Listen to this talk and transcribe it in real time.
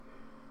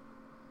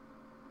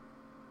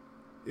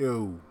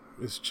Yo,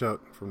 it's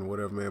Chuck from the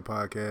Whatever Man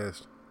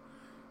podcast.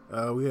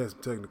 We had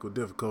some technical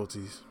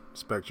difficulties.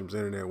 Spectrum's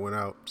internet went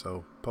out,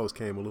 so post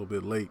came a little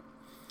bit late.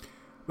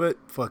 But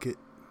fuck it,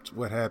 it's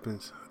what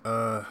happens.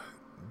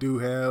 Do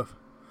have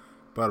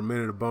about a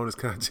minute of bonus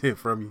content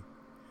from you.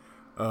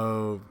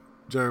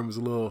 Jerm was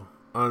a little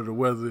under the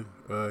weather.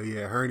 He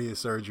had hernia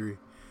surgery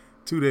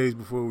 2 days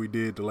before we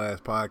did the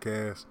last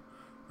podcast.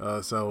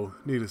 So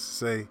needless to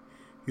say,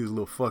 he was a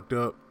little fucked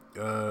up.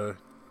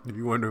 If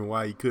you're wondering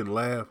why he couldn't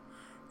laugh,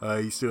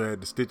 he still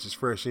had the stitches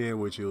fresh in,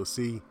 which you'll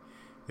see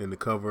in the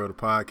cover of the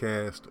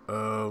podcast.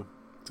 So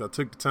I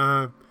took the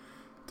time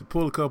to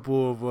pull a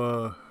couple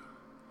of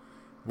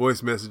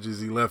voice messages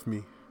he left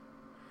me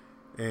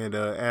and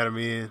add them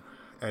in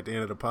at the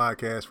end of the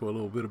podcast for a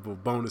little bit of a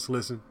bonus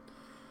listen.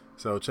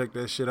 So check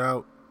that shit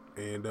out.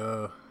 And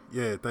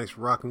yeah, thanks for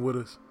rocking with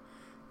us.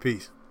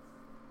 Peace.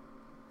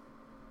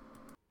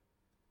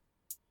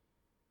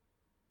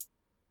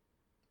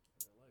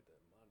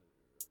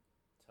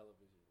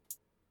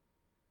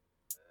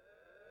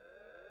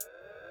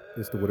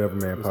 It's the Whatever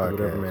Man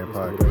podcast.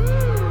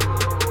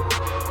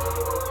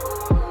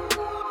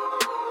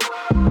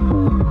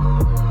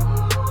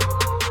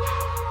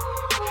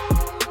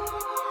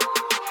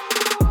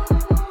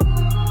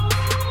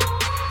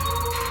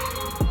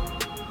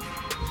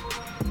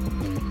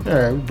 All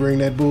right, we bring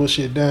that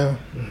bullshit down.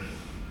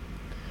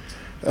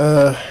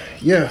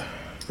 Yeah,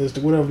 it's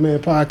the Whatever Man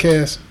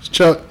podcast. It's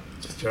Chuck.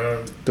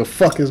 The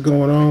fuck is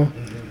going on?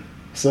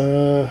 It's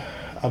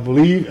I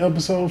believe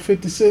episode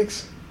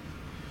 56.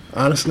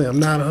 Honestly, I'm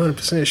not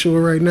 100%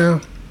 sure right now.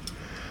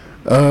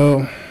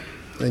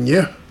 And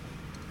yeah,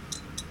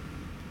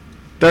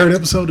 third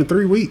episode in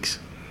 3 weeks.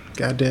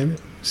 God damn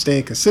it,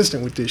 staying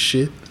consistent with this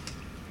shit.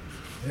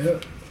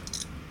 Yep.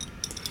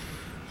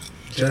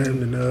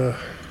 Jerm and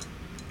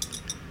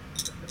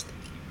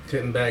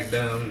Couldn't back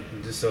down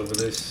just over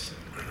this.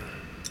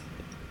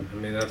 I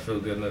mean, I feel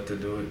good enough to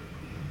do it.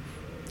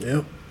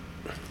 Yep.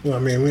 Well, I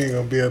mean, we ain't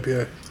gonna be up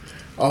here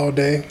all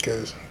day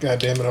because, God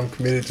damn it, I'm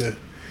committed to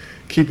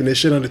keeping this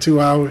shit under 2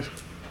 hours.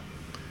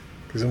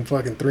 Because I'm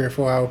fucking 3 and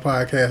 4 hour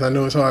podcasts. I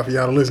know it's hard for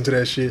y'all to listen to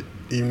that shit,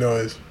 even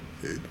though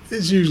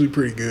it's usually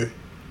pretty good.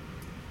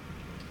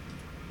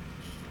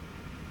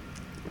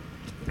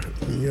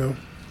 You know,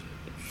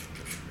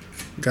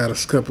 got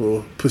us a couple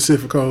of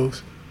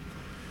Pacificos.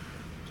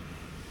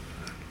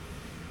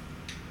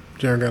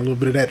 Jerm got a little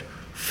bit of that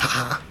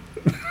fire.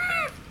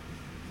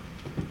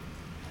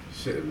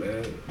 Shit,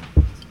 man.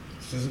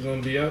 This is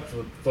gonna be up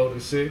for 4 to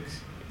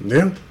 6.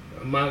 Yeah.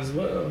 I might as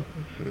well.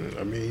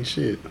 I mean,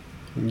 shit.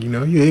 You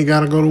know, you ain't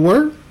gotta go to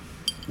work.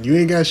 You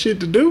ain't got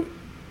shit to do.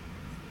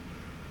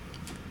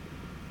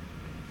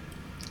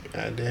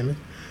 God damn it.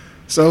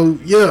 So,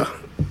 yeah.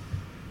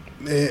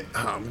 Man,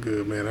 I'm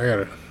good, man. I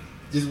gotta.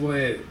 Just go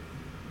ahead.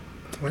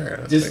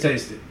 Just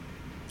taste it.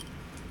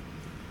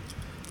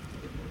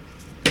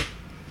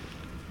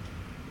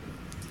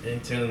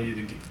 Ain't telling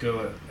you to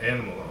go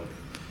animal on it.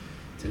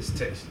 Just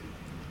taste it.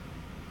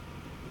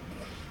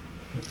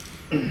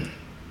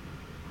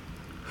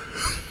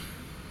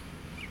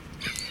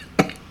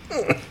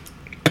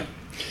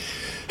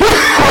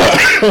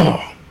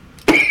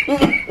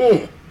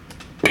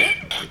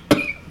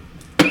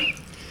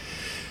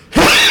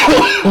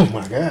 Oh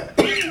my God.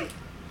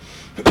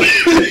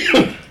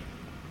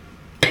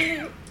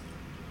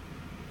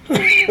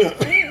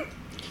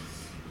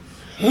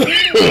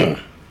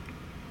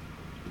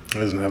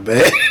 That's not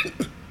bad.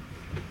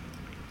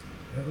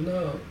 Hell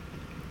no.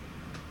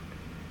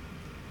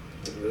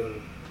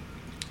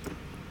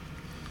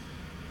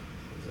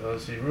 That's all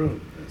she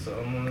wrote. That's all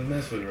I'm gonna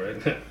mess with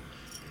right now.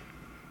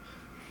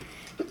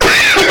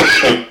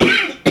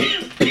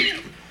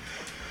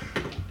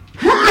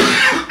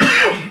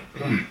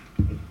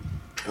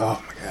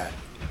 Oh my God.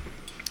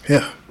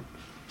 Yeah.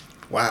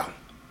 Wow.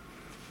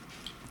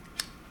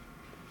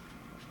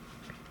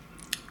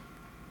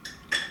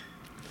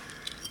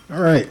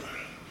 All right.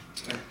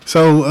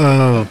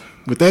 So,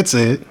 with that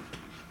said,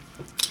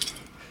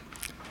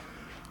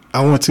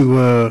 I want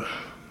to,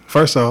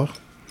 first off,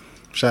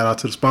 shout out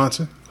to the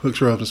sponsor,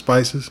 Hooks, Rubs, and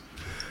Spices.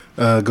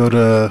 Go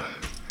to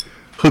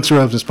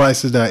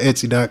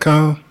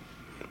hooksrubsandspices.etsy.com.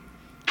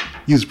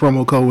 Use the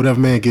promo code Whatever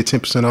Man, get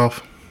 10%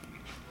 off.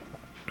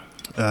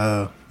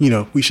 You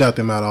know, we shout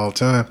them out all the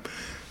time.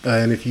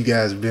 And if you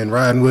guys have been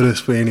riding with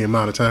us for any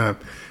amount of time,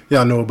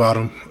 y'all know about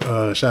them.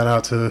 Shout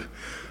out to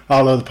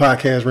all other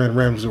podcasts, Random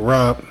Rambles with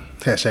Rob,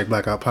 #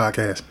 Blackout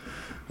Podcast,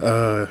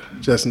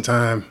 Just in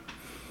Time,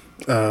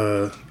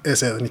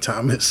 S. Anthony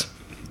Thomas,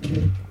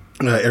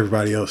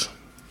 everybody else.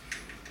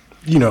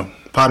 You know,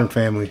 Potter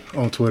Family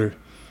on Twitter.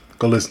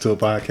 Go listen to a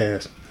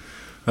podcast.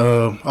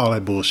 All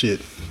that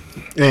bullshit.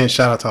 And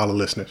shout out to all the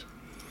listeners.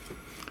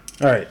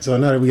 All right, so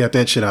now that we got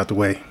that shit out the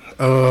way,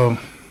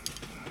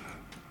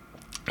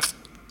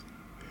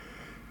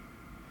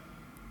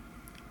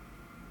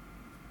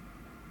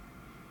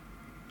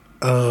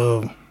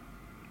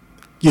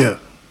 yeah.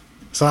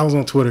 So I was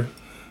on Twitter,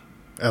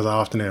 as I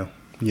often am,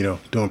 you know,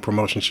 doing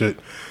promotion shit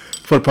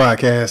for the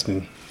podcast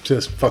and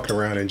just fucking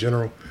around in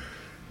general.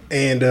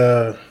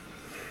 And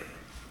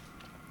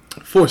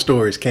 4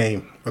 stories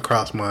came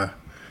across my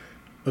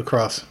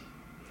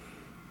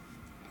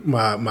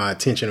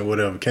attention or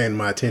whatever, came to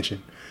my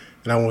attention,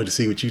 and I wanted to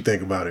see what you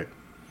think about it,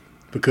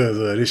 because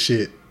this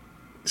shit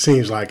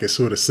seems like it's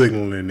sort of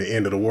signaling the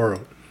end of the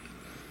world.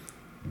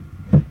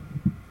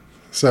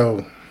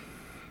 So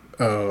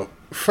the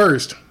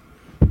first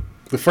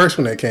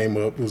one that came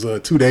up was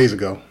 2 days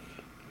ago.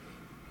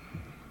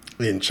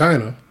 In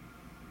China,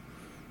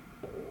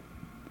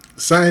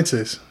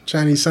 Chinese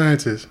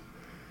scientists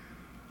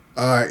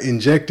are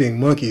injecting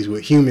monkeys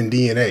with human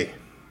DNA.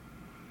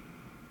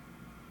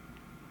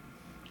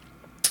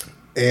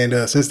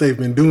 And since they've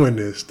been doing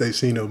this, they've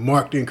seen a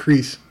marked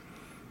increase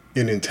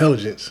in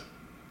intelligence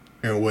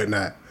and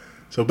whatnot.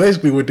 So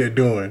basically what they're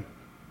doing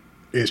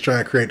is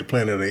trying to create the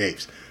Planet of the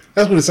Apes.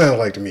 That's what it sounds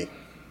like to me.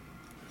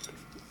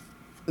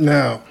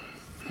 Now,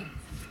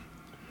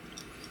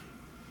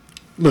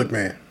 look,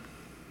 man.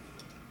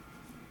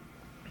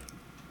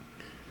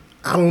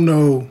 I don't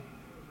know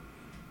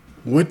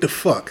what the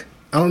fuck.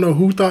 I don't know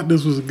who thought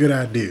this was a good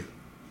idea.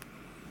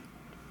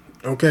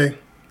 Okay?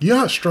 You know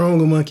how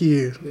strong a monkey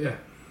is? Yeah.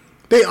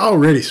 They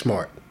already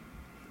smart.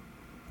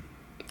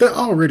 They're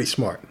already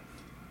smart.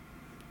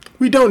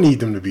 We don't need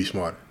them to be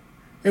smarter.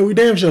 And we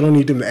damn sure don't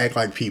need them to act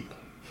like people.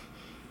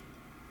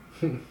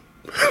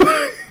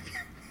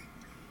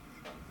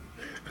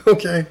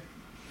 Okay?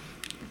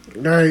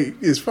 Alright,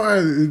 as far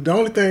as the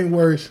only thing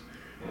worse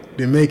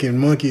than making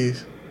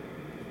monkeys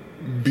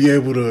be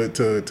able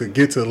to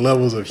get to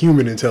levels of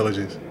human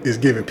intelligence is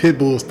giving pit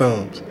bulls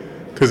thumbs.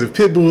 Because if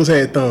pit bulls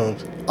had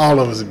thumbs, all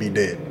of us would be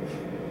dead.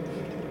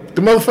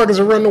 The motherfuckers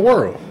are running the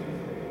world.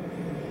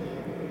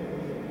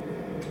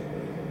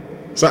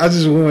 So I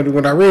just wanted,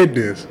 when I read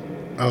this,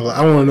 I was like,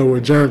 I want to know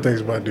what Jerm thinks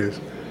about this.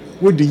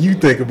 What do you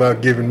think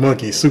about giving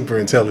monkeys super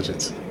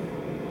intelligence?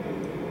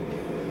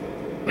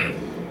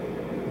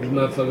 These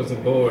motherfuckers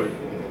are bored.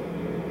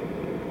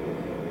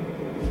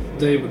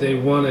 They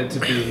want it to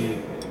be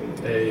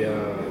a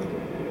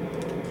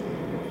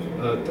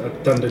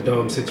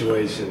Thunderdome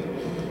situation,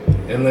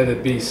 and let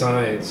it be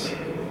science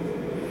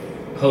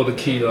hold the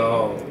key to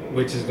all,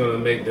 which is going to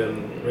make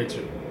them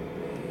richer.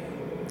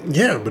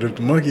 Yeah, but if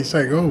the monkeys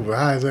take over,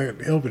 how is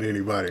that helping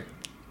anybody?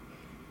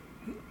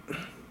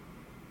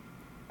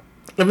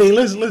 I mean,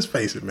 let's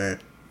face it, man.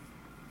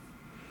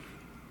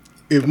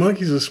 If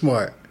monkeys are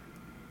smart,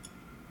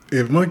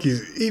 if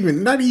monkeys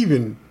not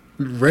even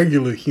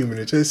regular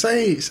human, just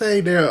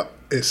say they're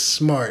as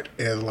smart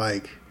as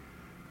like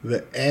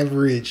the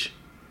average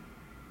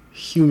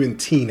human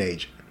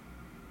teenager,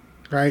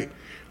 right?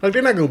 Like,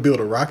 they're not gonna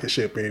build a rocket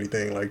ship or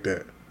anything like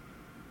that.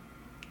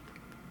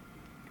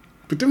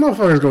 But them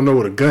motherfuckers gonna know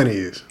what a gun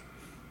is.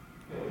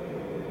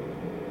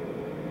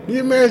 Can you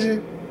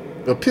imagine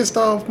a pissed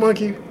off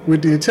monkey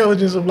with the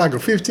intelligence of like a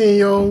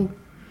 15-year-old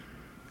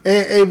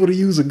and able to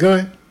use a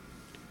gun?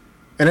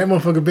 And that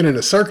motherfucker been in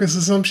a circus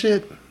or some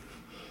shit?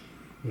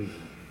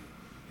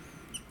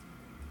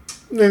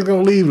 They're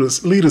gonna lead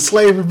a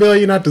slave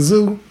rebellion out the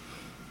zoo?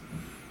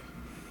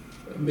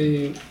 I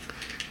mean,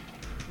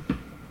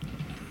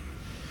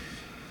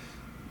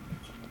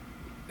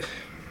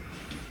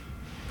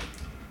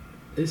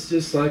 it's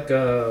just like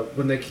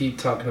when they keep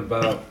talking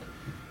about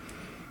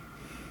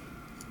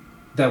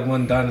that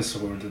one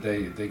dinosaur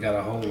that they got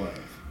a hold of.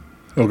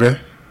 Okay.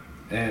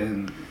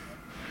 And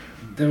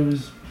there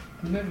was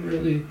never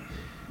really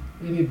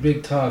any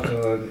big talk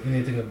on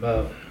anything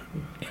about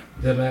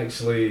them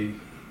actually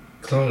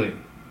cloning.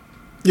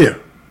 Yeah.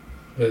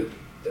 But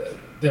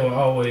they were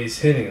always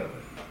hinting on it.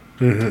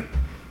 Mm-hmm.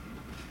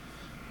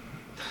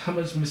 How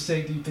much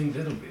mistake do you think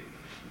that'll be?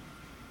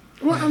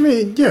 Well, I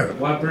mean, yeah.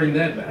 Why bring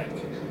that back?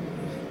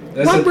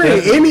 Why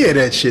bring any of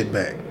that shit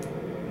back?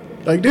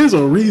 Like, there's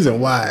a reason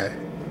why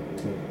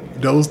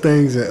those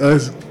things and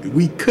us,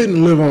 we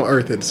couldn't live on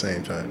Earth at the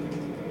same time.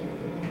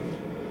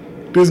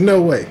 There's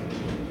no way.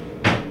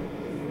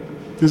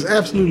 There's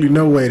absolutely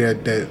no way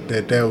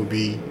that would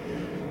be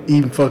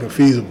even fucking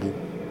feasible.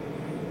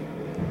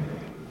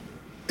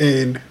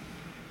 And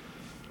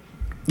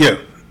yeah,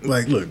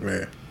 like, look,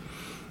 man,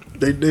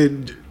 they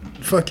did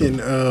fucking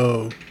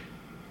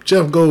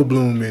Jeff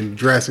Goldblum in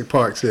Jurassic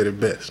Park said it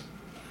best.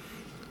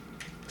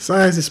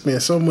 Scientists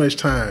spend so much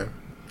time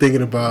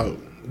thinking about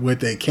what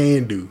they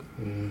can do,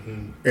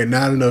 and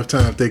not enough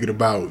time thinking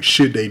about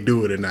should they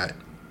do it or not.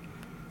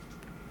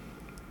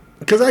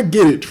 Because I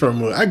get it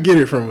from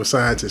a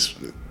scientist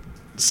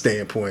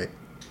standpoint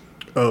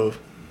of,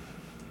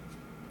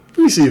 let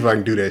me see if I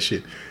can do that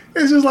shit.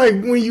 It's just like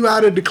when you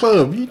out at the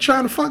club, you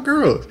trying to fuck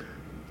girls.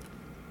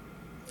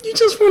 You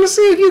just want to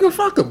see if you can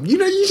fuck them. You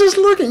know, you just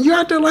looking. You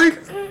out there like,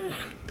 and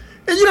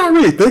you don't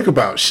really think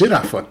about, should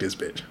I fuck this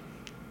bitch?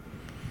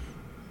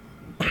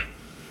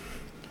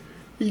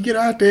 You get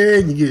out there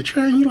and you get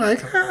trained. You like,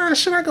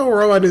 should I go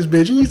roll out this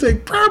bitch? And you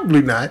think,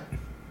 probably not.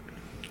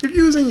 If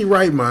you was in your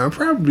right mind,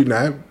 probably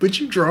not. But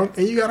you drunk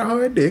and you got a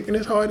hard dick, and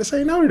it's hard to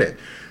say no to that.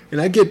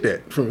 And I get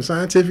that. From a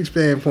scientific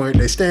standpoint,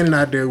 they standing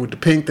out there with the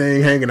pink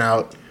thing hanging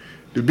out.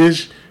 The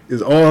bitch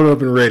is all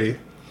up and ready.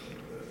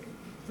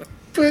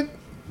 But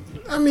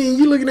I mean,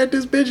 you looking at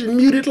this bitch in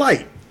muted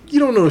light. You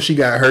don't know if she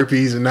got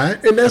herpes or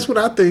not. And that's what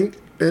I think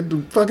that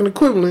the fucking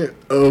equivalent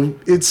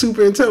of it's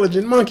super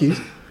intelligent monkeys.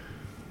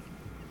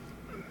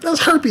 That's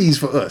herpes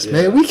for us,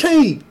 man. We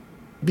can't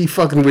be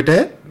fucking with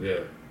that. Yeah.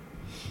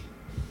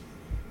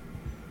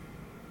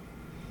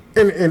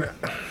 And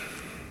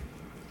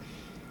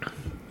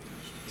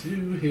do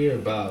you hear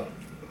about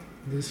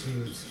this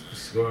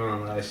was going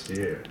on last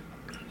year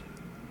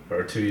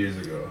or 2 years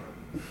ago?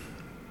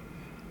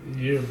 You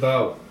hear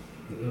about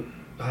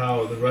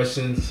how the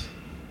Russians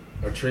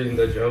are treating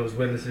the Jehovah's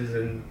Witnesses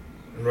in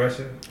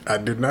Russia? I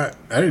did not.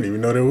 I didn't even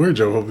know there were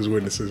Jehovah's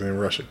Witnesses in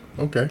Russia.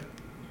 Okay.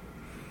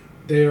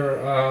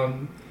 They're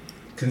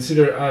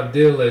considered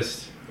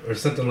idealists or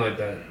something like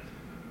that,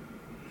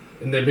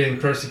 and they're being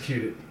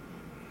persecuted.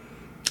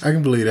 I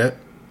can believe that.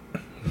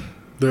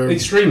 They're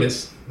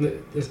extremists.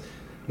 It's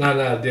not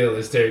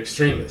idealists, they're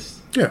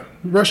extremists. Yeah.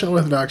 Russian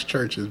Orthodox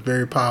Church is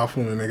very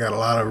powerful, and they got a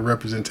lot of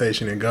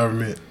representation in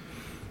government.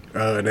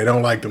 They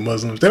don't like the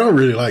Muslims. They don't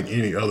really like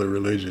any other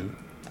religion,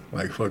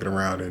 like fucking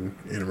around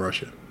in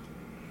Russia.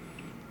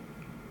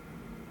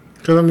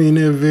 Because, I mean,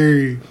 they're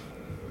very...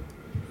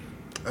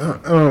 I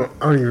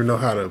don't even know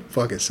how to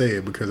fucking say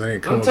it because I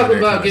didn't come up with that. I'm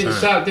talking about getting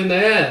shocked in the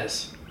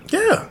ass.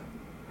 Yeah.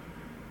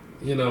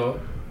 You know.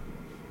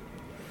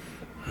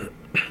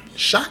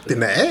 Shocked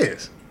in the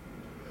ass?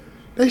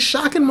 They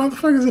shocking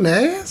motherfuckers in the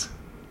ass?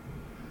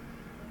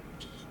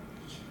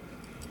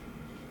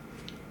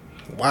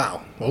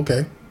 Wow.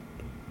 Okay.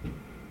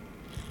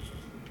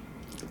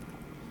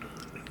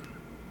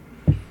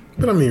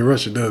 But I mean,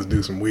 Russia does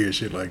do some weird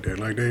shit like that.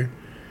 Like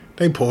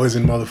they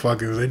poison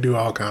motherfuckers. They do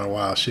all kind of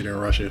wild shit in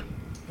Russia.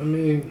 I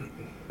mean,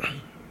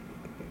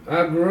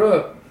 I grew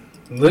up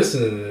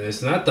listening to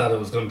this, and I thought it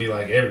was going to be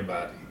like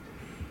everybody.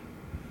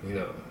 You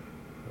know.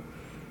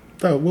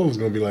 Thought what was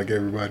going to be like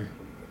everybody?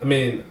 I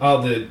mean,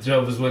 all the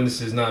Jehovah's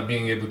Witnesses not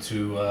being able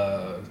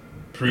to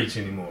preach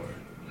anymore.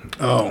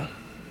 Oh.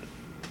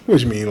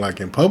 What you mean, like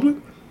in public?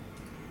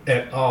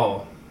 At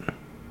all.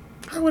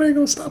 How are they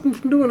going to stop them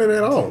from doing it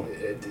at all?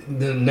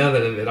 None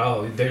of them at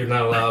all. They're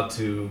not allowed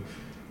to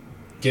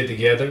get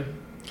together.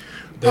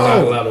 They're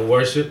not allowed to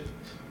worship.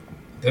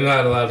 They're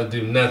not allowed to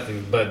do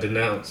nothing but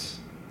denounce.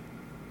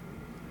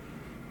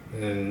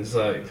 And it's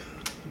like,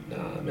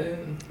 nah,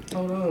 man,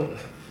 hold on.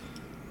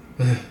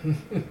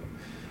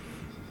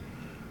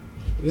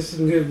 This is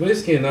good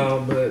whiskey and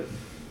all, but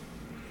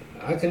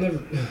I can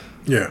never...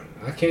 Yeah.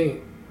 I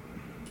can't...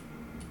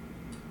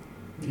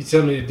 You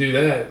tell me to do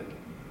that,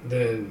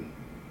 then...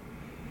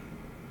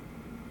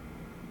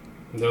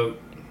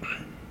 Nope.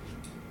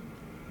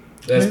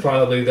 That's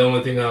probably the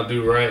only thing I'll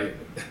do right,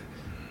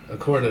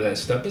 according to that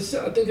stuff. But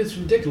still, I think it's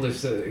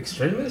ridiculous.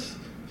 Extremists?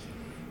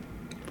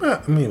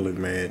 Well, I mean, look,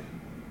 man.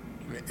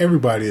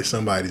 Everybody is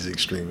somebody's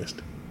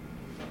extremist.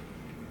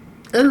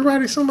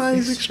 Everybody's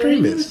somebody's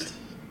extremist.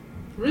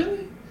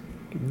 Really?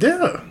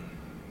 Yeah.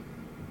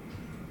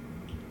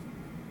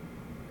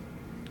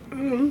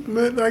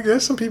 But I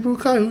guess some people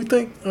who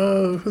think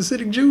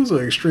Hasidic Jews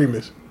are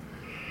extremists.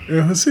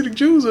 And Hasidic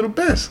Jews are the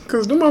best.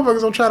 Because them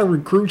motherfuckers don't try to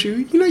recruit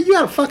you. You know, you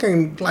gotta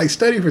fucking, like,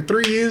 study for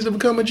 3 years to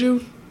become a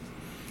Jew.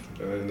 I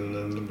didn't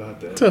know nothing about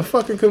that. To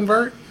fucking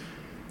convert.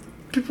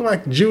 People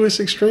like Jewish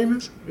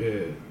extremists.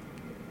 Yeah.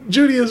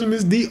 Judaism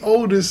is the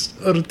oldest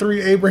of the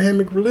 3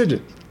 Abrahamic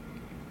religions.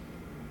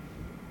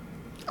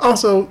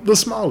 Also, the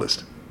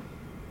smallest.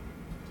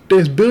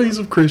 There's billions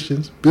of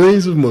Christians,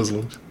 billions of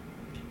Muslims.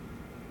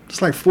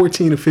 It's like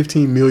 14 or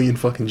 15 million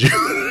fucking Jews.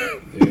 Yeah.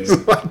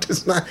 It's like,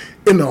 it's not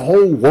in the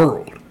whole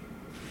world.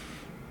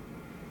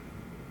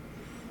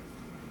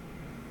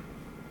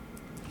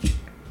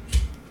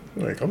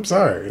 Like, I'm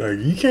sorry. Like,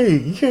 you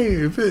can't,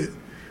 if it,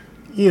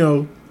 you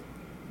know,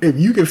 if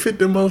you can fit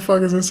them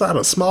motherfuckers inside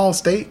a small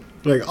state,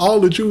 like,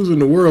 all the Jews in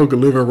the world could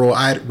live in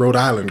Rhode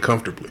Island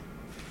comfortably.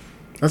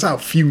 That's how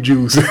few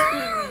Jews. There's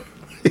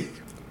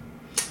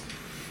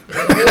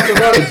a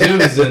lot of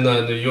Jews in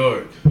New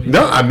York.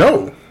 No, I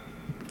know.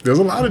 There's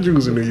a lot of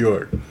Jews in New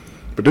York.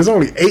 But there's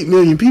only 8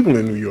 million people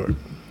in New York.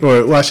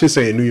 Well, I should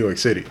say in New York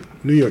City.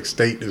 New York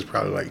State is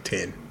probably like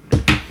 10.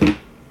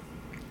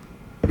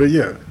 But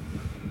yeah,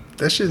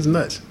 that shit's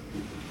nuts.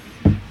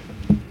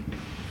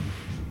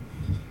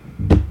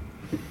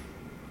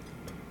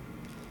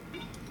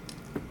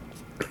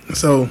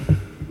 So,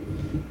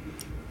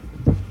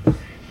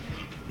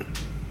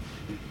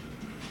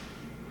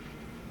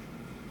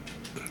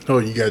 oh,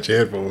 you got your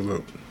headphones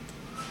up.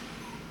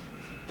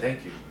 Thank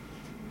you.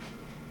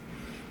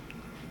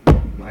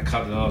 I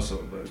caught it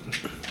also, but I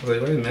was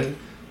like, wait a minute.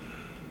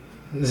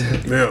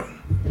 Yeah.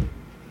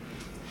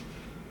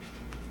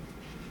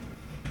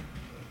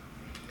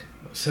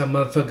 Some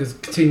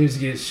motherfuckers continues to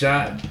get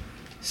shot,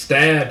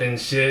 stabbed and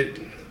shit.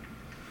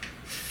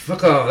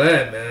 Fuck all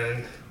that,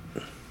 man.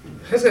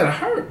 That's gotta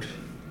hurt.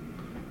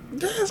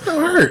 That's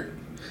gonna hurt.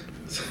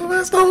 So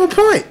that's the whole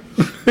point.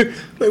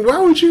 Like, why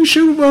would you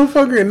shoot a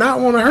motherfucker and not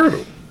want to hurt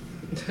him?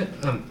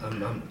 I'm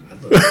not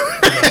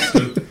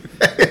stupid.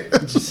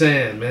 I'm just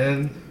saying,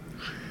 man.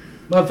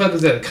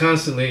 Motherfuckers that are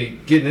constantly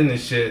getting in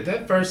this shit.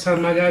 That first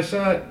time I got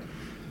shot,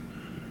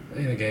 I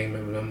ain't a gang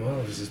member no more. I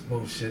was just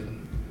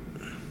bullshitting.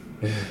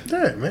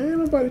 Yeah, man.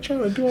 Nobody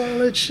trying to do all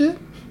that shit.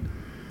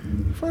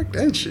 Fuck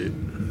that shit.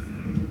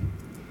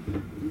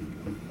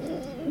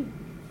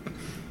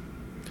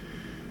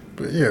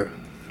 But yeah,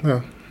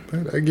 well,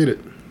 I get it.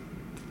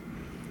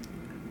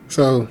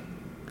 So,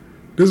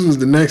 this was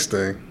the next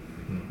thing.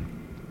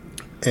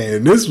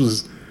 And this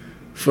was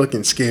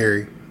fucking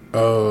scary.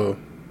 Rogan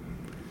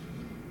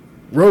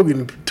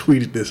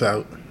tweeted this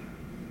out.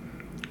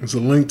 It's a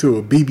link to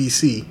a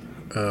BBC,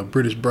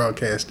 British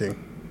Broadcasting,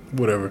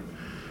 whatever,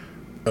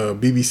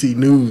 BBC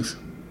News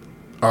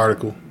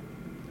article.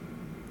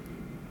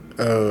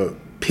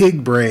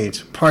 Pig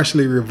brains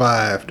partially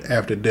revived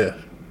after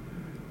death.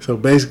 So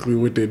basically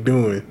what they're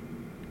doing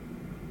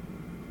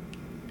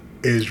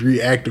is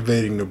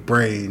reactivating the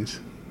brains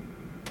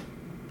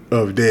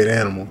of dead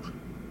animals,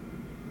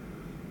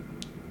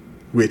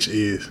 which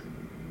is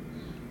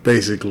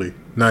basically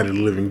Night of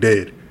the Living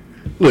Dead.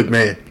 Look,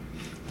 man,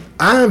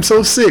 I am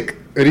so sick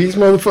of these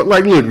motherfuckers.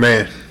 Like, look,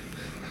 man.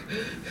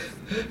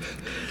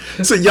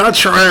 So y'all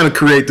trying to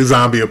create the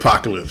zombie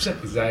apocalypse.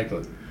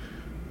 Exactly.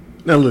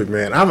 Now, look,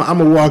 man, I'm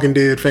a Walking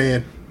Dead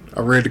fan. I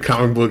read the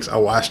comic books. I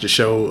watched the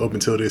show up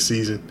until this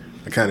season.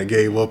 I kind of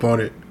gave up on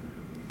it.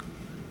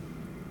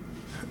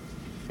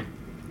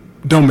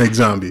 Don't make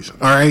zombies, all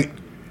right?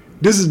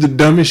 This is the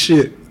dumbest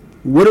shit.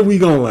 What are we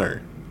going to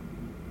learn?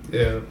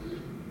 Yeah.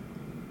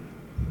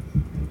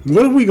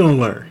 What are we going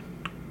to learn?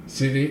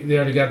 See, they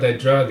already got that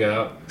drug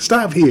out.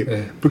 Stop here.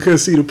 Yeah.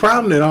 Because, see, the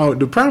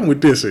problem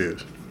with this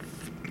is,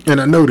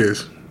 and I know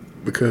this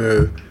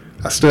because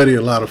I study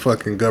a lot of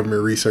fucking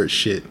government research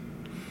shit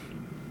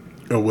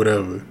or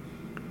whatever.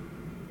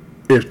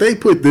 If they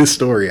put this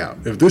story out,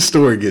 if this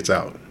story gets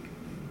out,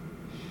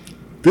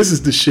 this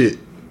is the shit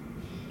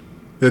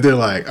that they're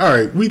like, all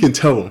right, we can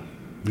tell them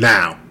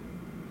now.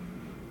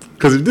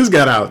 Because if this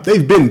got out,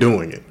 they've been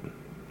doing it.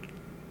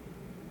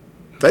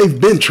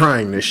 They've been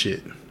trying this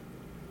shit.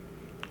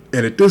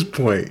 And at this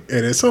point,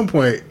 and at some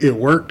point, it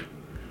worked.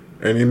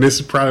 And then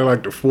this is probably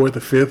like the 4th or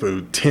 5th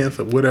or 10th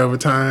or whatever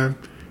time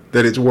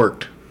that it's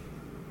worked.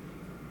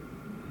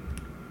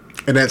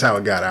 And that's how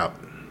it got out.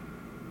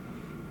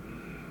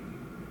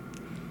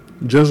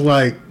 Just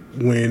like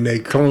when they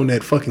cloned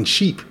that fucking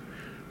sheep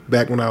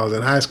back when I was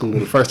in high school.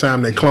 The first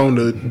time they cloned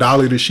the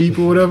Dolly the sheep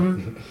or whatever.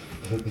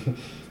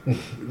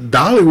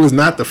 Dolly was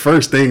not the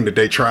first thing that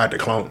they tried to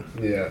clone.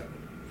 Yeah.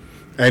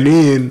 And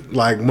then,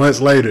 like, months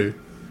later,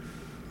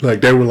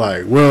 like, they were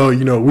like, well,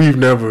 you know, we've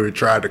never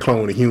tried to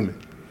clone a human.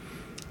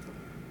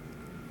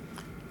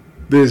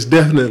 There's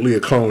definitely a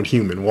cloned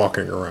human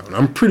walking around.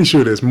 I'm pretty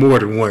sure there's more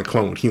than one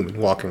cloned human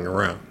walking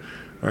around.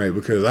 All right,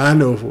 because I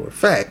know for a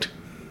fact,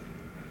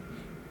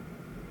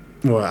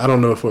 well, I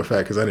don't know for a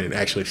fact because I didn't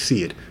actually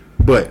see it,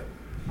 but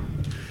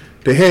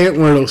they had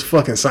one of those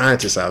fucking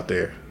scientists out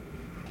there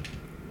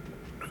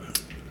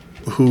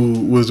who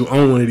was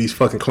on one of these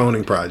fucking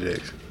cloning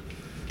projects.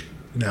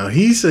 Now,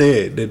 he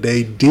said that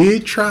they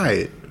did try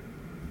it.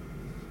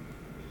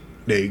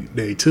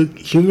 They took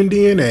human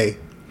DNA,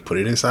 put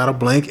it inside a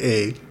blank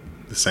egg,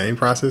 the same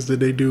process that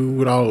they do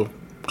with all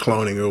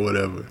cloning or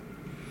whatever,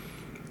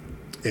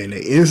 and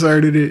they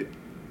inserted it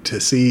to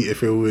see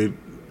if it would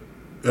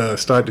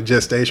start the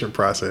gestation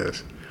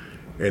process.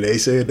 And they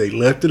said they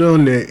left it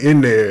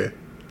in there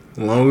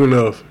long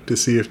enough to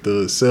see if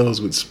the cells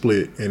would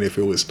split and if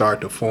it would start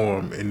to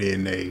form, and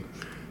then they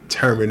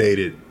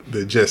terminated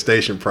the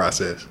gestation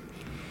process.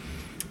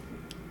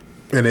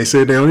 And they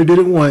said they only did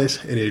it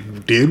once, and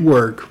it did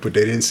work, but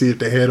they didn't see if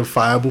they had a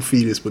viable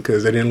fetus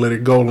because they didn't let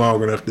it go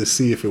long enough to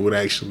see if it would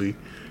actually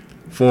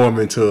form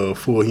into a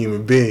full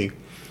human being.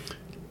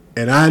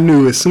 And I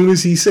knew as soon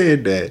as he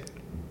said that,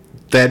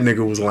 that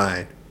nigga was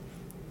lying.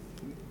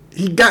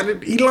 He got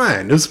it. He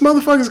lying. Those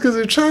motherfuckers, because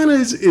if China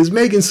is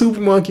making super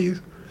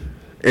monkeys,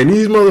 and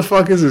these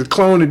motherfuckers is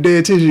cloning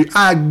dead tissue,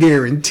 I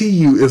guarantee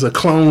you is a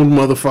cloned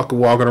motherfucker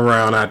walking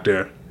around out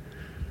there,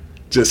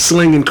 just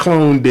slinging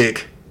clone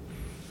dick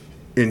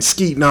and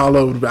skeeting all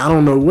over. I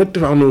don't know I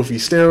don't know if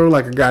he's sterile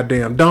like a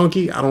goddamn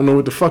donkey. I don't know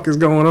what the fuck is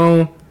going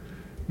on,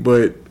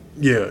 but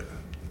yeah,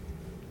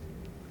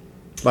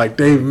 like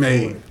they've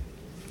made.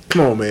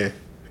 Come on, man.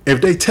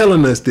 If they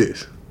telling us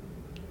this,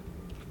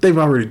 they've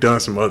already done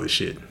some other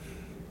shit.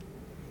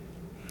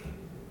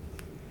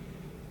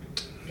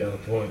 Got a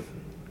point.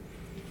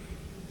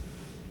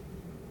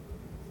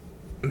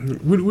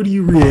 What are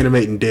you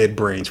reanimating dead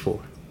brains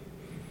for?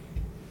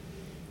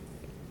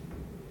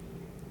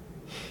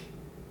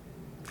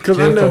 Because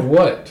I know for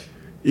what?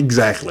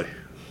 Exactly.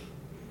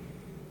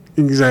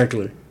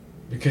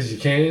 Because you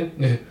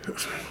can.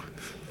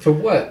 For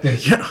what?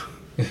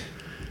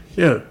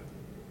 Yeah.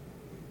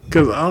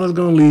 Because all it's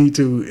gonna lead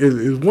to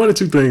is one or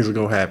two things are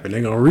gonna happen.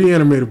 They're gonna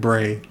reanimate a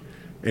brain,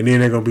 and then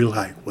they're gonna be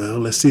like, "Well,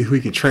 let's see if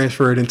we can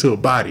transfer it into a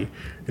body,"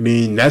 and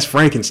then that's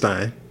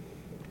Frankenstein.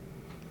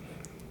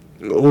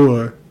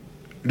 Or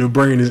the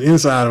brain is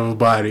inside of a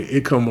body,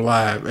 it come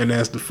alive, and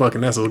that's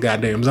a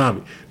goddamn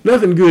zombie.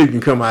 Nothing good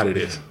can come out of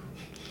this.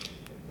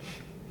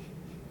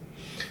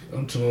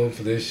 I'm too old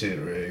for this shit,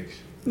 Riggs.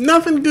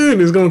 Nothing good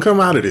is gonna come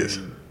out of this.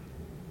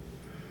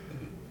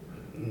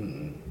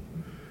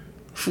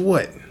 For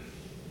what?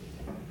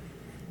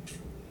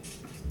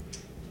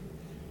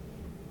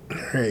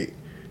 Alright.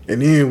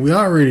 And then we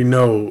already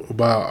know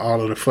about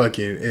all of the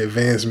fucking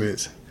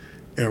advancements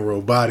in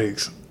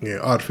robotics and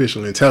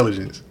artificial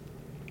intelligence.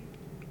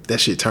 That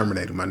shit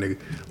terminated, my nigga.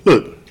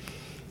 Look,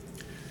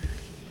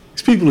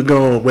 these people are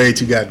going way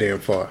too goddamn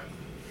far.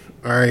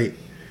 Alright?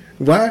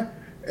 Why?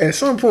 At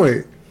some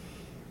point,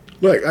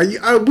 like,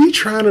 are we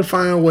trying to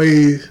find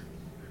ways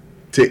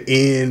to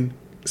end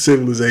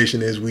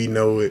civilization as we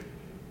know it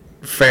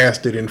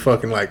faster than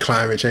fucking like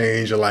climate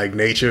change or like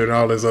nature and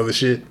all this other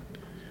shit?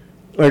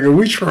 Like, are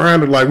we trying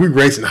to, like, we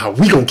racing how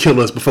we gonna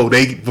kill us before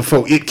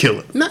it kill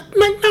us? No,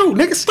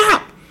 nigga,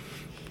 stop.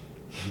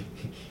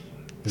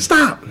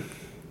 Stop.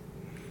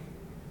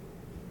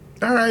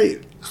 All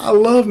right, I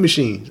love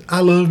machines.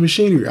 I love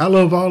machinery. I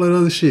love all that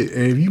other shit.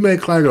 And if you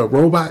make like a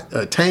robot,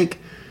 a tank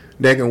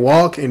that can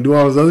walk and do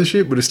all this other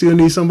shit, but it still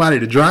needs somebody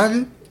to drive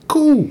it,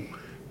 cool.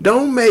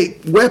 Don't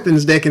make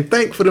weapons that can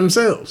think for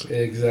themselves.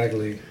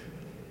 Exactly.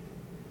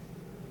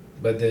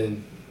 But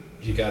then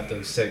you got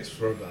those sex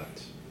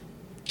robots.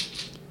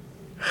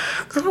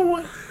 I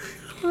don't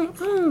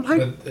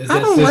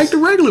like the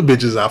regular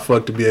bitches I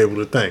fuck to be able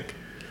to think.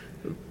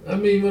 I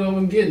mean, what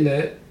I'm getting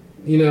at,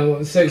 you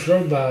know, sex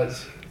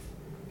robots,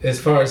 as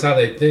far as how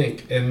they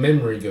think and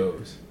memory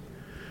goes.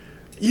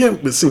 Yeah,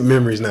 but see,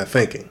 memory's not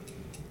thinking.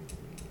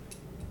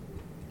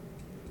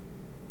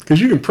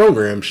 Because you can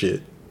program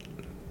shit.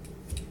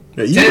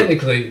 Yeah,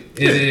 technically,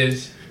 it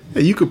is.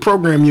 Yeah, you could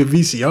program your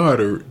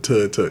VCR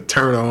to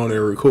turn on and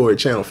record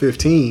channel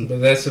 15. But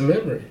that's a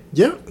memory.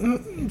 Yeah,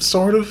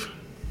 sort of.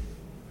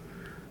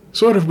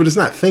 Sort of, but it's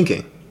not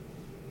thinking.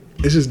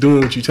 It's just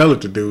doing what you tell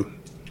it to do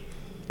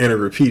in a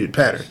repeated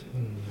pattern.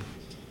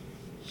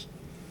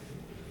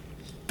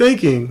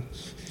 Thinking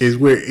is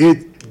where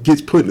it gets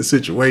put in a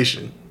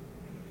situation.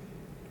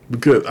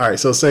 Because, all right,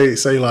 so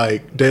say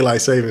like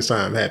daylight savings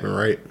time happened,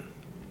 right?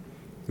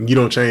 You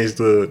don't change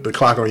the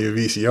clock on your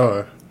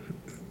VCR.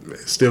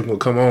 It's still going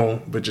to come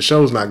on, but your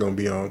show's not going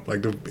to be on.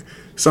 Like,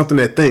 something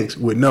that thinks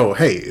would know,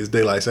 hey, it's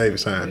daylight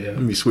savings time. Yeah.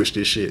 Let me switch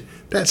this shit.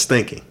 That's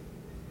thinking.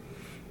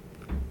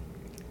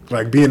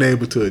 Like, being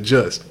able to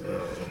adjust.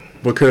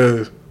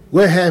 Because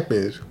what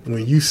happens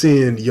when you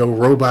send your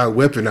robot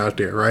weapon out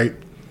there, right?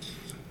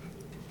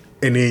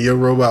 And then your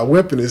robot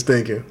weapon is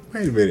thinking,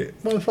 wait a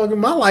minute, motherfucker,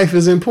 my life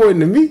is important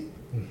to me.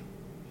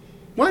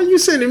 Why are you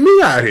sending me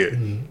out here?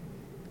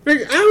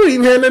 Nigga, I don't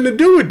even have nothing to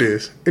do with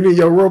this. And then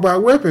your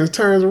robot weapon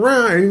turns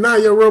around and now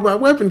your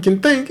robot weapon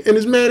can think and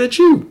is mad at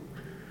you.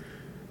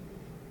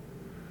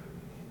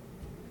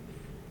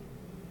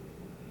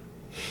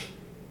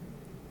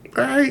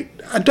 Alright?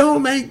 I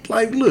don't make,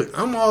 like, look,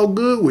 I'm all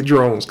good with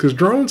drones because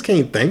drones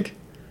can't think.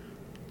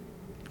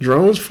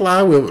 Drones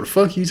fly wherever the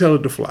fuck you tell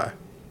it to fly.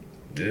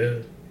 Yeah.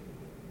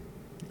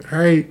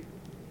 Alright?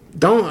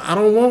 I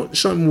don't want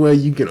something where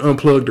you can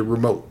unplug the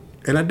remote.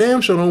 And I damn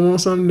sure don't want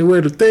something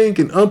where the thing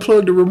can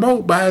unplug the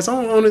remote by its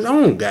own on its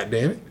own,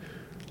 goddammit.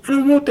 I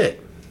don't want that.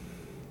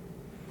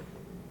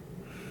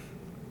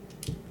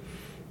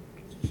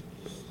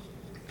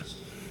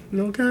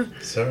 Okay?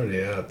 It's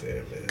already out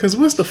there, man. Because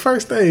what's the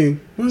first thing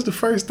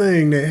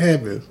that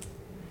happens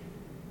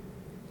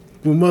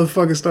when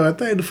motherfuckers start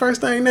thinking? The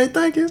first thing they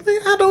think is,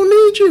 I don't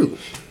need you.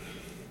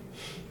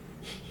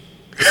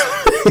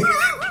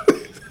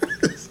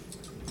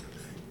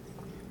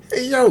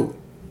 Hey, yo.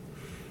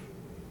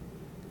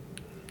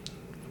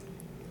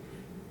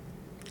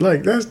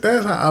 Like, that's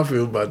how I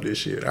feel about this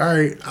shit. All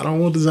right, I don't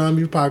want the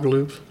zombie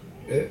apocalypse.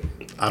 Yeah.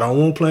 I don't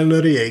want Planet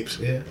of the Apes.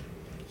 Yeah.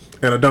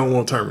 And I don't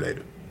want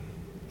Terminator.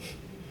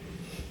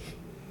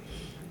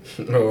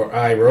 Or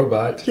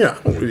iRobot. Yeah,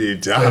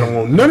 I don't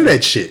want none of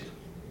that shit.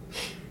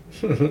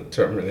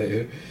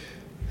 Terminator.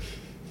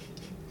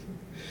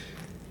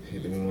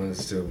 Even one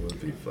still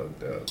would be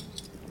fucked up.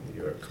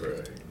 You are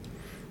correct.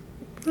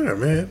 Yeah,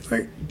 man.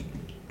 Like,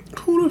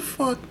 who the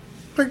fuck?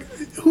 Like,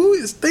 who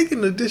is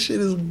thinking that this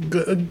shit is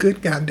a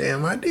good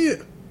goddamn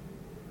idea?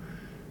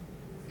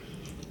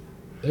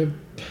 How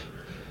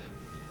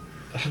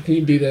can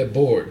you be that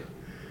bored?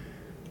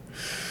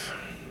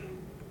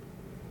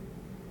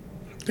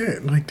 Yeah,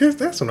 like,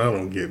 that's what I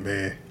don't get,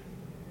 man.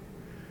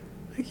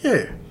 Like,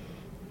 yeah,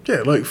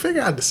 like,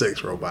 figure out the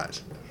sex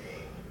robots.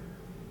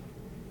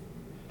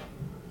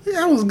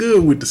 Yeah, I was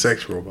good with the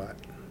sex robot.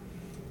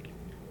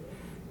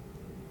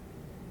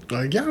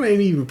 Like, y'all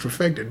ain't even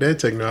perfected that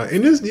technology.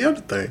 And this is the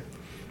other thing.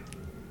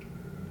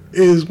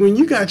 Is when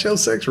you got your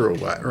sex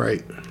robot,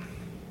 right?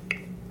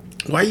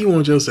 Why you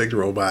want your sex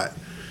robot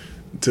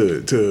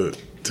to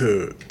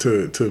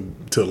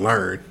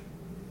learn?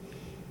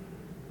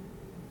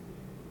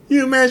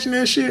 You imagine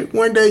that shit?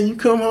 One day you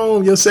come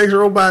home, your sex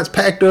robot's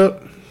packed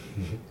up.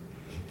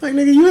 Like,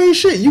 nigga, you ain't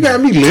shit. You got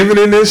me living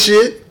in this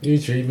shit.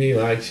 You treat me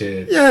like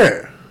shit.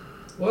 Yeah.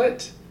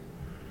 What?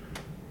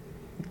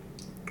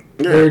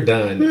 Yeah. We're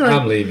done. Yeah.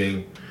 I'm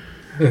leaving.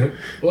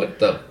 What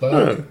the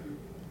fuck?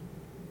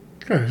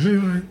 She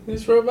like,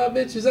 These robot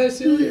bitches I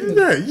see leaving.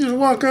 yeah, you just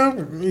walk up,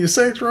 your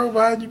sex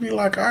robot, you be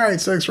like, all right,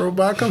 sex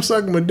robot, come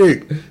suck my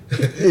dick.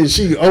 And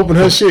she open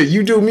her shit,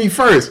 you do me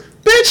first.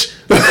 Bitch!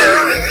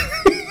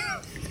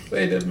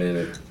 Wait a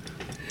minute.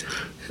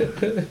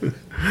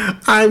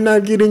 I'm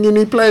not getting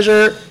any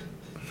pleasure.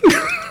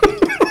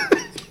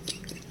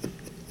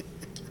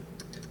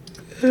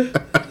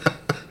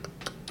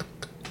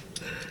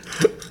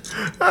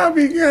 I'll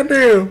be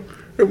goddamn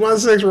if my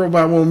sex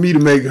robot want me to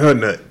make her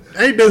nut.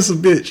 Ain't that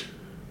some bitch?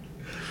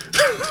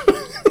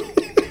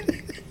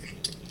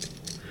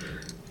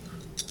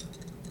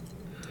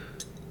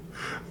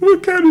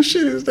 What kind of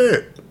shit is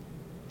that?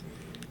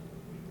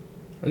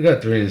 I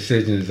got 3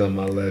 incisions on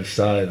my left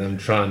side. I'm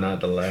trying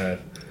not to laugh.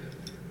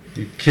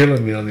 You're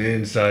killing me on the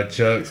inside,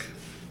 Chuck.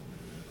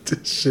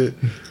 This shit.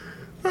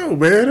 Oh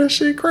man, that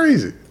shit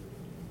crazy.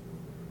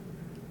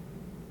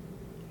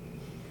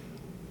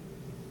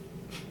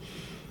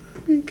 I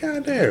mean,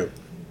 goddamn.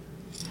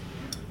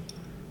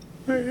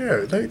 Like,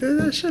 yeah, like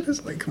that shit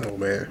is like, come on,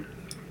 man.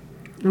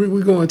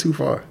 We going too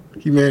far.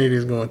 Humanity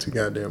is going too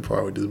goddamn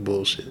far with this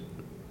bullshit.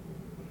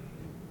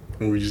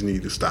 And we just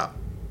need to stop.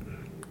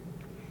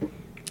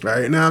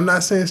 Right now, I'm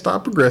not saying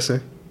stop progressing.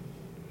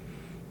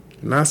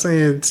 I'm not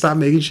saying stop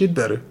making shit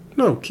better.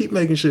 No, keep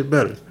making shit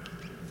better.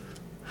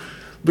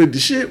 But the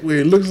shit where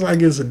it looks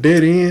like it's a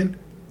dead end,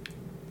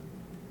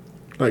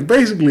 like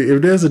basically,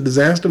 if there's a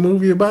disaster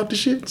movie about the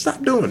shit,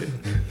 stop doing it.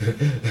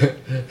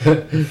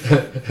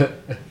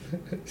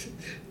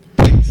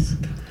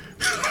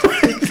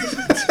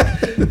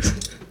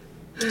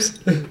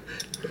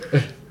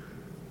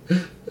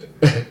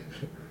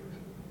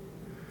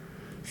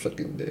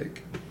 Fucking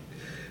dick.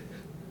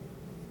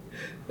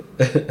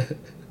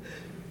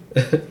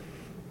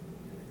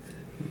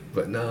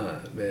 But nah,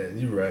 man,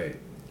 you're right.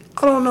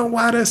 I don't know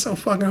why that's so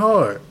fucking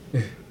hard.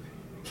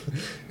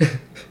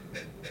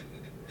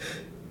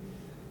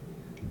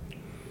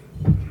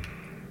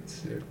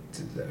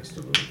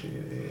 Disaster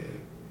movie.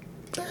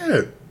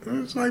 Yeah,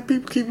 it's like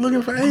people keep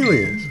looking for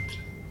aliens.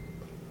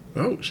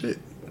 Oh shit.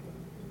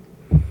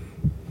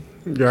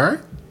 You alright?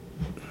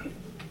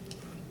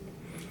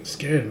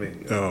 Scared me.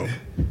 Oh.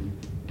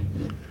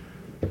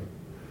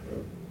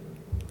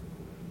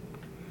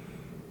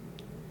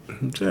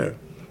 Yeah.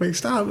 Like,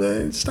 stop,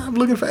 man. Stop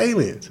looking for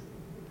aliens.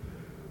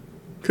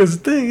 Because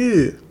the thing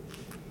is,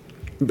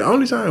 the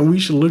only time we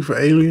should look for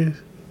aliens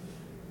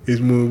is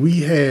when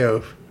we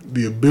have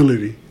the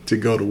ability to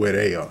go to where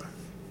they are.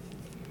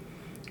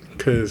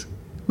 Because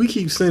we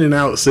keep sending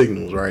out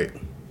signals, right?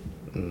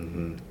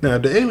 Mm-hmm. Now,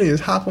 if the aliens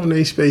hop on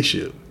their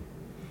spaceship,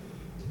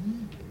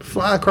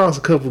 fly across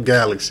a couple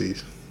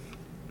galaxies,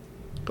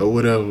 or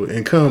whatever,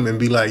 and come and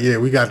be like, yeah,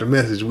 we got the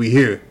message, we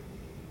here.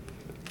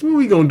 What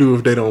we gonna do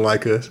if they don't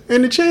like us?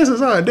 And the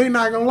chances are they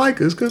not gonna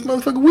like us because,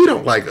 motherfucker, we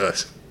don't like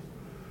us.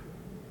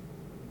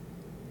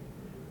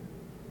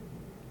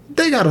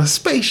 They got a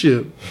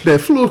spaceship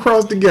that flew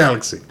across the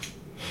galaxy.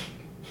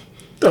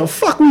 The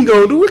fuck we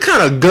gonna do? What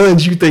kind of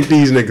guns you think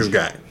these niggas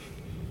got?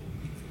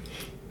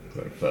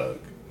 What the fuck?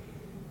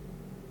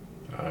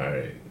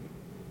 Alright.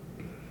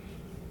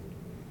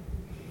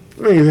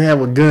 Niggas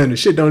have a gun and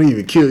shit don't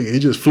even kill you. It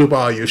just flip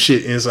all your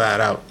shit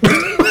inside out.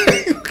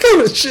 What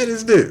kind of shit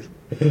is this?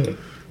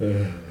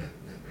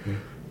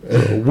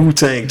 A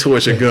Wu-Tang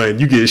torture gun.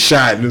 You get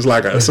shot and it's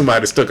like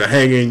somebody stuck a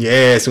hanger in your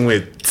ass and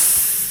went.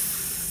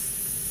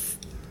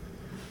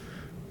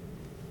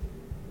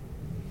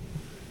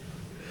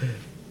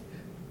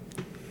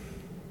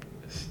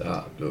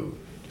 Stop, dude.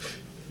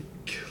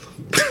 Kill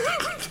him.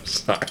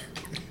 Sorry.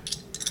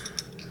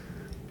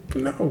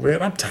 But no,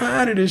 man, I'm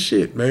tired of this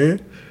shit,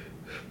 man.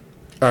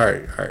 All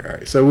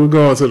right. So we'll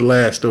go on to the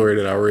last story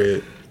that I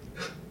read.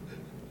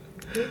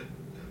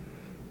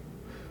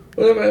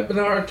 Whatever happened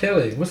to R.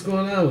 Kelly? What's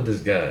going on with this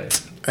guy?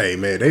 Hey,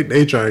 man,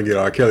 they trying to get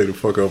R. Kelly the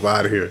fuck up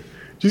out of here.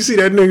 Did you see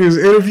that nigga's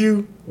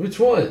interview? Which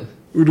one?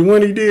 The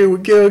one he did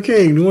with Gayle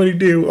King, the one he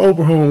did with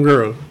Oprah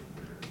Homegirl.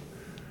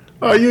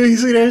 Oh, you ain't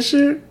see that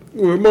shit?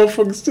 Where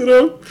motherfucker stood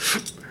up?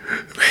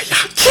 Man,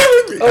 y'all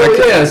killing me.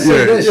 Oh, yeah, I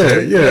seen that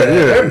shit. Yeah.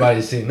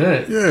 Everybody's seen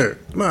that. Yeah.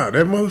 Nah,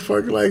 that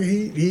motherfucker, like,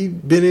 he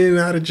been in and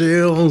out of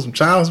jail on some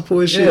child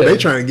support shit. Yeah. They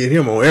trying to get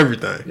him on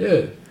everything.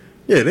 Yeah.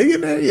 Yeah, they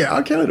get that. Yeah,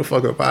 I'll Kelly the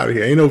fuck up out of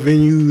here. Ain't no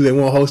venues. They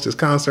won't host his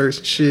concerts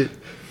and shit.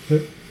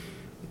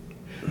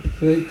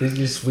 They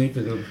just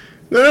sweeping them.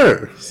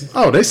 Yeah.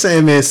 Oh, they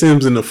Sandman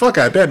Sims in the fuck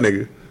out that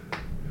nigga.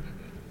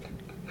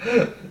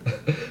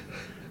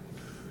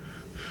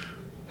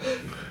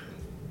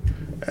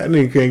 That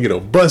nigga can't get a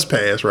bus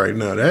pass right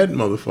now. That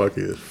motherfucker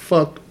is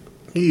fucked.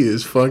 He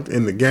is fucked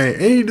in the game.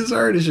 And he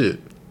deserved the shit.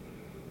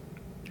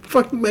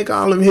 Fuck, you make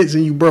all them hits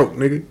and you broke,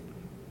 nigga.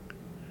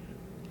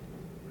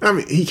 I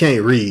mean, he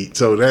can't read,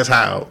 so that's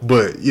how.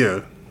 But,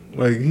 yeah.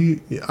 Like,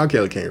 R.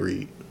 Kelly can't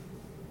read.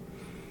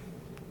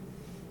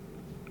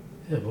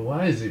 Yeah, but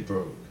why is he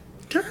broke?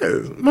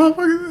 Cause,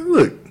 motherfucker,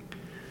 look.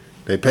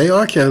 They pay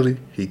R. Kelly.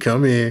 He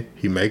come in.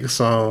 He make a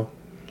song.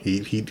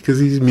 Because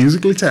he's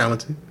musically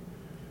talented.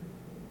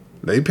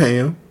 They pay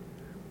him.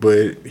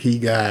 But he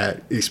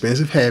got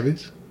expensive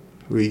habits.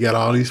 He got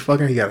all these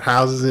he got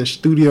houses and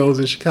studios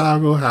in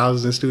Chicago,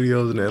 houses and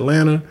studios in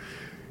Atlanta.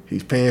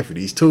 He's paying for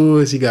these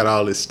tours. He got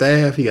all his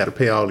staff. He got to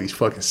pay all these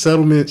fucking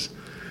settlements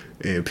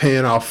and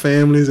paying off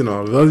families and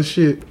all this other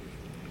shit.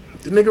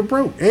 The nigga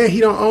broke. And he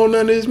don't own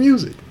none of his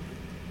music.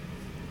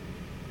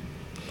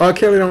 R.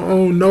 Kelly don't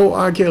own no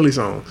R. Kelly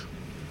songs.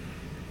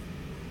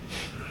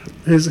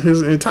 His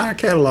entire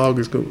catalog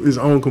is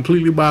owned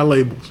completely by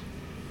labels.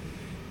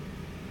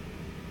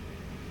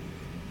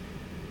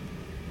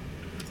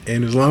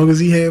 And as long as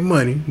he had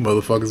money,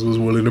 motherfuckers was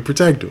willing to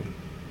protect him.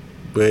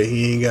 But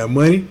he ain't got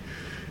money.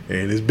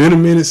 And it's been a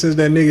minute since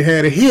that nigga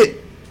had a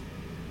hit.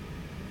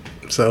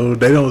 So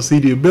they don't see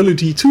the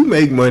ability to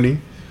make money.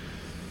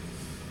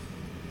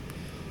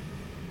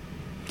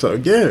 So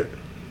yeah,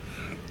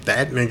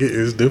 that nigga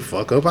is the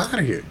fuck up out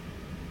of here.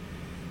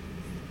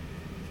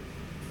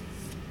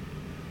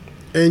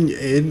 And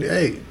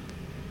hey,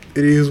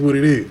 it is what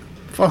it is.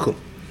 Fuck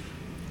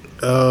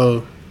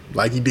him.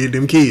 Like he did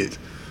them kids.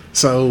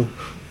 So,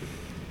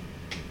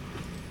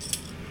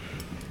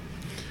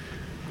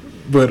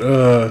 but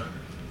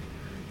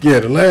yeah,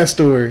 the last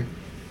story.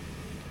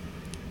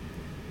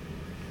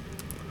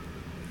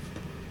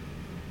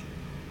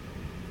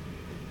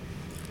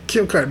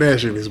 Kim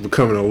Kardashian is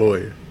becoming a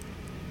lawyer.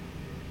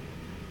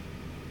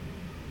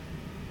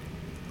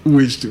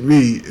 Which to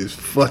me is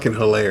fucking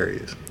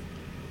hilarious.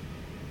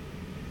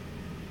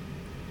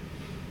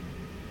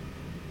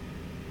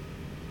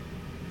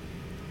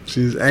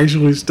 She's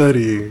actually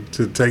studying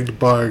to take the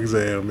bar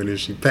exam, and if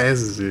she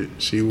passes it,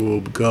 she will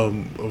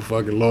become a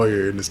fucking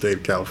lawyer in the state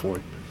of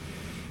California.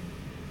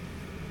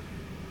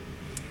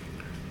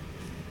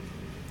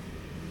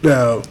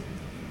 Now,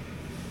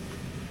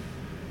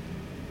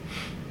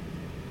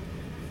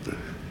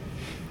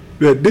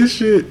 that this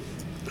shit,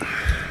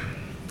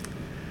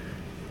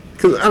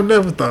 because I've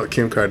never thought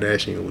Kim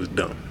Kardashian was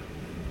dumb.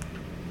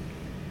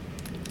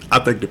 I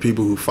think the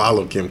people who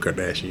follow Kim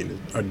Kardashian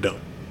are dumb.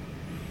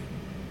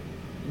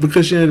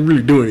 Because she didn't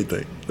really do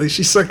anything. Like,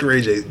 she sucked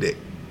Ray J's dick.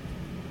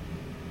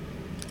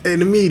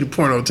 And to me, the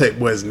porno tape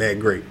wasn't that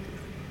great.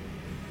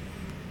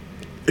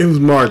 It was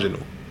marginal.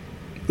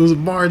 It was a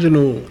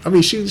marginal. I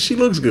mean, she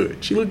looks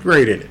good. She looked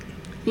great in it.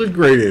 Looked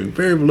great in it.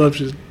 Very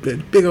voluptuous.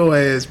 Big old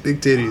ass, big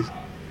titties.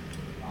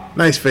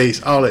 Nice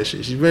face, all that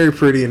shit. She's very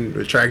pretty and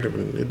attractive,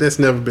 and that's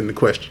never been the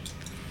question.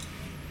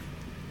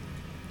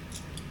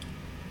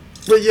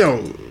 But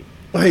yo,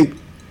 like,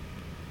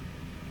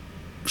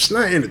 she's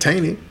not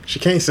entertaining. She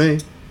can't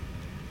sing.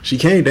 She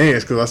can't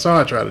dance, because I saw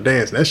her try to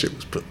dance, and that shit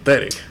was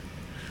pathetic.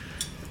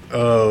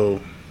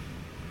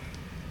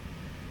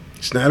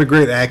 She's not a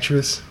great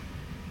actress.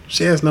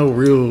 She has no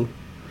real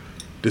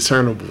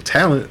discernible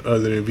talent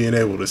other than being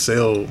able to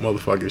sell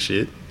motherfucking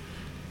shit.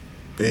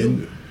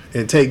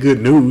 And take good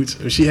nudes.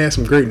 She has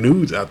some great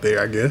nudes out there,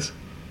 I guess.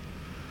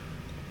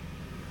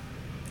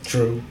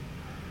 True.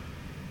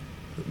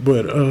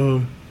 But,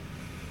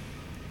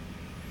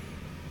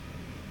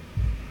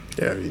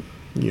 yeah,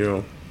 you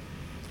know,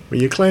 when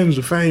your claims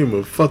to fame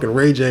of fucking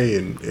Ray J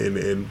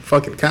and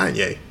fucking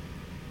Kanye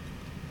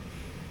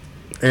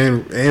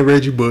and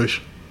Reggie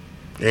Bush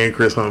and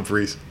Chris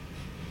Humphries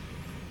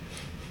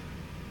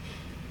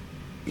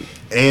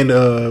and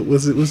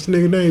what's the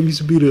nigga name? Used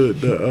to be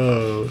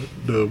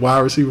the wide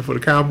receiver for the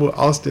Cowboys,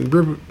 Austin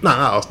Rivers. Not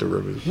Austin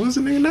Rivers. What's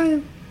the nigga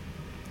name?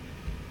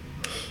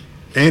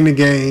 And the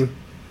Game.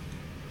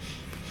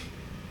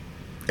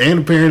 And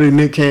apparently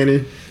Nick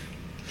Cannon.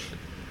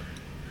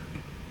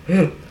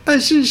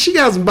 She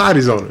got some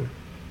bodies on her.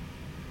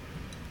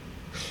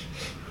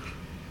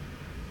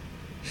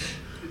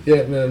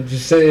 Yeah, man, I'm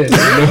just saying. You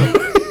know?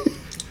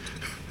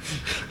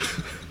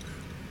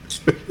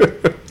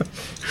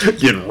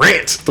 Getting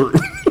rants through.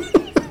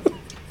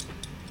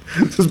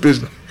 This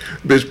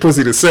bitch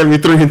pussy to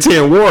 73 and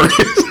 10 Warriors.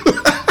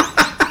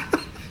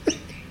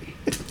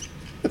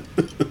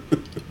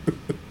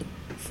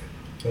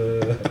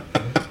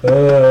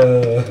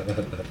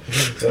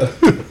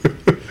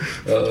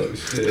 Oh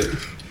shit.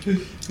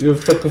 You're a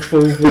fucking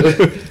fool for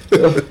that.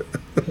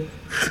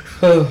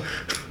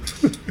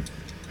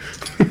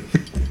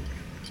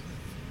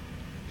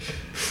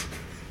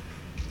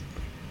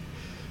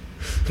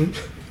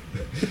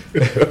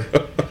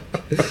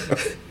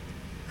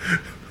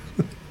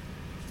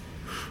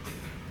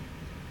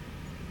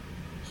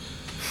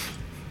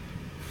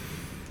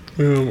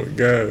 Oh my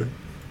god.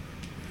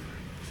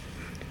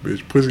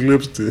 Bitch pussy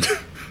lips to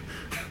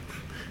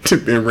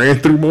been ran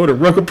through more than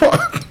Rucker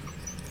Park.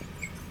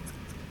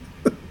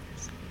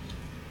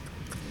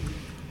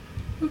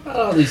 What about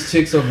all these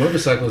chicks on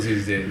motorcycles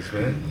these days,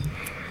 man?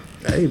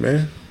 Hey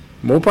man,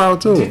 more power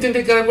to them. Do you think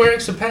they gotta wear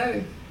extra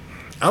padding?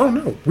 I don't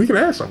know. We can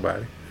ask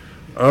somebody.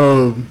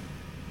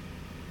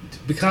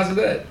 Because of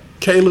that.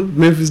 Kayla,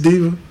 Memphis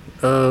Diva,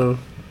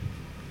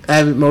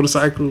 avid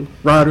motorcycle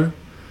rider,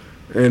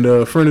 and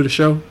a friend of the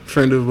show,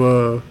 friend of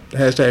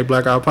hashtag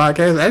Black Out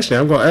Podcast. Actually,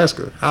 I'm gonna ask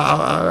her.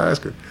 I'll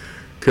ask her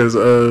because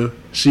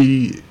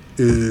she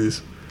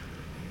is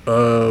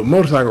a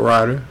motorcycle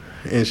rider,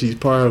 and she's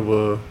part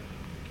of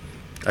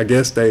I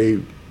guess they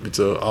It's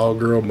a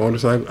all-girl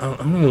motorcycle. I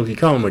don't know if you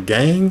call them a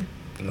gang,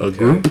 a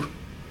group.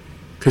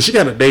 Because she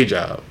got a day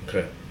job.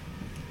 Okay.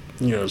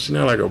 You know, she's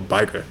not like a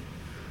biker.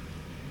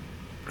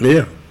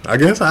 Yeah, I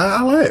guess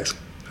I'll ask.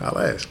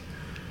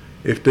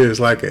 If there's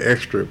like an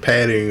extra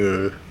padding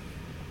or,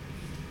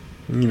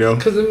 you know.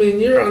 Because, I mean,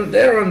 they're on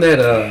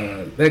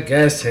that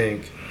gas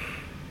tank.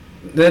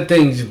 That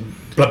thing's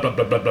blah, blah,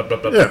 blah, blah, blah, blah,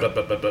 blah, blah, blah,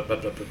 blah, blah,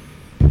 blah,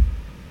 blah.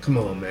 Come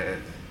on,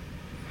 man.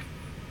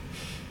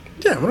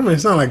 Yeah, but I mean,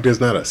 it's not like there's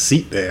not a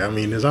seat there. I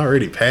mean, there's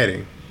already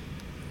padding.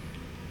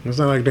 It's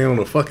not like they're on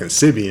a fucking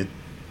Sibian.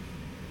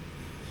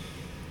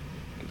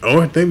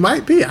 Or they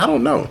might be. I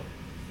don't know.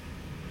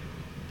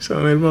 So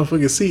that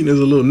motherfucking seat and there's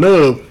a little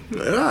nub.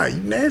 Like, you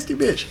nasty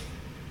bitch.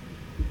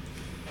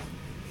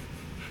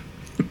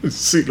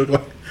 Seat look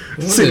like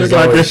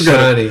it's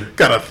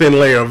got a thin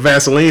layer of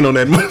Vaseline on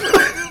that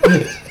motherfucker.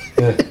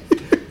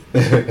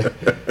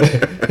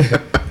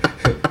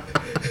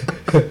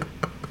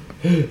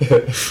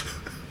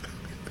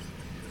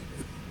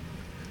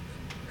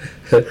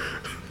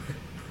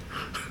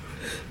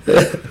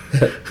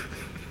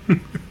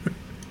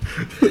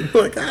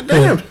 Like,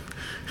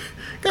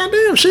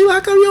 goddamn, Sheila,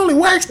 how come you only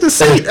waxed the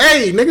seat?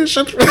 Hey, nigga,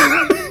 shut your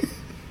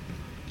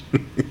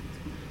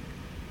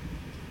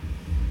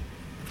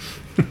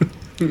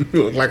You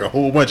look like a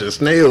whole bunch of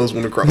snails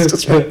went across the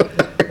spot.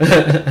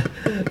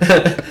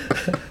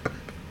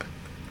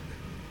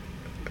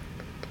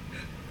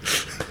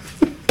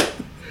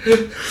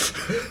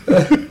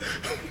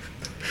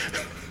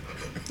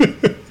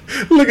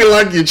 Looking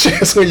like your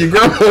chest when your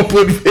grandma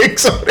put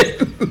Vicks on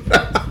it.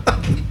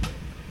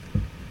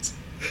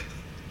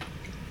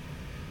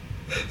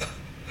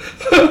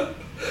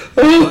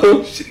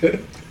 Oh,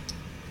 shit.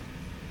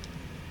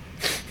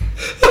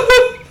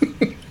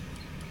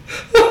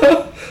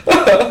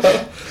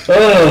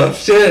 Oh,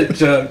 shit,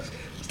 Chuck.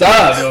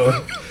 Stop,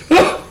 bro.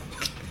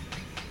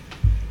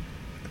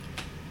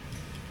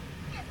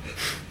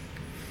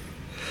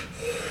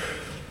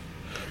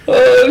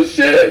 Oh,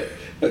 shit.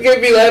 I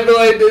can't be laughing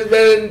like this,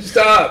 man.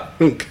 Stop.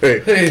 Okay.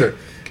 Hey. Okay.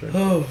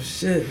 Oh,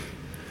 shit.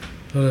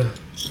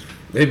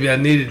 Maybe I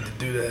needed to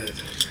do that.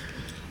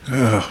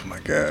 Oh, my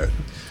God.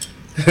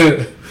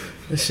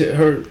 That shit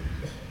hurt.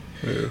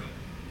 Yeah.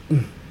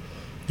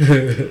 I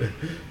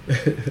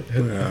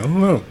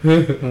don't know.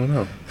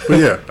 But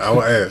yeah, I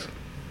will ask.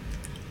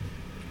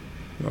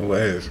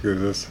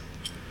 Because that's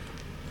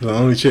the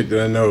only chick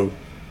that I know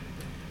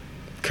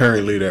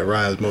currently that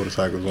rides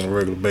motorcycles on a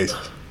regular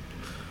basis.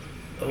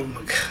 Oh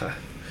my God.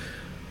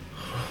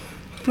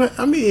 But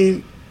I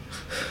mean,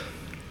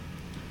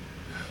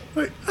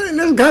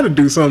 that's got to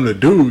do something to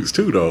dudes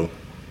too, though.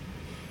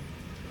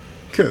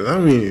 Because I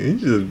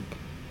mean,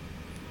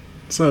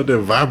 it's out there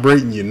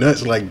vibrating your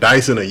nuts like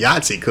dice in a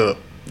Yahtzee cup.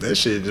 That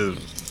shit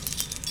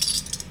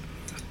just.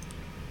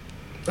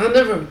 I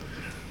never.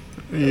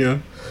 Yeah.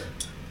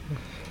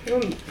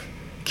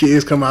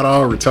 Kids come out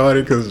all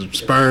retarded because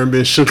sperm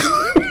been shook.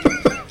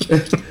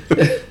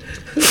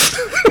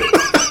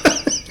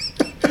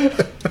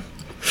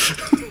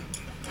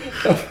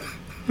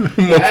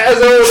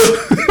 Asshole,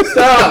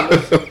 stop!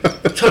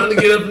 I'm trying to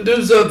get up and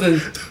do something.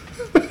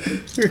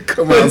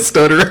 Come out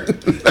stuttering.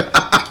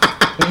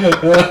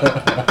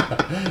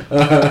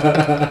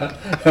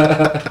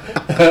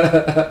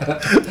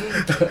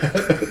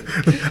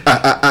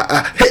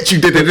 I hate you,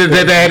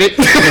 daddy.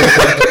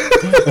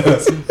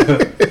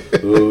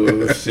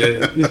 Oh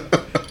shit!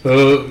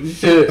 Oh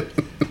shit!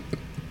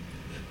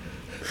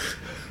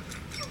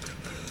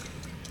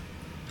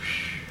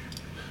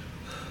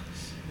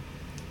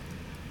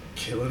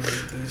 Killing me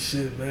with this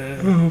shit, man.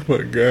 Oh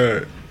my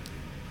God.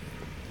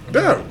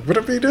 No, but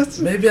I mean that's.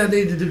 Maybe I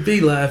needed to be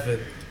laughing.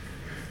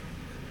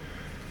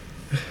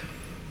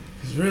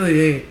 It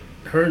really ain't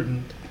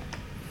hurting.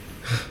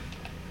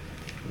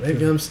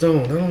 Maybe I'm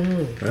stoned. I don't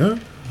know. Huh?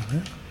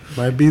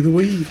 Might be the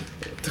weed.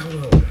 Don't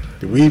know.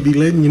 The weed be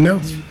letting you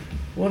know.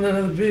 Want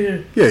another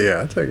beer?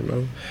 Yeah, I'll take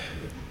another.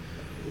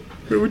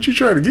 What you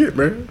trying to get,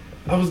 man?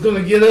 I was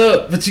gonna get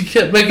up, but you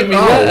kept making me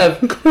laugh.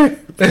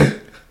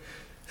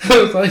 I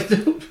was like,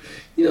 dude,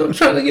 I'm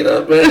trying to get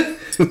up, man.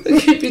 I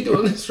can't be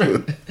doing this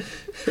right.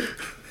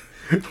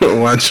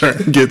 One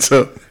trying gets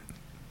up.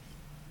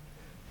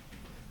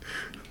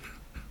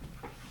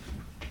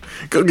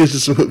 Go get you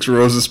some hooks,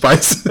 roses, and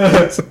spices.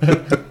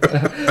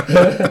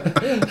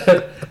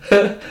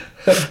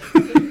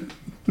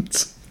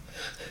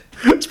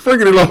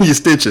 Sprinkle it on your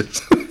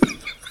stitches.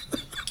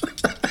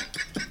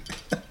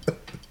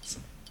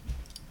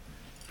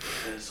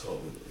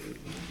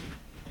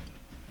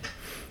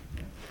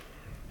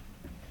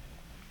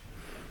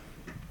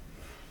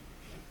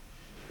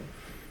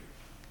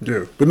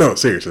 Yeah, but no,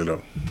 seriously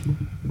though.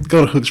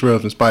 Go to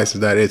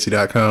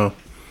hooksrubsandspices.etsy.com.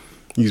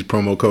 Use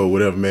promo code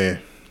whatever, man.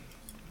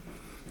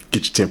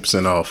 Get your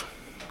 10% off.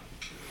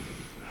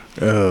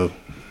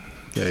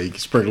 Yeah, you can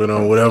sprinkle it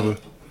on whatever.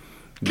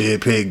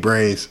 Dead pig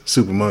brains,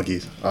 super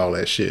monkeys, all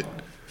that shit.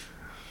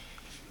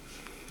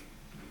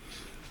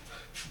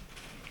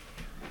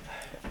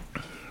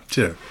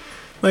 Yeah.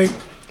 Like,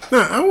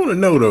 nah, I want to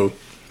know though.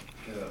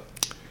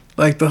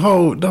 Like the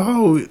whole,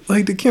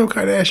 like the Kim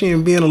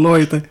Kardashian being a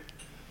lawyer thing.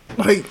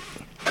 Like,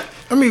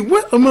 I mean,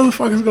 what a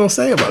motherfucker's gonna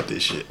say about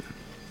this shit?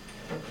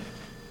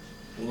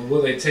 Well,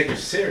 will they take her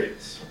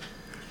serious?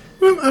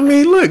 Well, I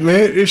mean, look,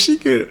 man, if she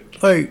could,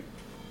 like...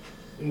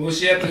 Will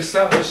she have to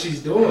stop what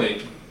she's doing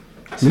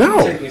to no.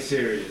 be taken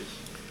serious?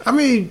 I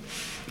mean,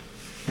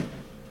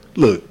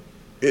 look,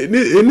 and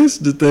this is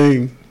the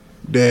thing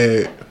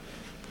that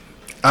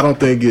I don't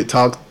think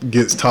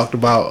gets talked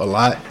about a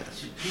lot.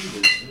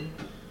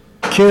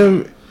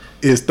 Kim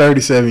is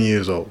 37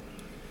 years old.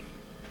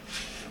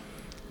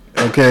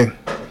 Okay?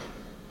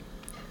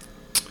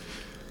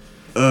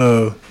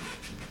 Her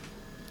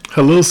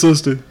little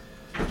sister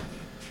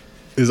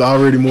is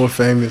already more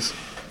famous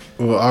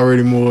or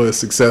already more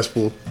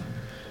successful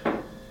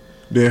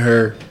than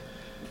her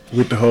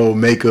with the whole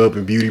makeup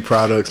and beauty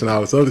products and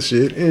all this other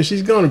shit, and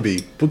she's gonna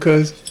be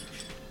because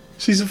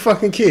she's a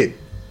fucking kid.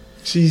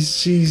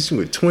 She's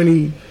what,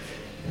 20,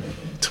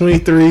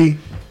 23,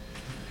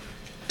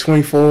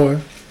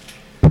 24,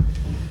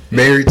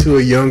 married to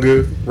a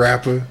younger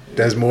rapper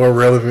that's more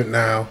relevant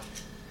now.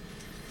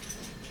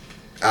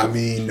 I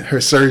mean, her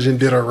surgeon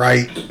did her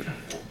right.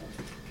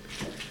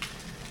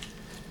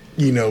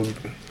 You know,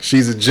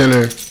 she's a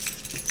Jenner,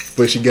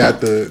 but she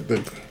got the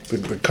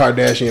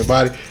Kardashian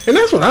body. And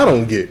that's what I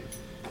don't get.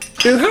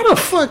 Is how the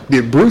fuck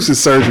did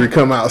Bruce's surgery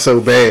come out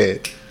so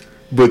bad,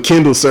 but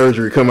Kendall's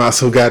surgery come out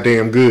so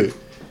goddamn good?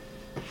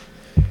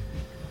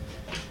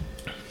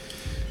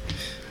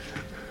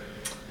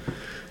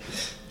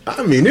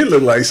 I mean, it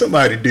looked like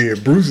somebody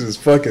did Bruce's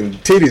fucking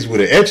titties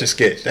with an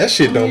Etch-a-Sketch. That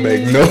shit don't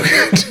make no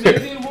sense.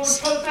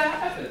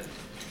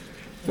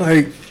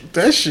 Like,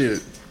 that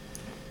shit.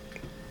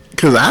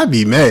 Because I'd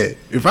be mad.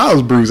 If I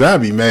was Bruce,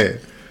 I'd be mad.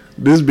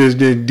 This bitch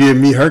did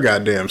me her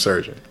goddamn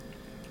surgery.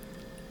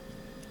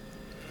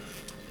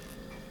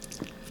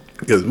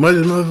 Because much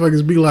as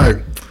motherfuckers be like,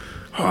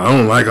 oh, I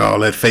don't like all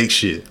that fake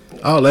shit.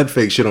 All that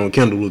fake shit on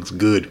Kendall looks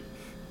good.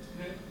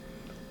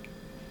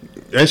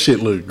 That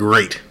shit look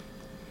great.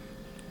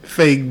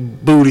 Fake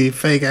booty,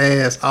 fake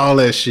ass, all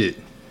that shit.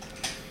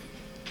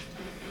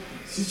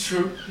 It's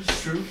true.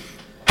 It's true.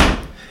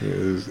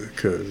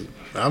 Because,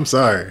 I'm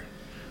sorry.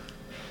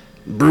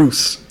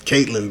 Bruce,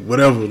 Caitlyn,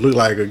 whatever, look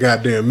like a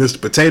goddamn Mr.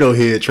 Potato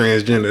Head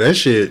transgender. That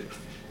shit.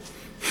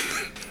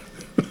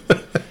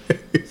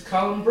 Let's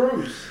call him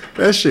Bruce.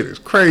 That shit is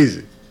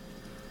crazy.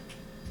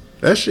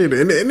 That shit,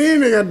 and then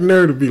they got the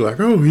nerve to be like,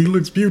 oh, he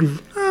looks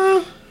beautiful.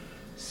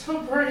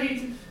 So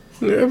brave.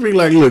 Yeah, I'd be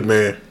like, look,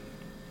 man.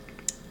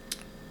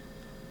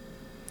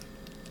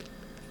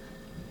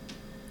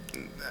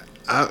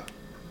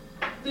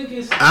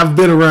 I've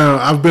been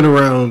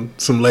around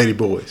some lady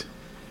boys.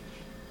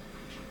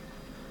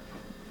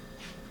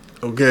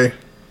 Okay?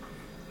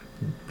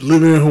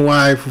 Living in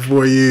Hawaii for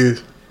 4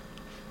 years.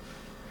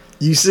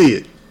 You see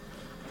it.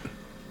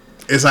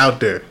 It's out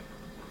there.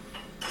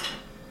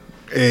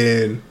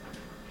 And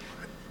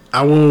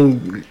I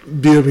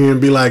won't be up here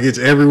and be like it's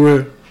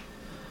everywhere,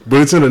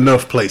 but it's in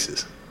enough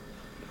places.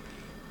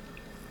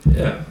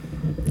 Yeah.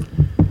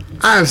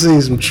 I've seen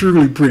some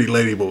truly pretty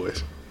lady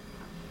boys.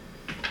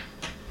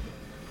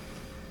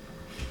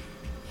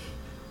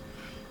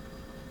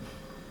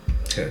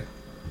 Okay.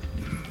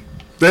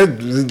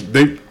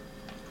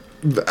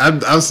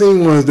 I've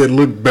seen ones that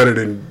look better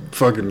than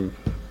fucking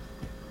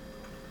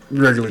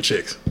regular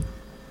chicks.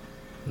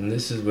 And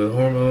this is with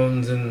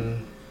hormones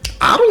and...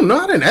 I don't know.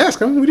 I didn't ask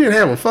them. We didn't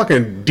have a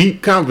fucking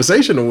deep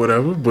conversation or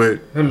whatever,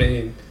 but... I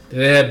mean,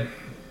 they had...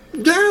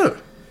 Yeah.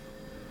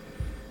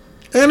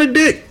 And a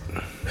dick.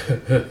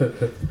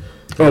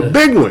 A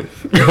big one.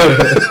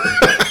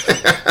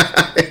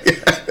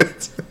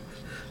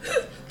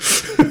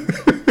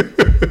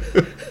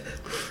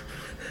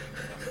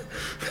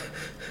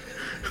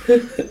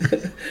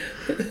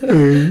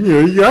 You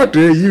know, you out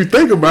there, you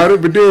think about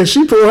it, but then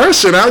she pull her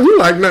shit out, you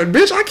like, no,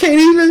 bitch, I can't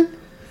even.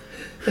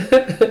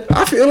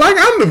 I feel like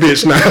I'm the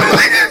bitch now.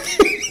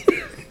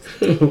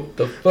 What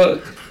the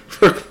fuck?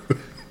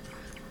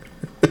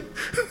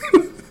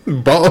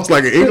 Balls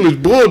like an English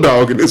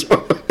bulldog in this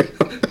one.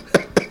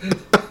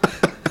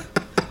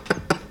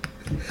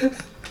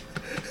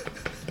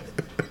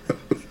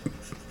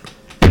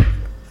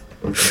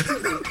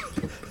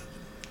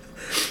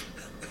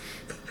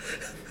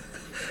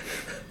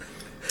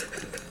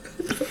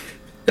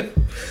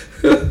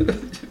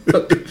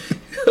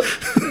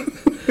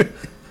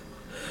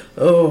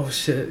 Oh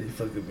shit, you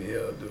fucking me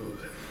up, dude.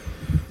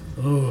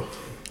 Oh,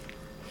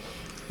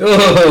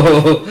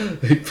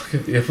 you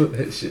fucking me up with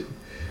that shit.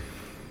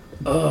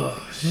 Oh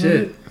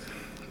shit.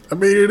 I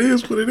mean, it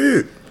is what it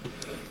is,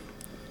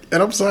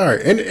 and I'm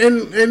sorry, and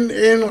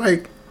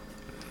like,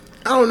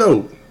 I don't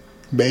know,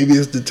 maybe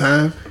it's the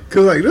time,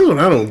 cause like this one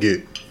I don't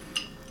get.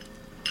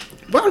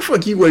 Why the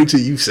fuck you wait till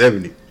you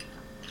 70?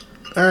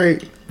 All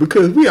right,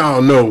 because we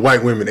all know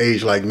white women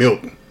age like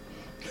milk.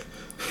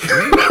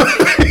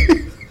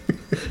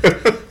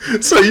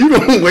 So you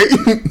gonna wait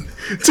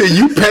till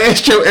you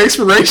passed your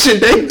expiration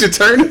date to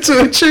turn into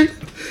a chick?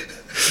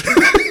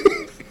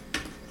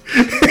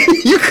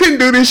 You couldn't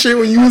do this shit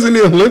when you was in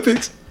the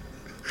Olympics.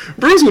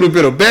 Bruce would have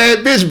been a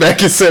bad bitch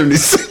back in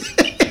 '76.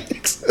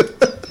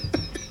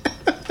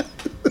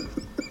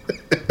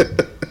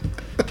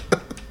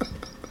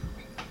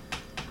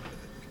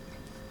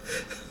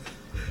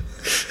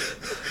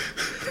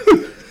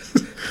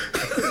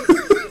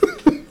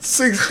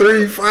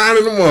 6'3", fine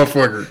as a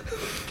motherfucker.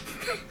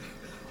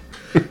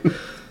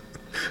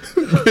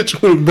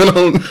 Bitch would have been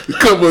on the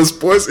cover of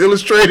Sports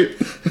Illustrated.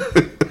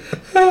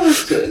 Oh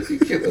shit, you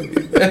killing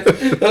me, man.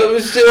 Oh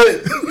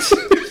shit.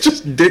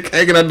 Just dick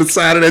hanging out the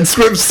side of that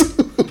swimsuit.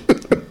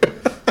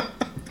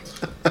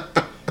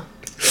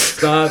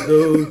 Stop,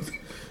 dude.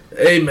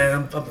 Hey,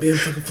 man, I'm being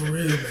fucking for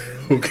real,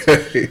 man.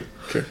 Okay.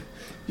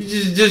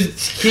 You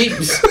just keep...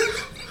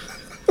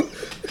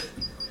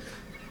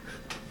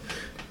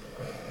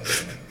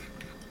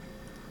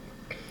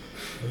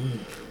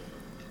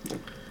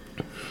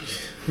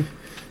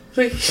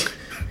 Like,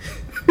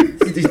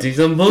 you do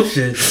some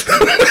bullshit.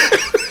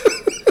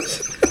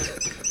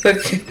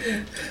 Like,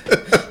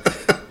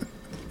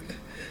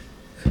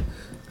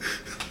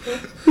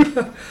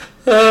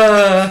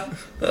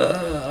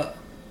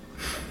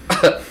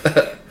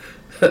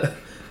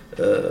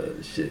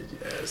 shit, you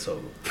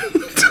asshole.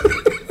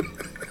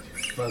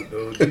 Fuck,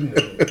 dude, you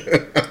know.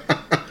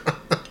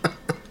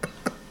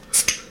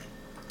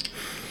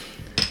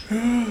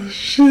 Oh,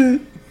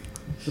 shit.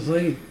 It's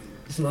like,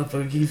 this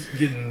motherfucker keeps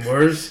getting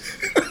worse.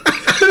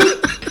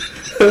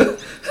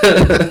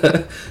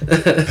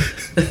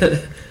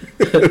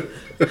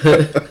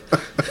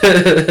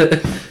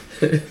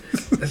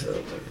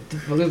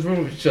 What is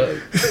wrong with Chuck?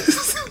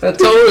 I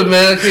told him,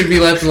 man, I can't be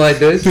laughing like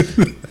this.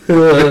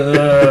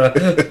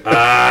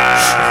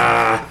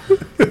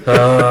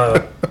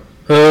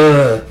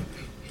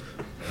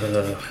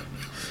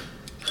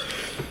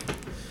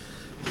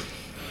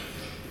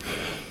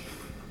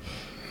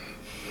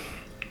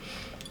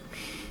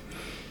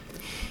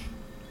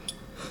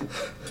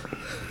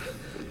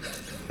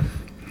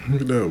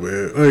 No,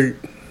 man. Like,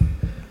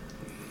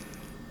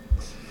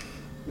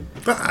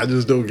 I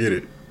just don't get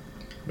it.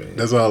 Man.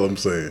 That's all I'm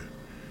saying.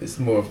 It's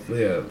more,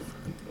 yeah,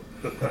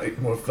 like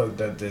more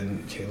fucked up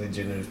than Caitlyn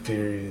Jenner's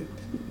period.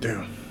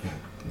 Damn.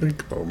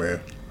 Come on,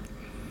 man.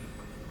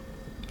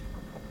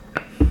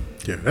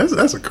 Yeah,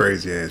 that's a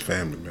crazy ass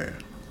family, man.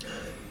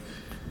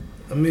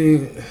 I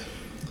mean,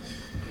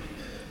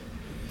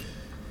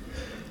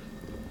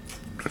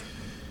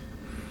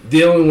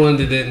 the only one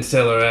that didn't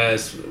sell her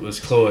ass was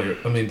Chloe.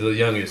 I mean, the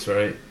youngest,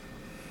 right?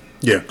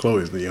 Yeah,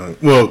 Chloe's the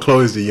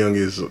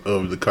youngest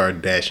of the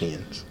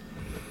Kardashians.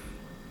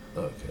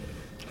 Okay.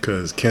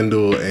 Because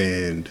Kendall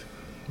and...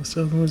 what's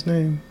the other one's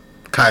name?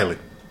 Kylie.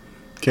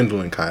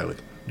 Kendall and Kylie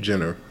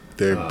Jenner.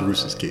 They're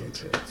Bruce's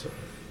kids.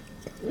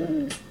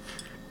 Okay,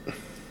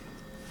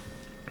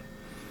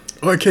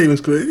 or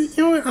Caitlyn's kids.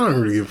 You know what? I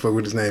don't really give a fuck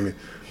what his name is.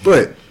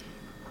 But,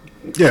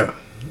 yeah.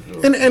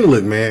 And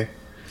look, man.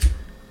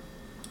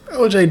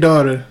 OJ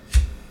daughter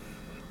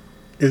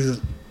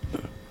is...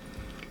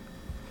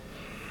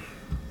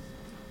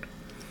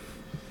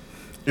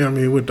 you know what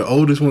I mean? With the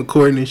oldest one,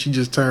 Courtney, she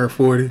just turned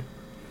 40.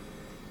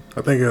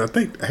 I think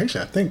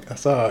I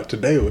saw it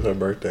today was her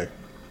birthday.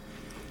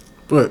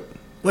 But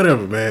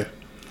whatever, man.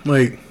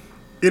 Like,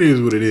 it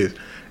is what it is.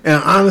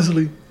 And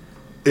honestly,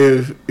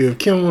 if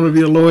Kim want to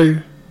be a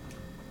lawyer,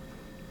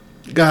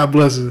 God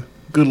bless her.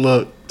 Good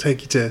luck.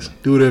 Take your test.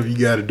 Do whatever you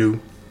got to do.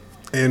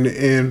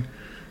 And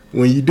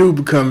when you do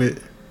become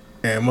it,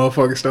 and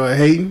motherfuckers start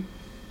hating,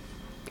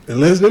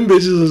 unless them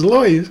bitches is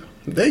lawyers,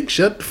 they can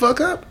shut the fuck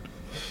up.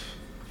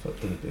 Fuck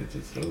them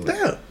bitches.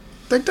 Yeah,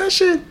 like that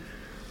shit.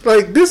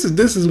 Like this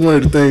is one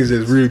of the things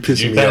that's really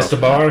pissing me off. You passed the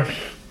bar.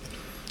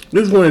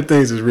 This is one of the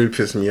things that's really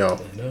pissing me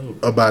off No.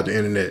 about the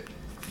internet,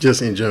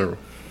 just in general.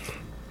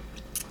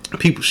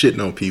 People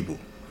shitting on people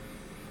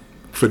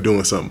for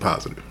doing something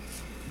positive.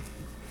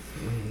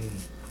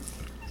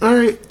 Mm-hmm. All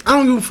right, I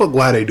don't give a fuck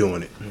why they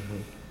doing it. Mm-hmm.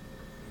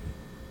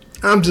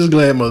 I'm just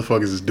glad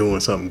motherfuckers is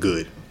doing something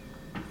good.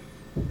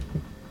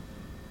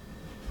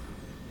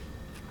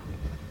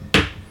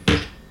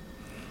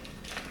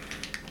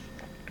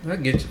 I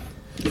get you.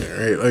 Yeah,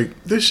 right.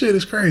 Like, this shit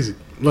is crazy.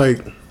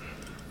 Like,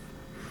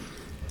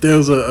 there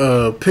was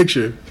a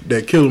picture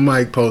that Killer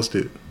Mike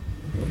posted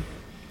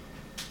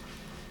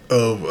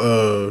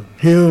of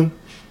him,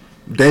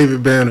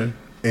 David Banner,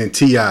 and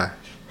T.I.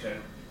 Okay.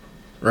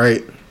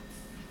 Right?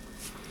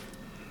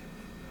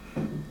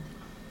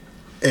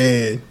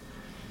 And,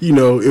 you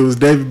know, it was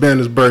David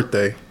Banner's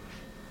birthday.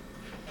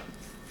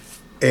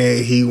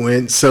 And he went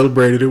and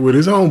celebrated it with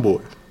his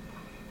homeboys.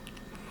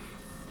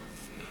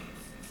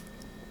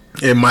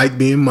 And Mike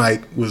being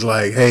Mike was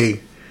like, hey,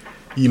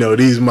 you know,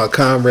 these are my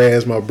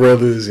comrades, my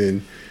brothers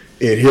in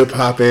hip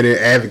hop and in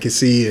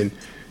advocacy, and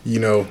you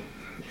know,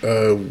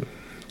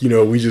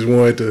 we just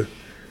wanted to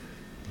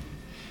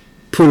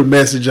put a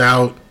message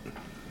out,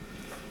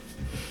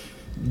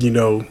 you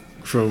know,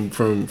 from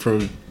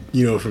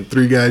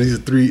three guys.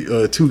 These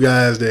are two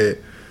guys that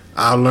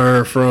I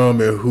learned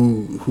from and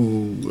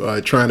who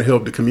are trying to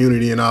help the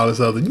community and all this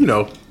other, you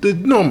know, the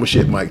normal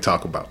shit Mike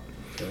talk about.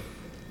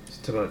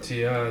 Talk about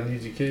T.I. and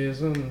UGK or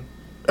something?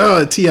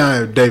 T.I.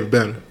 and David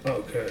Banner.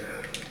 Okay.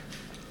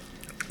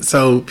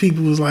 So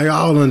people was like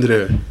all under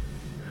there.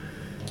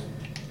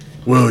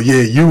 Well,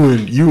 yeah,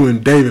 you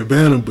and David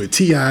Banner, but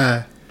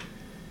T.I.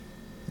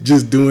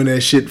 just doing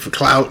that shit for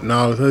clout and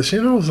all this other shit.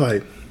 And I was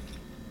like,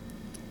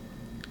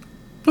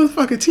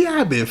 motherfucker,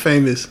 T.I. been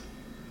famous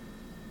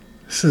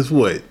since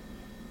what?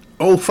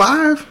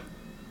 05?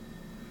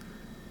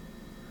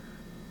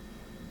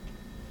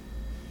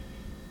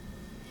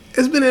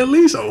 It's been at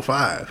least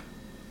 05.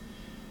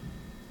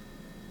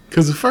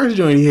 Because the first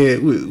joint he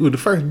had, the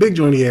first big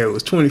joint he had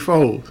was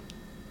 24.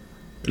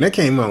 And that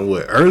came out,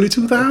 what, early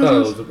 2000s? I thought it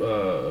was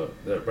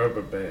that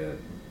Rubber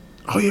Band.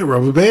 Oh, yeah,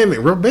 Rubber Band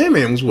Man. Rubber Band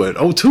Man was what,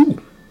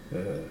 02?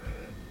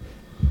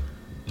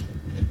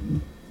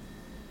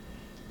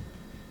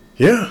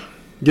 Yeah.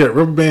 Yeah,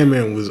 Rubber Band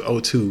Man was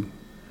 02.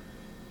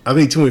 I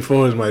think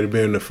 24s might have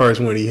been the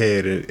first one he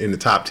had in the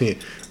top 10.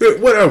 But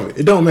whatever.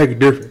 It don't make a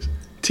difference.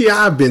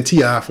 T.I. been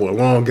T.I. for a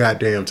long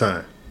goddamn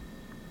time.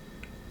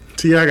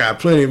 T.I. got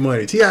plenty of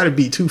money. T.I. to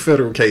beat 2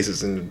 federal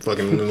cases in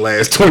the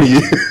last 20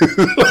 years.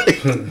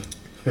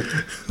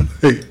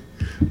 Like,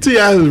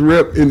 T.I.'s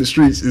rep in the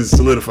streets is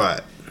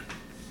solidified.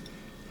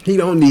 He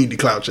don't need the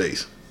clout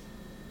chase.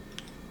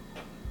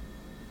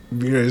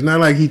 You know, it's not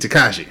like he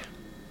Tekashi.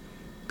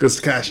 Because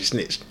Tekashi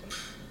snitched.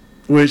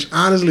 Which,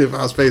 honestly, if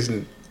I was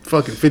facing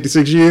fucking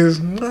 56 years,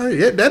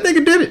 yeah, that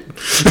nigga did it.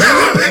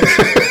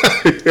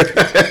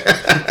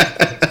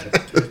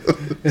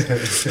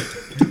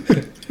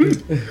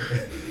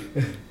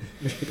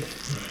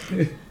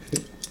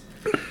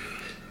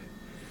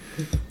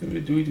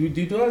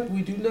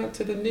 We do not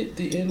to the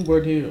N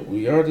word here.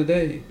 We are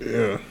today.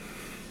 Yeah.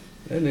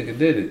 That nigga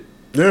did it.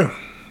 Yeah.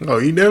 Oh,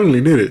 he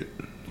definitely did it.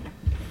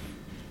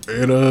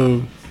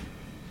 And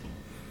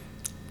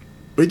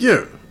but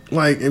yeah,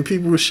 like, and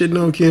people were shitting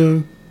on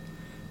Kim.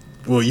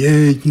 Well,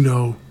 yeah, you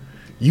know,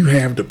 you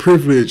have the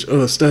privilege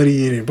of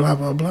studying and blah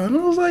blah blah. And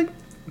I was like,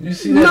 you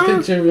see that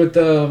picture with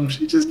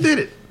she just did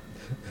it.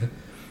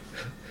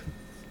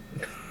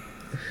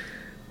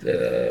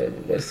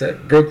 What's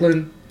that?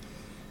 Brooklyn.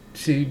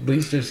 She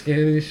bleached her skin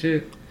and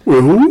shit.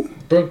 With who?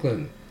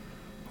 Brooklyn.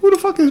 Who the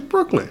fuck is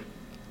Brooklyn?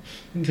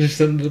 There's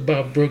something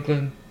about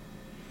Brooklyn.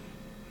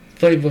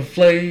 Flavor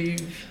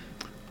Flav.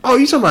 Oh,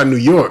 you talking about New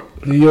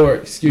York? New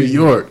York. Excuse me.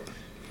 New York.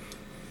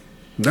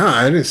 Nah,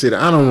 I didn't see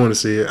that. I don't want to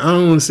see it. I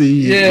don't want to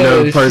see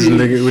another person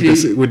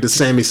with the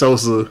Sammy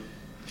Sosa.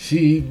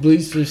 She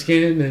bleached her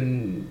skin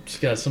and she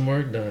got some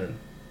work done.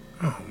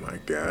 Oh my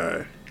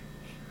god.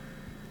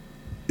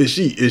 Is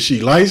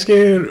she light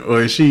skinned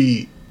or is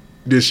she?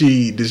 Did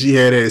she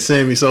have that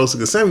Sammy Sosa?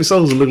 Because Sammy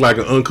Sosa looked like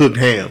an uncooked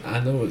ham. I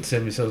know what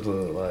Sammy Sosa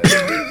looked like.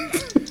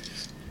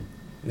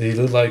 He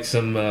looked like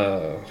some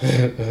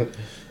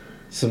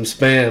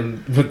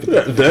spam with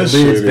that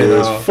shit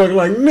is fuck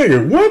like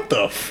nigga. What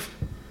the?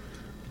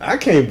 I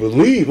can't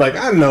believe. Like,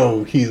 I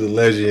know he's a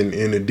legend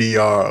in the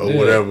DR or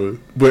whatever,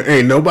 but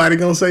ain't nobody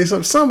gonna say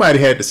something. Somebody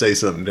had to say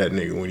something to that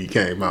nigga when he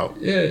came out.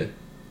 Yeah.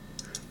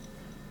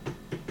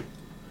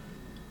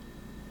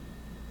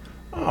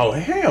 Oh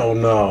hell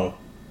no.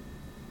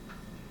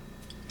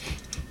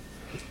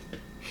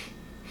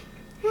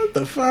 What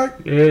the fuck?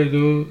 Yeah,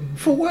 dude.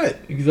 For what?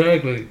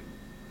 Exactly.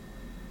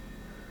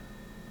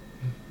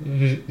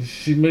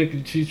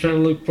 She's trying to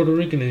look Puerto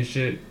Rican and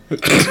shit.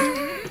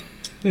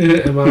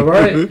 Am I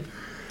right?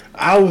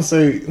 I would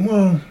say,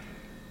 well,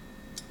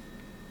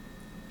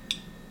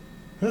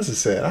 that's a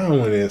sad. I don't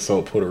want to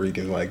insult Puerto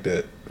Ricans like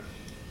that.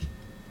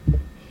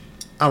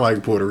 I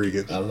like Puerto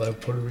Ricans. I love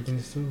Puerto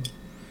Ricans too.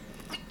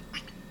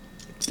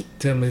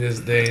 Tell me this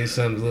day ain't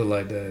something to look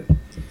like that.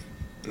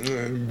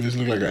 Bitch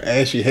look like an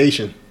ashy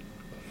Haitian.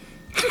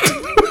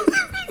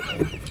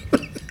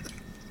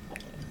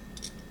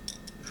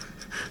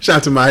 Shout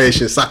out to my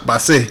Haitian Sac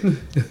Basse.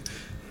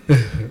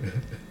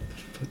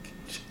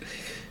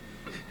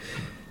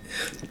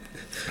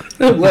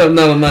 I'm glad I'm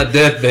not on my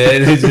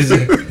deathbed. It's just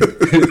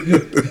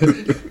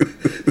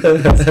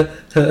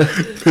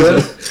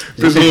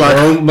like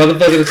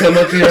motherfucker to come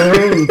up to your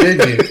room,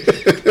 didn't you?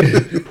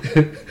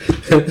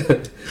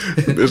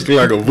 It's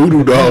like a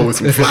voodoo doll with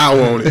some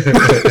flour on it.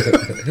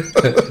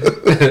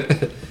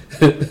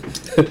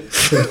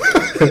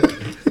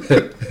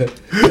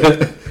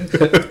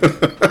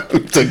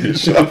 Take your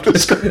shit off the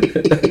screen.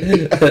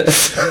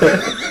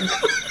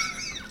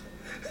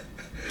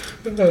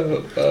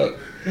 Oh, fuck.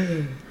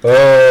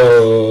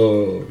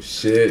 Oh,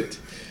 shit.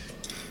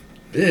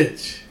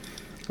 Bitch.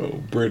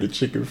 Oh, breaded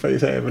chicken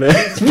face having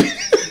ass.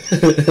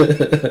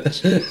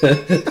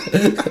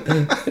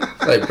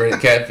 Like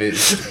breaded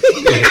catfish.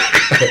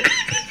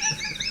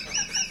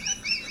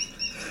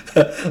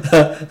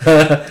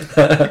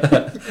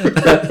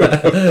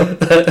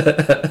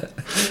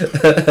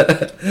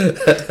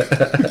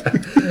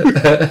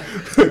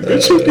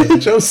 Bitch, you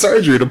did your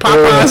surgery. The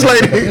Popeyes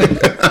lady.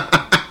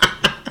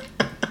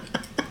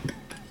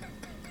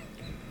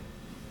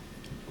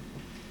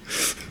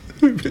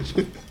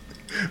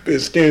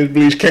 Bitch, skin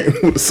bleach came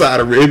with a side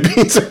of red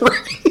beans and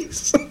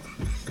rice.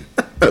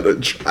 The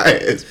dry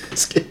ass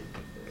skin.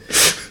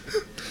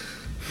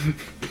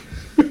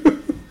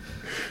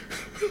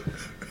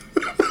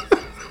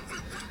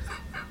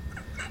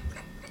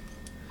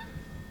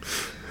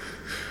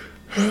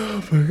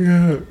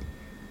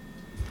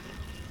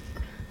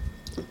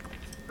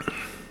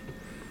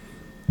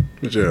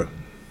 But yeah,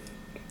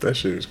 that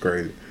shit is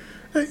crazy.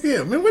 Hey,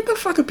 yeah, man, what the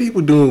fuck are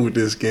people doing with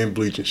this skin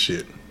bleaching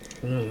shit?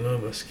 I don't know,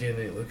 my skin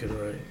ain't looking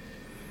right.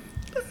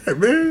 Hey,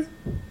 man.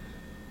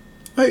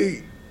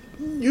 Like,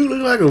 you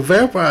look like a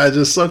vampire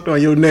just sucked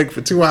on your neck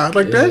for 2 hours.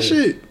 Like, that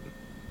shit.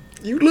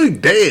 You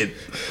look dead.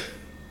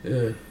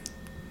 Yeah.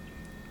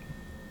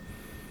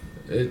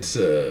 It's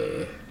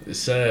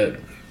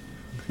sad.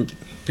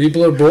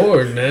 People are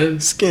bored, man.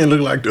 Skin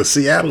look like the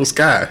Seattle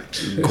sky.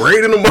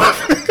 Great in the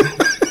motherfucker.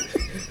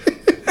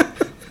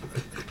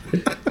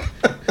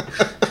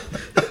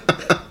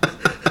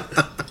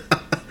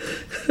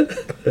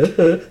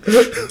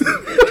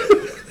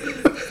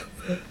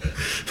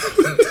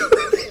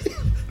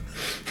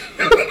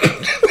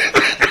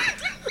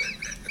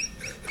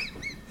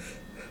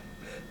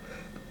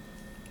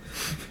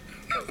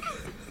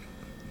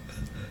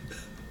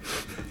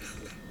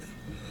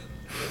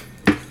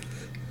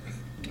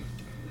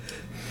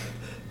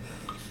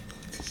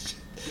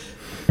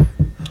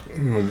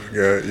 Oh my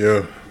god,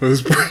 yeah. It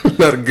was probably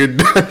not a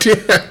good idea.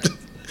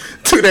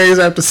 2 days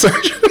after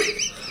surgery.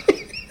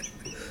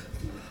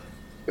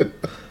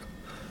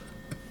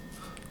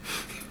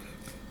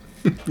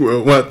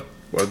 Well, while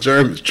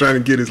Jerm is trying to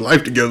get his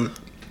life together,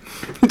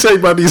 I'll tell you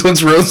about these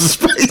Hunts Rails of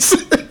Space.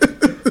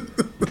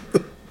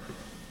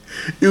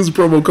 Use the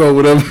promo code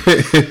whatever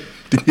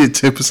to get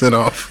 10%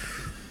 off.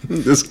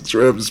 This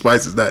Rails of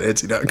Spice is not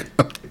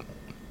Etsy.com.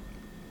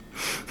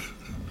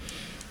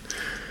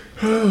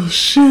 Oh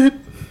shit.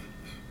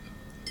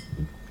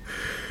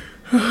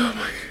 Oh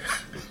my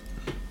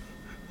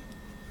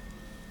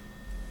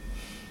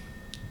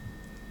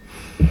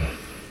god.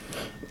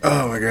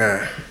 Oh my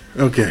god.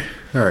 Okay.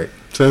 All right.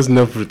 So that's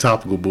enough of the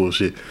topical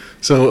bullshit.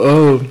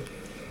 So,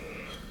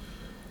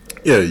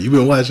 yeah, you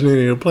been watching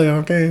any of the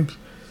playoff games?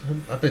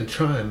 I've been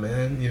trying,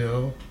 man. You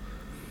know,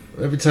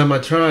 every time I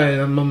try it,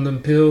 I'm on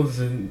them pills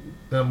and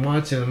I'm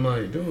watching. I'm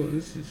like, dude,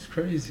 this is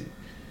crazy.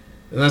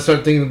 And I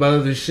start thinking about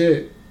other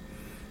shit.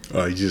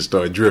 Oh, you just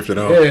started drifting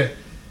off. Yeah.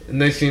 And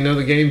next thing you know,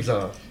 the game's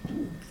off.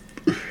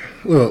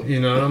 Well, you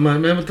know, I'm like,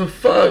 man, what the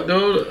fuck,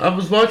 dude? I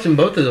was watching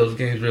both of those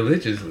games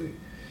religiously.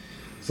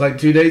 It's like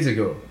 2 days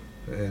ago,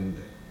 and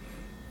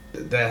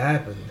that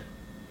happened.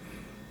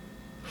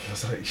 I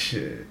was like,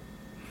 shit.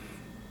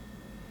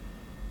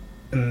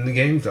 And the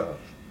game's off.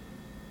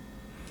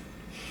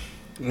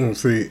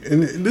 See,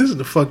 and this is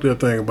the fucked up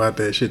thing about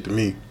that shit to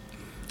me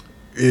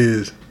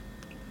is.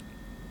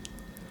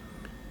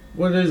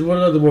 What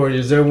are the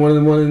Warriors? They're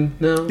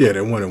 1-1 now? Yeah,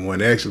 they're 1-1.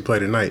 They actually play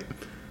tonight.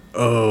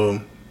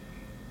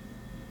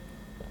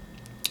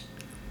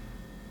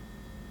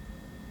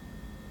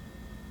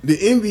 The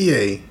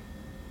NBA,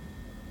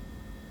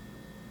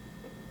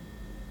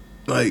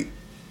 like,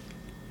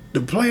 the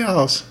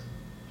playoffs,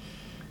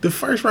 the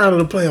first round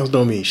of the playoffs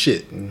don't mean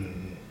shit.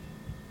 Mm.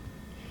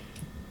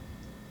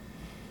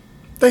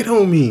 They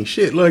don't mean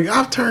shit. Like,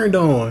 I've turned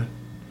on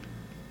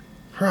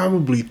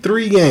probably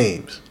 3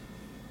 games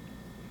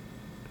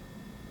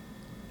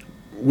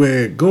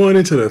where going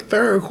into the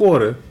third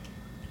quarter,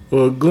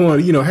 or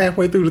going,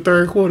 halfway through the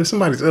third quarter,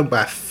 somebody's up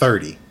by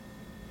 30.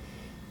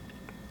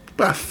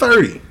 By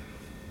 30.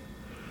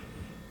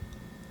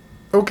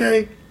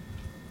 Okay?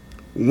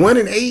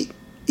 1-8,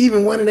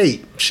 even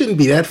 1-8, shouldn't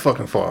be that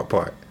fucking far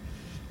apart.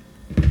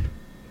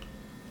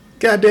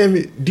 God damn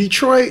it.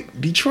 Detroit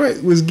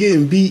was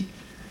getting beat.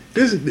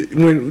 This is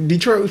when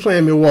Detroit was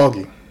playing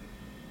Milwaukee.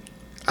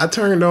 I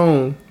turned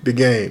on the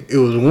game. It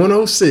was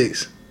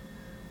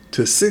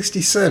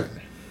 106-67.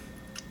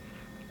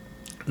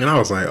 And I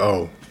was like,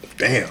 oh,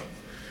 damn.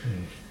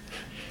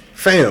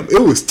 Fam,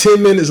 it was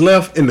 10 minutes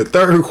left in the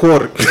third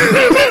quarter.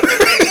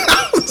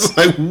 I was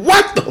like,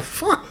 what the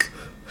fuck?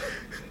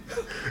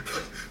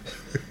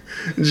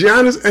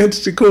 Giannis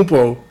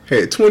Antetokounmpo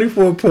had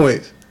 24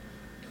 points,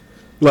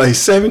 like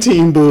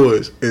 17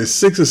 boards, and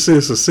 6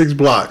 assists or 6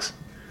 blocks.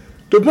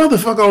 The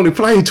motherfucker only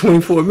played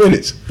 24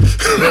 minutes.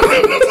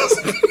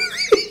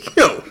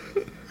 Yo.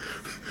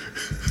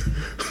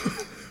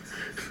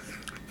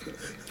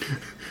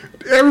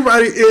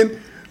 Everybody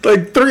in,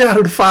 like, 3 out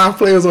of the 5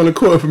 players on the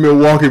court for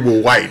Milwaukee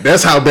were white.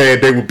 That's how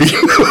bad they would be.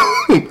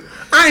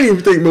 I didn't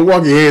even think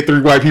Milwaukee had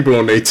 3 white people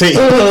on their team.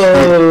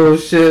 Oh,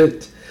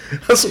 shit.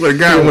 I swear to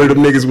God, one of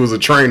them niggas was a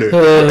trainer,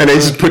 and they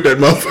just put that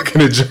motherfucker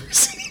in a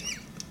jersey.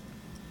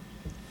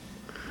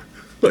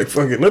 Like,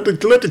 fucking, let the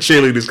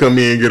cheerleaders come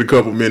in and get a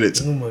couple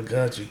minutes. Oh my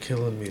God, you're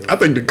killing me. I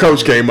think the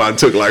coach came out and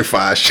took like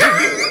 5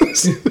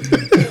 shots.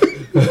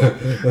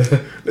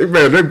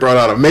 They brought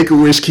out a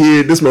Make-A-Wish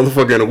kid, this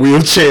motherfucker in a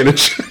wheelchair and a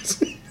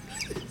jersey.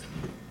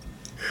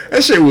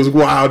 That shit was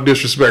wild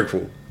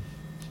disrespectful.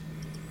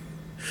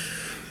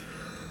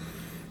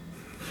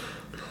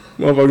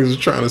 Motherfuckers was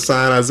trying to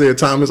sign Isaiah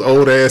Thomas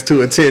old ass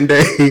to a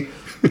 10-day.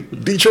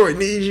 Detroit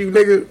needs you,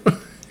 nigga.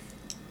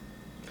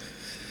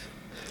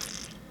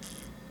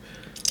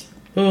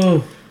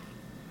 Oh,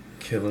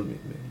 killing me,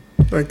 man.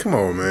 Like, come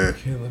on, man.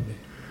 Killing me.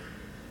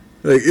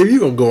 Like, if you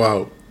gonna go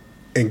out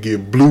and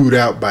get blued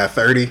out by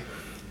 30,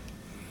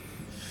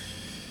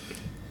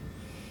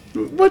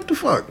 what the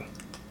fuck?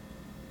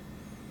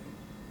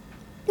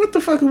 What the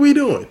fuck are we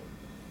doing?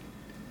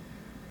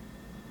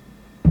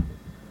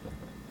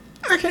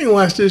 can't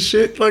watch this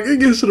shit. Like, it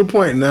gets to the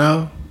point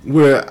now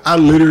where I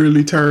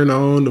literally turn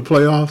on the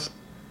playoffs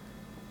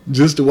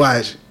just to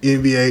watch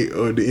NBA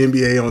or the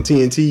NBA on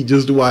TNT,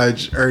 just to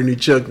watch Ernie,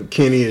 Chuck,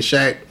 Kenny, and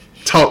Shaq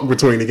talk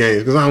between the games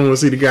because I don't want to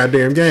see the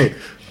goddamn game.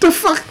 The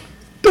fuck,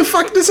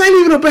 this ain't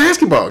even a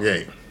basketball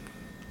game.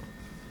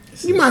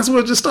 You might as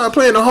well just start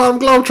playing the Harlem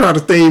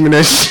Globetrotters theme and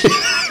that shit.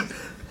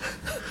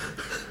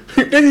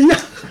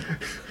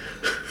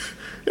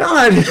 Y'all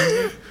like,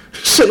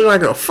 shit look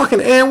like a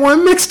fucking and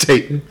one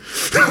mixtape.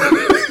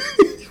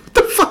 What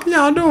the fuck are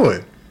y'all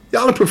doing?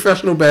 Y'all a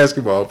professional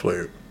basketball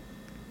player.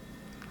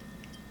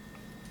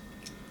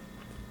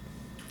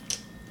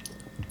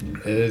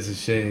 It is a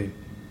shame.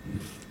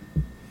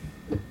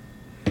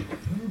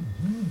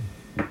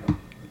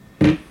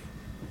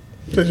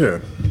 But yeah,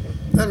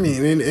 I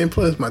mean, and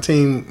plus my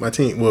team,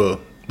 well,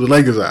 the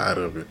Lakers are out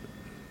of it.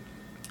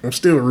 I'm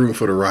still rooting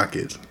for the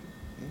Rockets,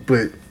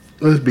 but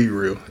let's be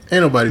real,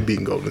 ain't nobody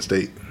beating Golden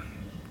State.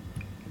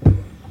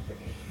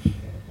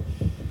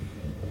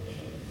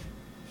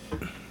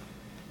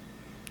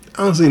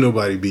 I don't see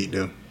nobody beat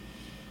them.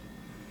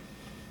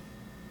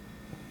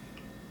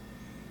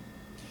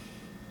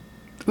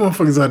 The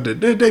motherfuckers out there,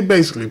 they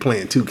basically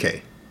playing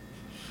 2K.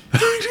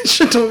 This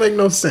shit don't make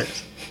no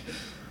sense.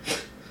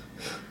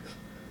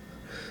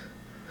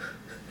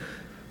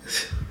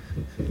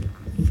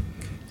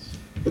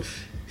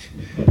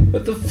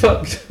 What the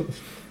fuck?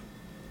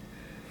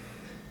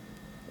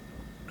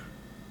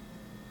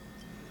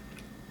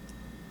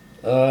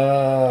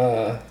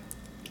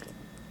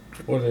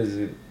 What is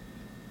it?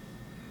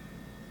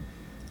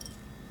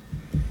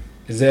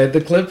 Is that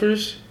the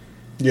Clippers?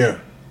 Yeah.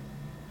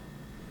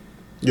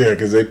 Yeah,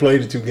 because they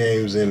played the 2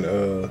 games in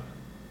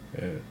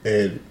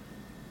and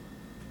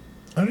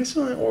are they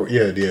still in Oracle?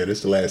 Yeah, this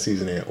is the last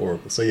season in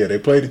Oracle. So yeah, they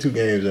played the 2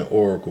 games in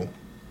Oracle.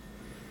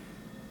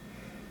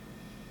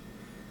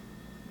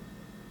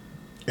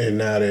 And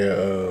now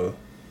they're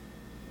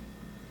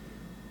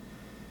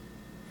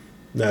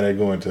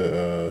going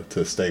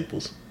to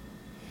Staples.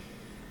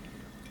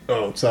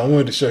 Oh, so I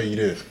wanted to show you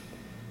this.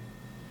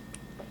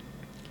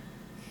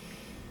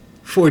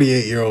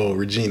 48-year-old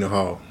Regina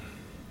Hall.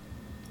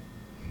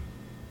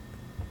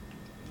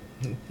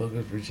 Who the fuck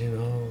is Regina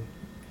Hall?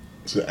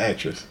 She's an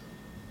actress.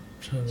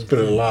 She's been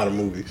in a lot of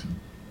movies.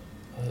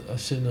 I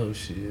should know who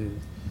she is.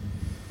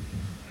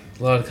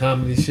 A lot of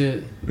comedy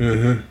shit.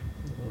 Mm-hmm.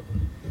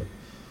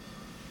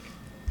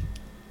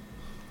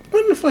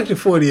 When the fuck did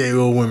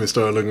 48-year-old women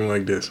start looking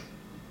like this?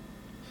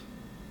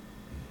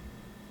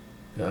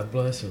 God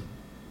bless her.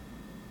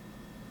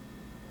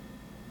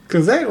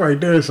 Because that right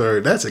there,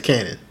 sir, that's a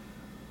cannon.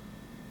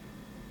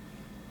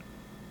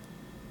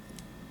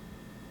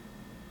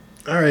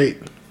 Alright.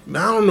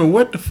 Now, I don't know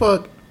what the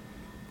fuck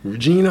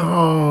Regina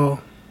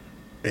Hall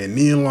and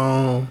Nia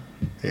Long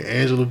and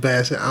Angela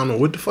Bassett, I don't know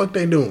what the fuck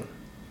they doing.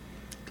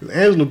 Because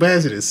Angela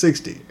Bassett is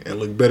 60 and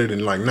look better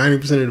than like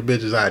 90% of the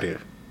bitches out here.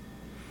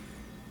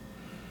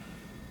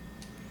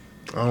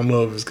 I don't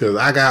know if it's because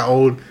I got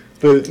old.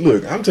 But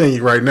look, I'm telling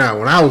you right now,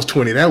 when I was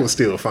 20, that was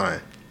still fine.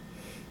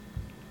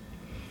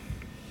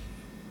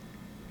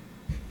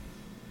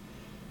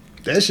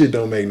 That shit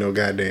don't make no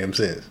goddamn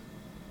sense.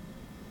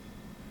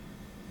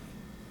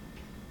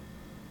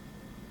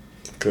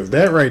 Because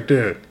that right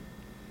there,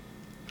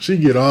 she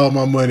get all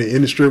my money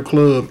in the strip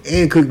club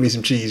and cook me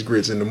some cheese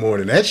grits in the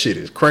morning. That shit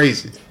is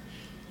crazy.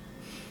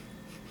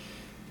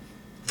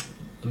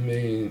 I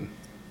mean,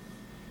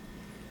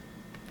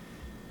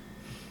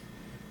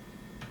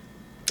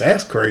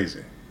 that's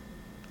crazy.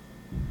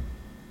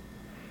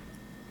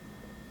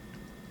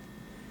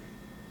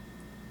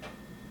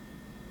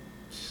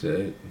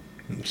 shit.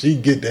 She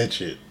get that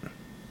shit.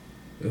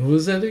 Who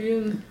was that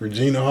again?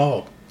 Regina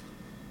Hall.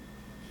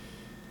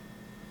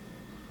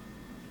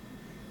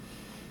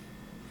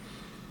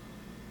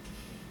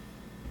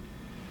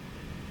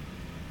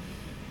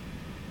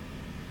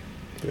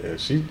 Yeah,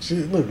 she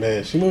look,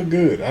 man, she look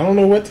good. I don't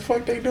know what the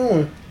fuck they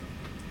doing.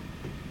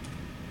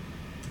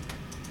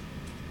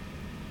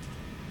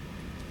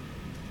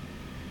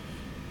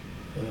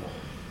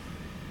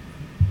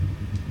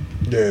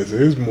 Yeah, so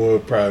it's more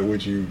probably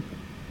what you.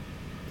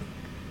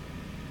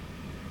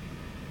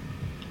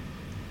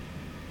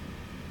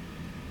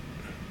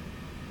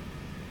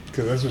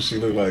 Because that's what she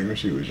looked like when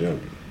she was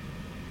younger.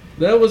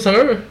 That was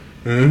her.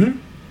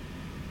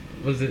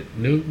 Mm-hmm. Was it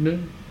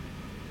New?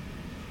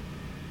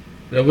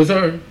 That was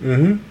her.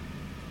 Mm-hmm. Get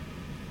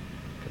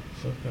the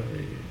fuck out of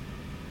here.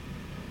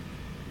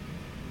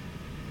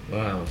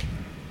 Wow.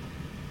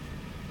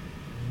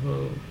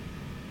 Well,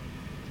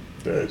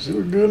 Yeah, she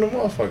looked good in the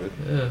motherfucker.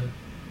 yeah.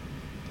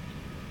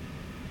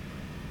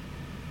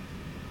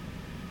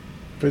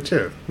 But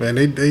yeah, man,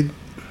 they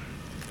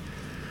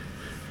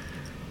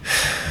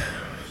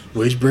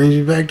which brings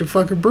you back to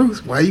fucking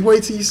Bruce. Why you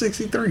wait till you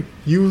 63?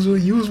 You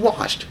was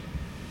washed.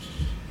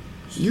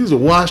 You was a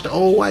washed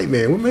old white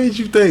man. What made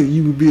you think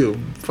you would be a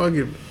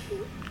fucking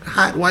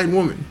hot white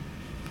woman?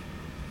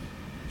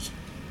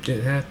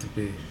 Didn't have to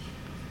be.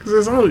 Cause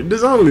there's only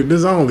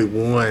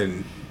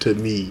one to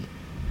me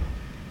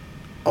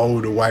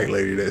older white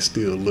lady that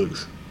still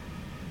looks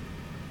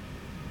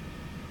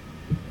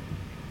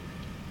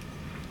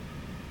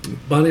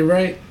Bonnie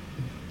Wright?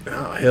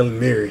 Oh, Helen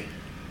Mirren.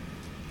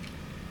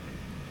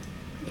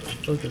 What the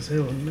fuck is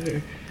Helen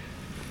Mirren?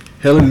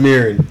 Helen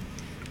Mirren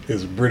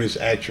is a British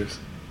actress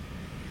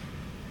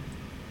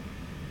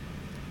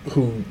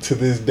who, to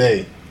this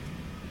day,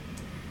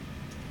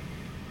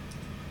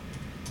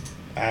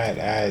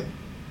 I'd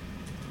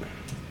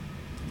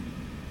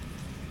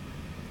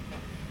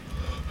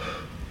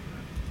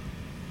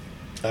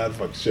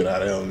fuck the shit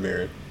out of Helen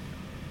Mirren.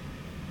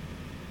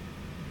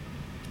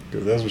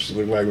 Because that's what she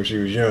looked like when she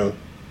was young.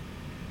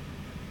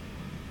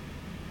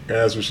 And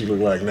that's what she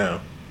looked like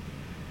now.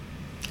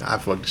 I'd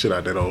fuck the shit out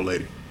of that old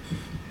lady.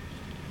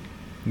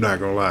 Not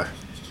gonna lie.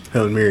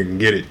 Helen Mirren can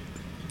get it.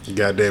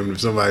 Goddamn it,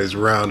 if somebody's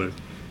around her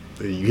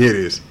and you hear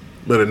this,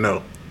 let her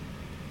know.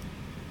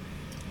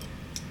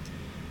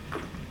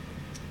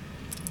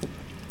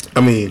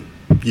 I mean,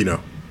 you know,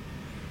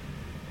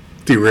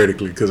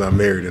 theoretically, because I'm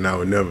married and I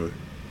would never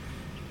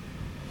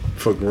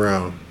fuck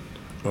around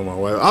on my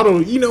wife. I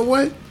don't, you know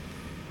what?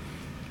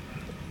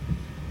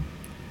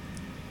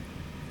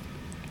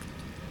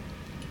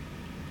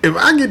 If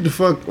I get to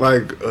fuck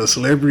like a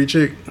celebrity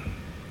chick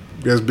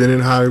that's been in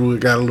Hollywood,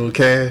 got a little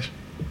cash,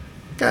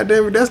 God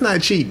damn it, that's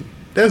not cheating.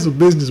 That's a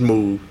business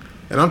move.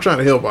 And I'm trying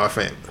to help our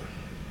family.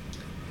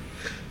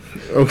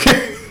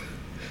 Okay?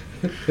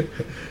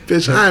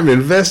 Bitch, I'm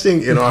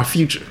investing in our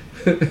future.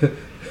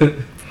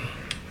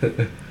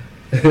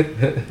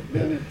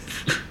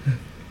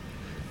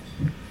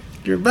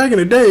 Back in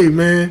the day,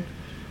 man,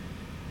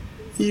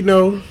 you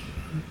know,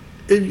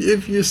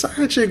 if your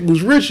side chick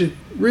was richer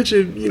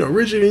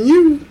than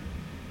you,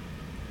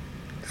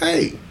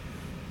 hey,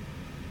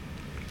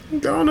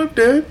 going up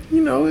there,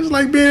 you know, it's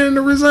like being in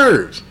the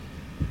reserves.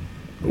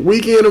 A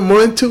weekend a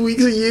month, 2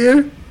 weeks a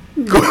year,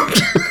 go up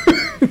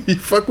to, you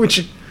fuck with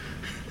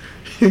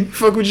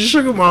your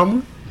sugar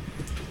mama,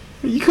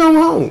 you come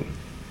home.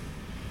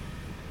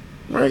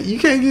 Right? You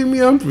can't get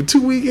me up for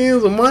 2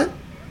 weekends a month,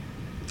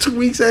 2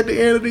 weeks at the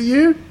end of the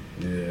year.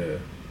 Yeah.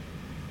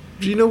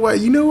 You know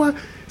why?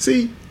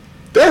 See,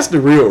 that's the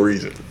real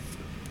reason.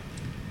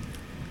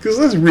 Because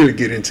let's really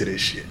get into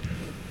this shit.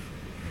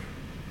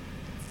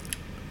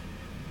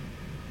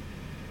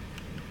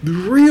 The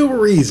real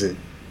reason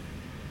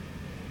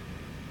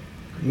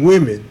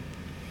women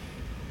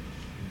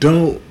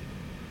don't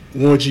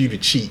want you to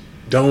cheat,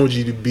 don't want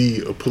you to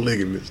be a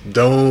polygamist,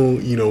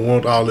 don't,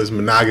 want all this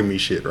monogamy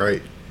shit,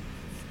 right?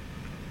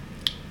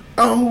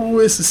 Oh,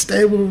 it's a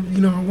stable,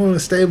 I want a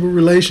stable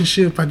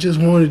relationship. I just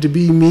want it to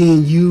be me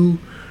and you.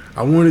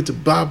 I want it to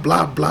blah,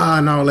 blah, blah,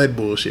 and all that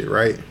bullshit,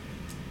 right?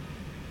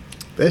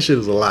 That shit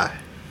is a lie.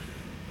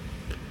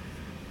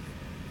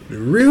 The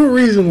real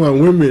reason why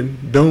women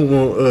don't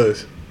want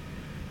us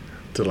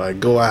to, like,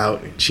 go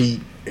out and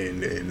cheat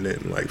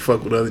and like,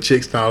 fuck with other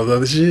chicks and all this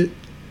other shit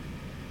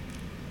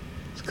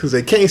is because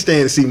they can't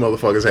stand to see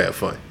motherfuckers have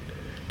fun.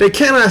 They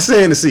cannot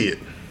stand to see it.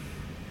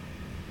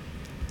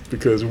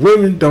 Because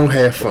women don't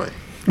have fun.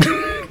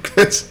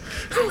 That's...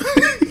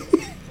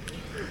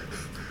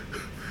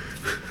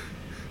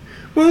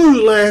 When was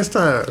the last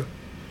time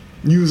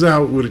you was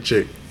out with a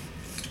chick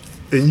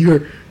and you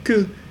heard?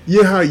 Cause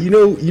you know how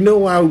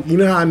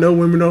I know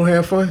women don't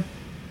have fun.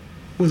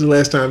 When was the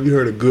last time you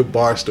heard a good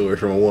bar story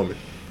from a woman?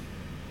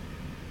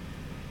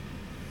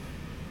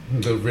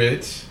 The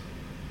Ritz.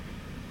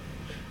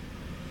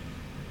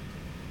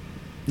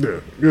 Yeah,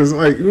 cause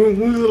like when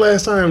was the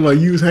last time like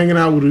you was hanging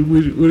out with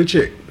a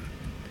chick?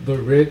 The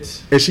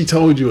Ritz. And she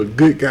told you a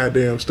good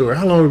goddamn story.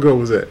 How long ago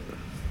was that?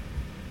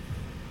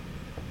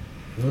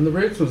 When the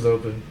Ritz was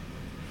open.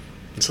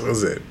 So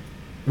was that?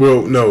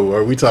 Well, no.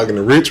 Are we talking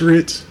the Ritz?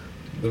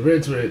 The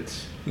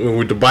Ritz.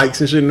 With the bikes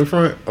and shit in the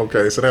front?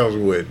 Okay, so that was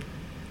what?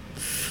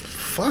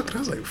 Fuck, that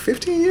was like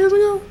 15 years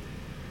ago?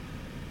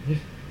 Yeah.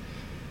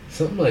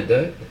 Something like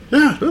that.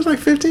 Yeah, that was like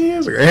 15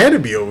 years ago. It had to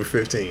be over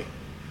 15.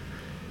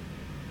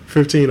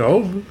 15 or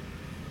over.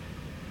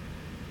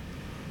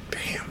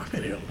 Damn, I've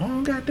been here a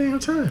long goddamn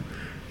time.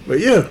 But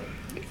yeah.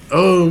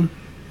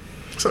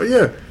 So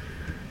yeah.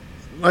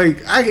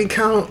 Like, I can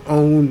count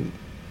on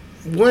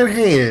one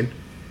hand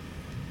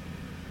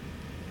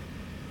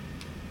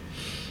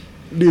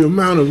the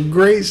amount of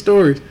great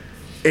stories.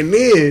 And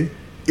then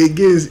it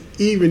gets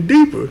even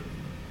deeper.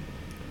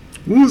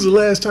 When was the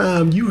last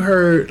time you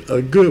heard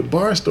a good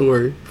bar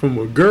story from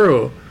a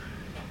girl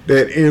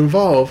that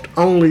involved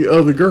only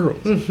other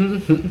girls?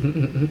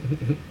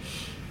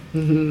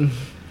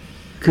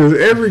 Because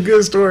every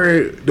good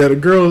story that a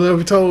girl has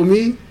ever told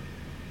me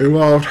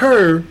involved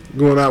her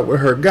going out with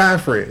her guy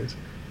friends.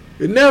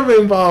 It never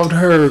involved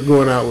her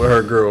going out with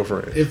her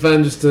girlfriend. If I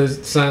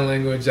understood sign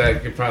language, I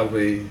could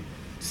probably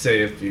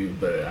say a few,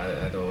 but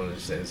I don't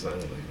understand sign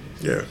language.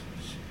 Yeah.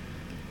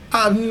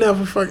 I've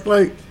never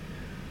like,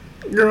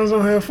 girls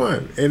don't have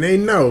fun. And they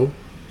know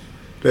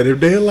that if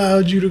they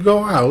allowed you to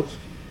go out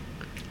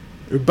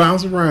and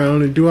bounce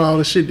around and do all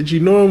the shit that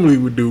you normally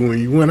would do when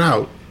you went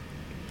out,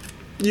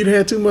 you'd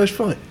have too much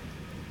fun.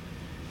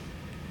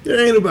 It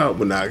ain't about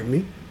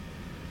monogamy.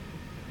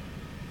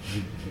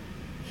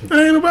 It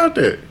ain't about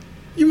that.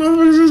 You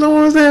motherfuckers just don't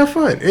want us to have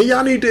fun. And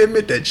y'all need to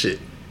admit that shit.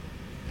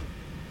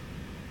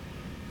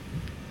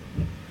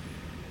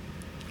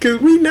 Because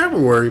we never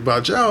worry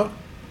about y'all.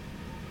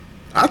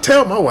 I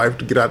tell my wife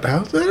to get out the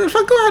house. If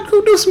I go out,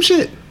 go do some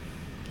shit.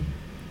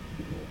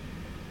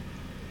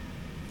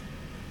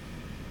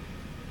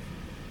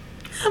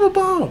 Have a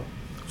ball.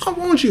 I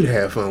want you to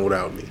have fun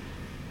without me.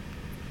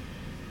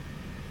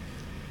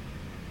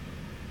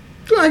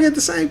 Do I get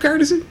the same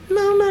courtesy?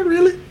 No, not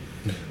really.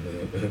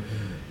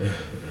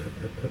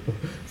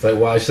 It's like,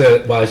 why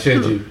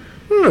should you?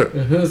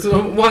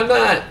 So why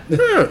not?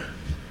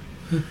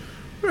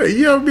 Hey,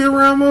 you ever be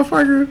around a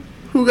motherfucker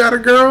who got a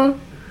girl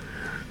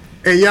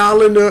and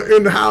y'all in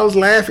the house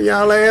laughing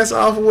y'all ass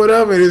off or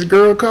whatever, and this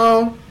girl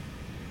called?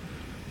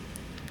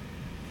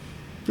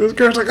 This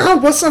girl's like, oh,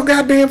 what's so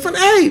goddamn fun?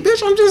 Hey,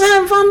 bitch, I'm just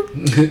having fun.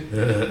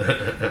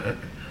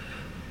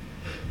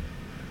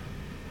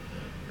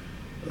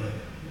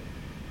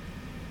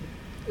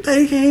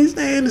 They can't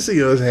stand to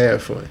see us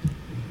have fun.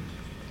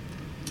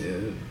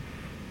 Yeah.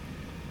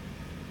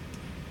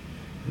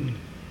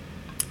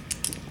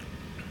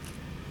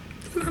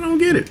 I don't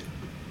get it.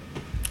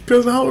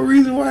 Because the whole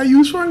reason why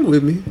you swung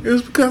with me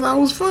is because I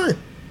was fun.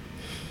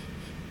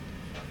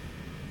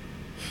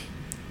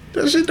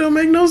 That shit don't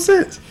make no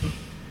sense.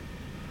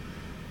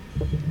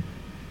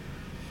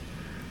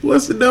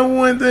 What's the number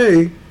one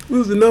thing?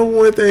 What's the number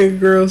one thing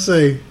girls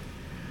say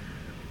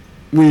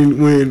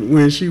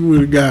when she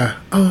with a guy?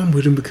 Oh, I'm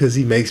with him because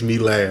he makes me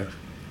laugh.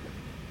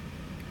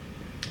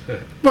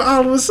 But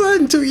all of a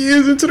sudden, 2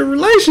 years into the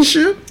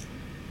relationship,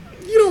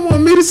 you don't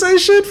want me to say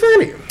shit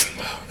funny.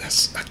 Oh,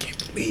 I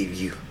can't believe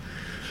you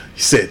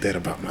said that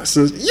about my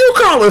sister. You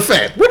call her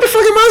fat. What the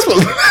fuck am I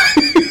supposed to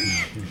do?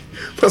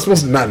 Am I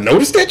supposed to not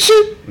notice that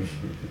shit?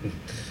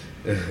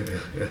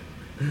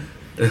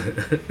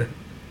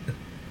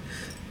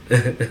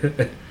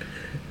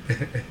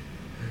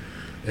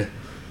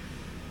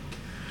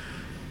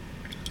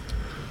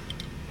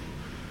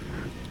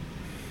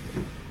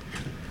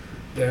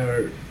 That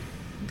hurt.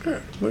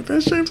 God, like,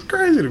 that shit's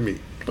crazy to me.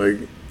 Like,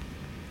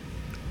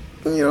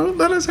 you know,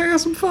 let us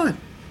have some fun.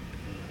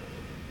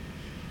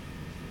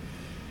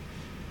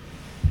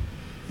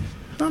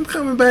 I'm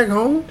coming back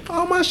home.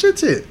 All my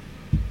shit's here.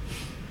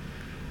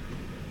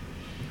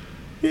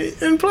 Yeah,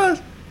 and plus,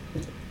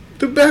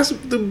 the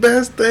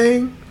best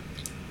thing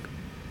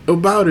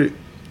about it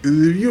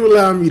is if you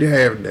allow me to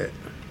have that,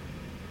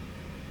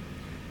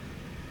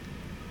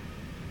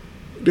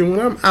 then when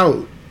I'm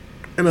out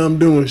and I'm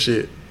doing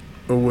shit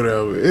or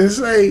whatever, and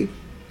say,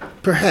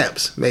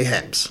 perhaps,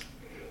 mayhaps,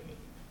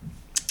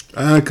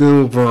 I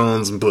could put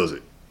on some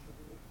pussy.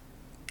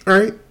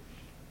 Alright?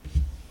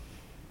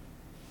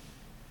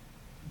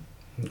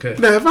 Okay.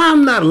 Now, if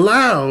I'm not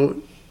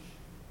allowed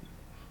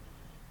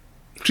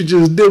to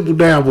just dibble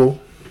dabble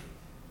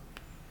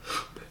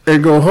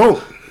and go home,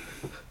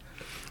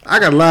 I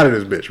gotta lie to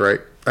this bitch,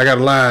 right? I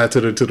gotta lie to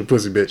the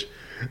pussy bitch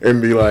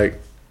and be like,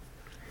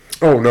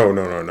 oh, no,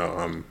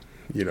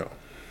 you know,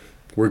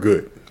 we're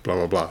good, blah,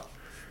 blah, blah.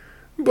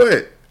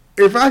 But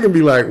if I can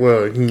be like,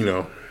 well, you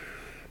know,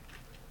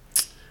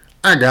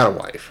 I got a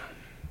wife,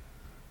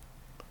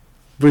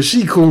 but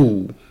she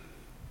cool,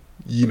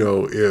 you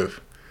know,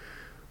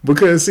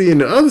 because see, in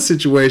the other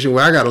situation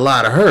where I gotta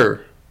lie to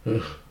her,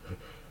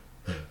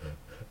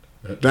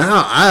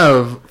 now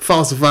I've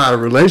falsified a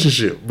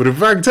relationship. But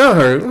if I can tell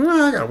her,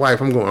 well, I got a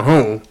wife, I'm going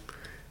home,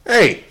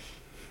 hey,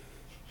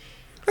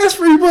 that's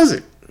free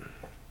pussy.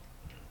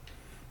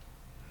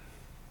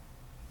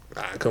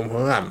 I come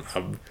home,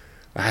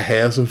 I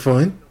have some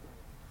fun.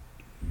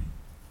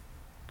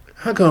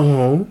 I come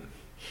home,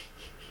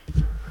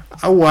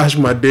 I wash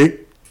my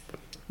dick,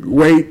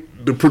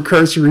 wait the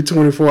precursory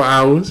 24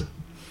 hours,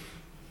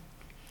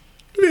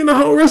 and then the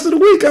whole rest of the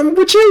week I'm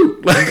with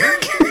you. Like,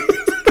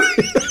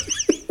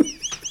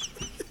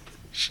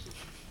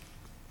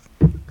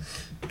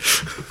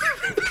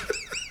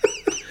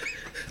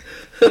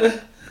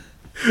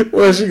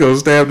 well, she gonna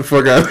stab the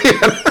fuck out of me.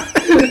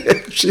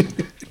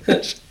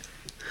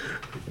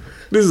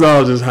 This is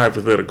all just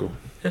hypothetical.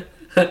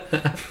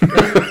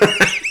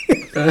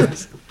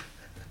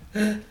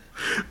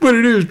 But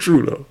it is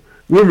true, though.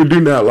 Women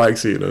do not like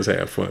seeing us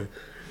have fun.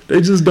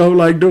 They just don't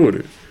like doing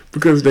it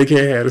because they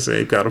can't have the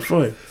same kind of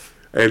fun.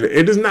 And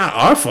it is not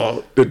our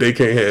fault that they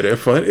can't have that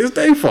fun. It's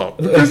their fault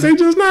because they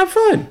just not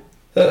fun.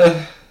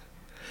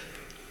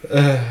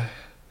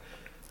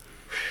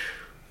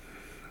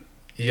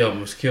 You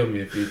almost killed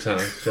me a few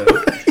times. So.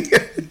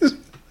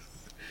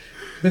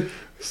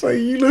 It's like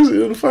you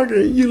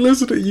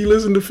listen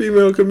to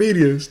female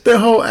comedians. Their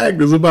whole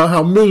act is about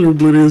how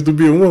miserable it is to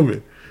be a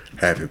woman.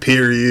 Having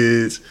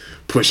periods,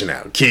 pushing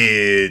out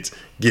kids,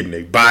 getting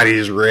their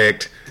bodies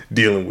wrecked,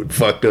 dealing with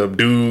fucked up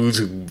dudes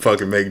who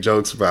fucking make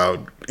jokes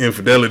about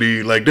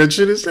infidelity. Like, that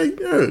shit is like,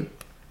 yeah.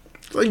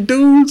 It's like,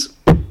 dudes.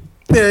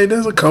 Yeah,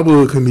 there's a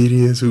couple of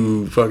comedians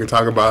who fucking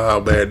talk about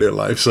how bad their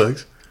life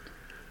sucks.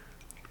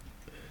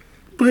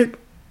 But,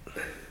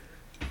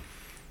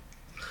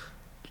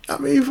 I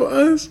mean, for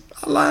us,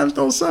 our lives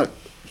don't suck.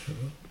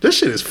 This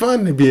shit is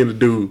fun to being a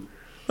dude.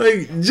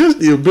 Like, just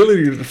the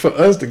ability for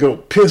us to go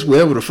piss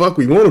wherever the fuck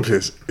we want to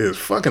piss is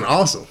fucking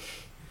awesome.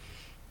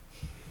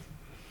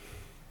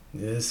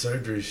 Yeah,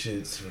 surgery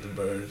shits for the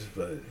birds,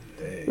 but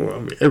hey. Well, I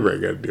mean,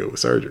 everybody got to deal with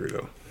surgery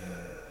though.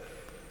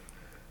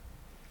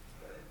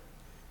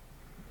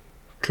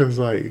 Cause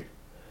like,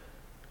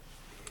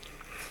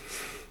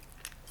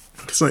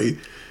 it's like,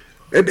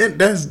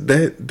 that's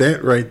that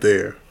right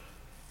there.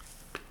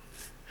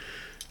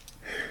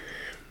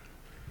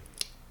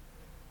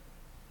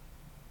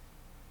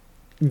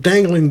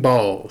 Dangling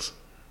balls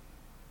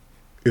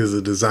is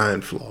a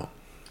design flaw.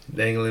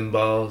 Dangling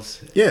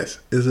balls? Yes,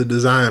 is a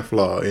design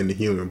flaw in the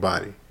human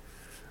body.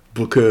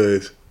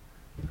 Because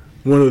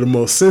one of the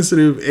most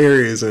sensitive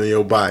areas in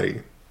your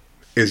body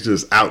is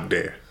just out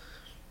there.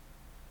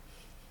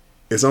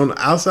 It's on the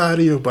outside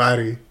of your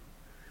body.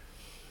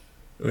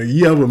 Like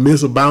you ever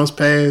miss a bounce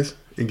pass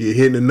and get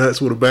hit in the nuts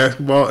with a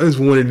basketball? It's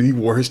one of the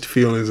worst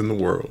feelings in the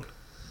world.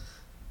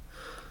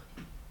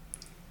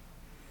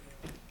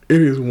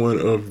 It is one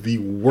of the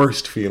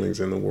worst feelings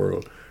in the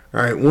world.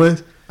 All right,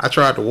 once I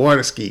tried to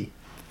water ski.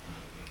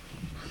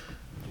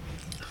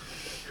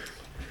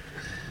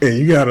 And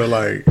you gotta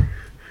like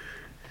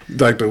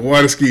the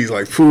water skis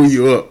like pull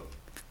you up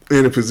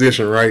in a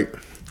position, right?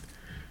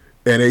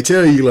 And they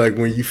tell you like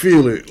when you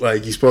feel it,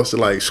 like you're supposed to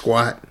like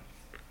squat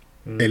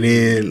and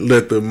then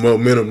let the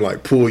momentum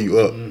like pull you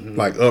up,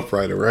 like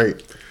upright,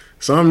 right?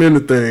 So I'm in the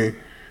thing,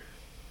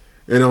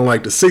 and on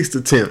like the 6th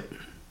attempt,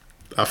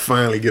 I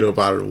finally get up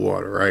out of the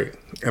water, right?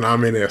 And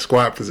I'm in that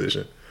squat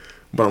position,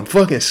 but I'm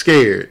fucking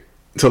scared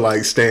to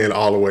like stand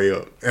all the way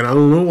up, and I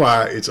don't know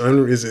why. It's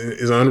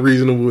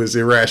unreasonable, it's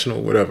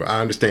irrational, whatever.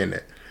 I understand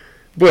that,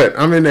 but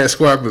I'm in that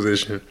squat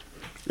position,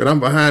 and I'm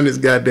behind this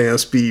goddamn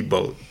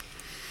speedboat,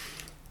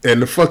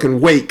 and the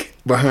fucking wake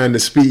behind the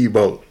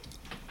speedboat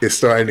is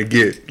starting to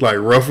get like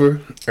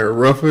rougher and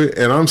rougher,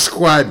 and I'm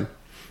squatting,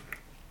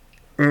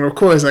 and of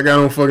course I got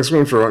on fucking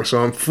swim trunks,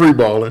 so I'm free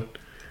balling,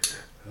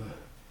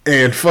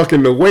 and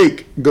fucking the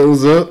wake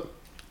goes up.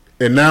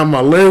 And now my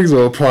legs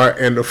are apart,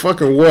 and the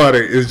fucking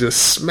water is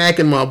just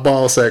smacking my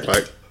ball sack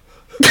like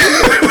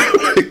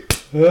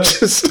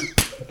just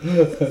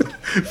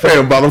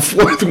fam, by the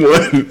 4th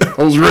one,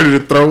 I was ready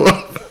to throw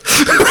up.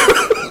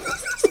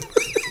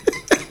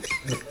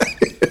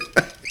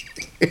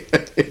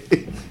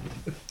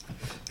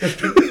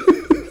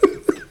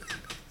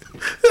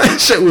 That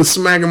shit was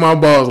smacking my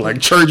balls like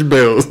church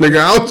bells,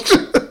 nigga. I was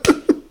just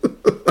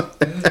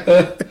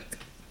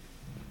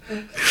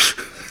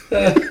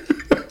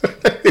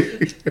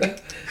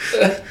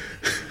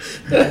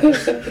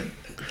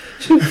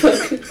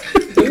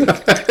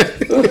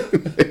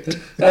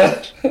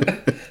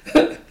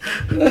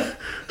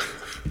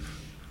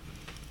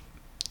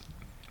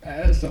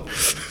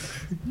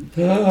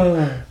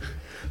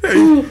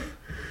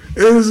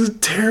It was a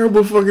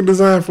terrible fucking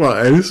design flaw,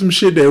 and it's some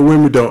shit that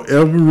women don't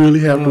ever really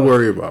have to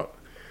worry about.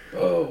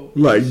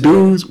 Like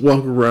dudes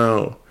walk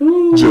around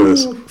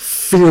just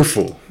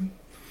fearful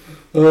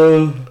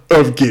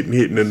of getting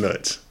hit in the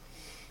nuts.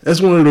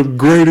 That's one of the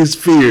greatest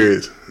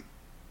fears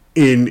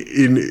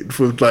in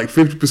for like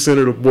 50%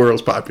 of the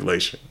world's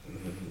population.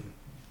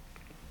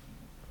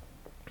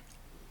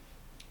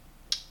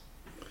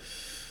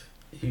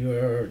 You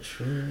are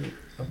true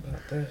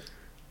about that.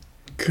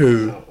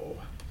 Cause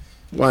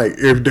like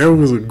if there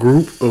was a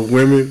group of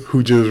women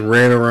who just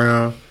ran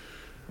around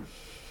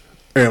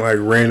and like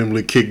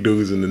randomly kicked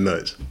dudes in the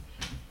nuts,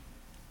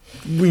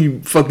 we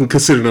fucking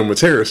consider them a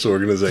terrorist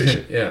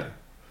organization. Yeah.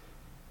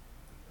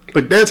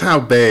 Like that's how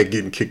bad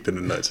getting kicked in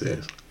the nuts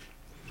is.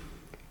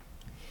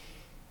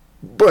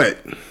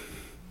 But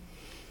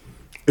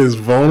as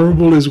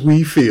vulnerable as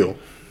we feel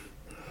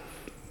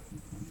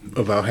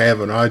about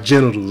having our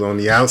genitals on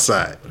the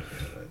outside,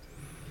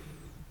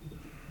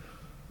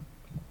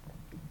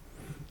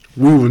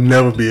 we will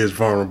never be as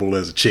vulnerable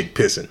as a chick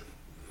pissing.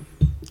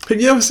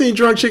 Have you ever seen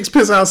drunk chicks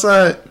piss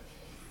outside?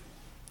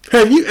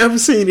 Have you ever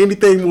seen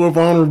anything more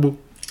vulnerable?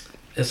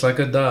 It's like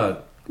a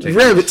dog.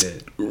 Rabbits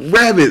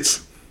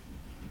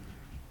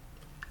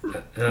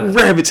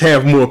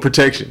have more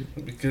protection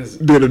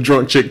than a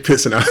drunk chick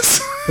pissing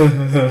outside.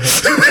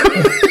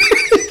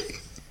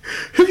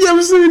 Have you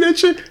ever seen that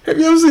chick? Have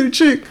you ever seen a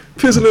chick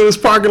pissing in this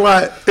parking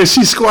lot and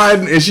she's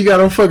squatting and she got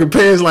her fucking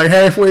pants like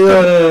halfway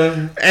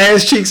up,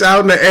 ass cheeks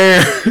out in the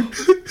air?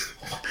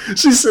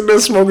 She's sitting there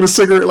smoking a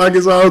cigarette like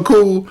it's all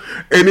cool,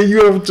 and then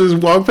you ever just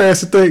walk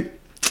past and think,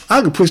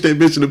 I could push that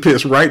bitch in the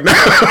piss right now.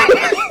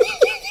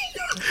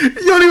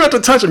 You don't even have to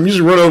touch them. You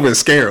just run over and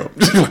scare them.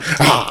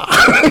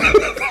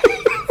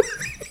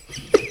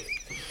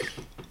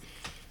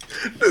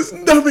 There's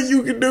nothing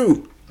you can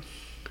do.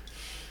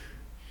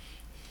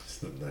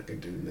 There's nothing I can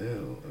do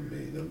now. I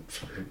mean, I'm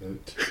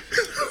fucking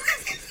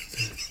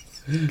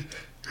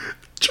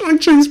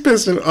Drunk chicks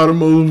pissing are the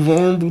most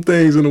vulnerable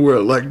things in the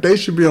world. Like, they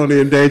should be on the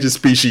endangered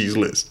species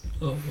list.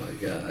 Oh my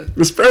god.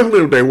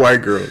 Especially if they're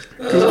white girls.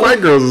 Because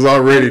white girls is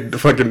already the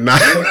fucking not.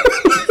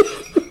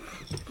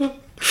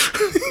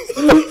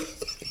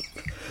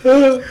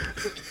 Oh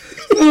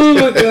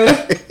my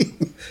god.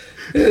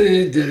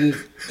 You did it.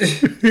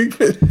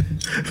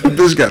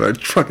 Bitch got a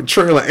fucking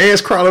trail of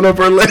ants crawling up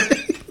her leg.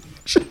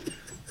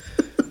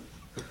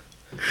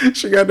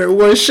 She got that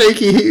one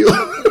shaky heel.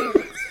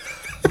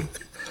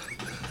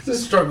 The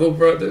Struggle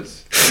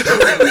Brothers.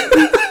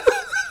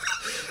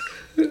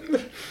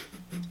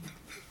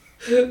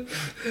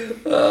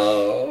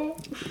 Oh,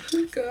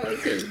 God, I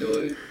can't do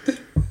it.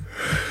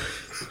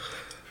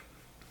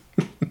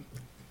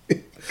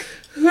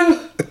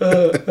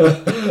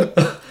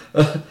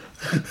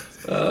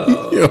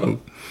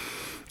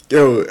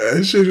 Yo,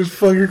 that shit is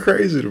fucking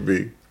crazy to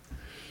me.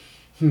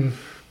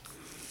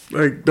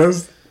 Like,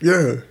 that's,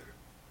 yeah.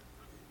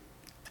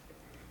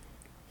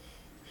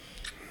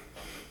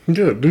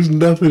 Yeah, there's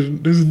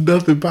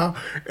nothing power.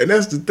 And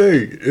that's the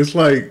thing. It's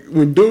like,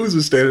 when dudes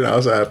are standing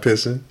outside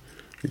pissing,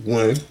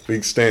 one, we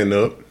can stand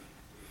up.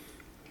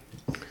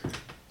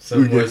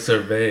 Someone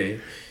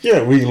survey.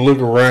 Yeah, we can look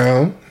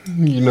around,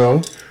 you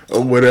know,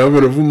 or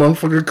whatever. If a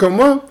motherfucker come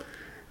up,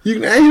 you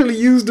can actually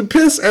use the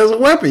piss as a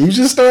weapon. You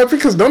just start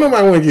because don't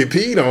nobody want to get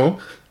peed on.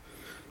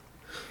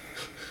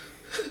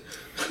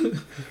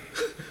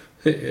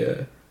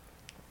 Yeah.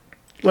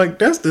 Like,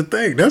 that's the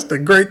thing. That's the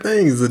great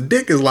thing is the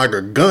dick is like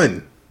a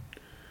gun.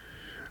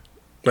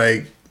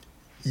 Like,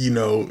 you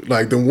know,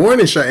 like the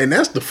warning shot, and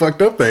that's the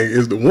fucked up thing,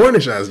 is the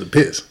warning shot is the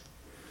piss.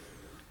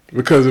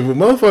 Because if a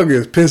motherfucker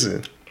is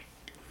pissing,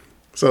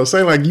 so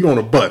say like you on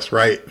a bus,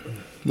 right?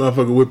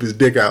 Motherfucker whip his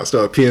dick out,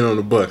 start peeing on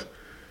the bus.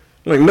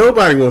 Like,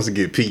 nobody wants to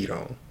get peed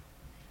on.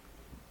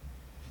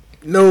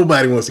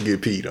 Nobody wants to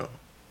get peed on.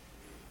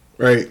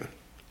 Right?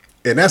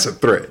 And that's a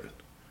threat.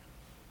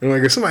 And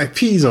like, if somebody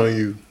pees on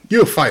you,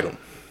 you'll fight them.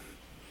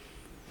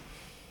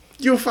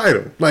 You'll fight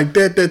him. Like,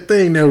 that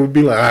thing that would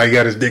be like, he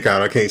got his dick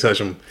out, I can't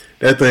touch him.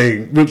 That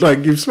thing, but like,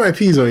 if somebody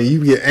pees on you,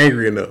 you get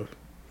angry enough.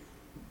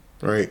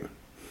 Right?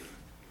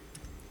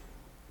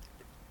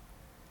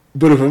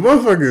 But if a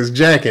motherfucker is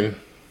jacking,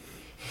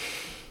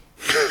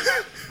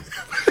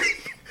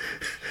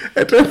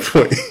 at that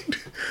point,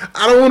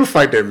 I don't want to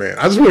fight that man.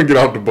 I just want to get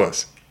off the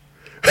bus.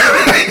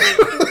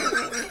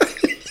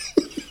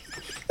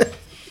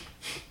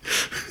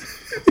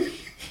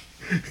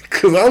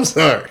 Because I'm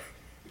sorry.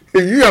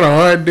 If you got a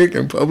hard dick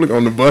in public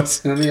on the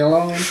bus. Leave me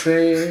alone,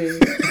 say.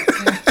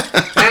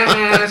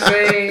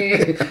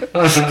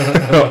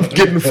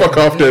 Getting the fuck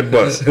off that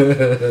bus.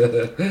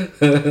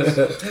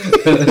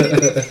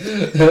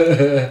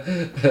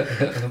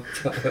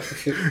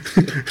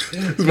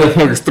 This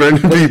motherfucker's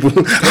threatening people.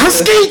 I'll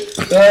skate!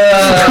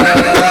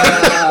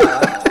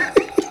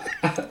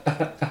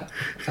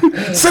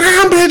 Sit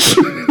down, bitch!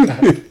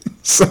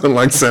 Sound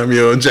like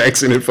Samuel L.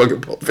 Jackson in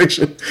fucking Pulp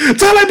Fiction.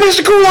 Tell that bitch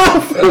to cool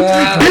off!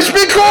 Bitch,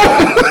 be cool!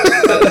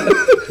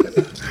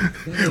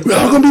 We're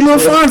all gonna be little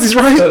Fonzies,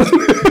 right?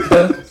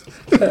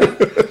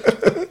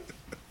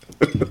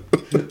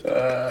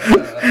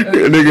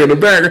 That nigga in the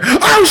back.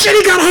 Oh shit,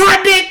 he got a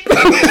hard dick!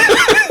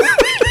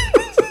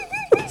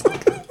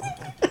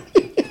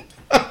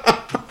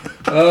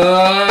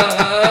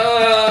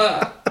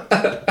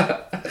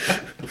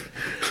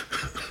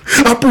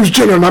 I'm Bruce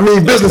Jenner and I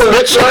mean business,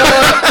 bitch.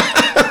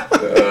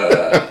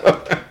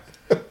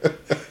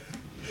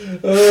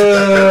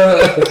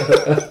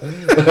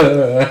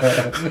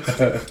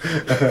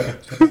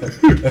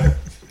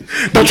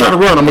 Don't try to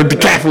run, I'm a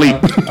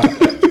decathlete.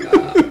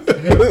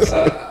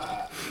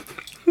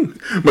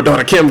 My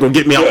daughter Kim gonna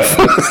get me off.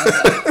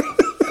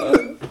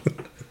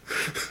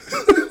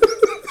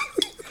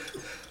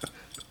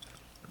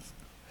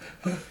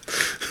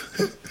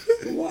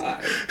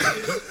 Why?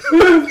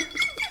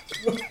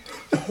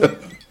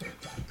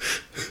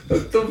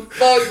 What the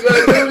fuck did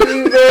I do,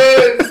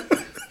 man?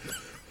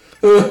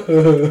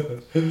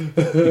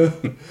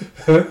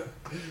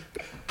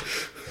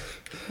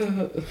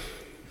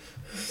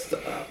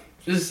 Stop.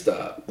 Just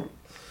stop.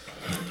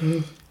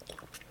 I'm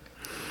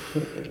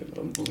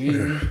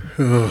bleeding.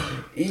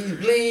 He's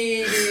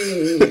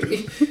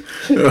bleeding.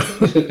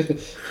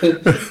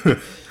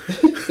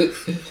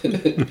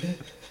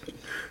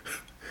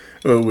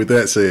 Well, with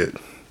that said,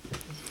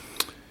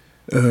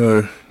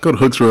 go to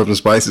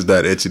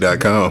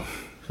hooksrubsandspices.etsy.com.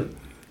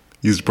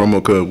 Use the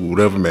promo code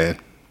whatever man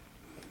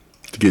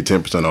to get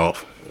 10%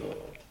 off. Oh,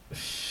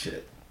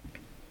 shit.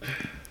 You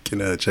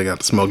can check out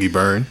the Smoky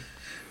Burn,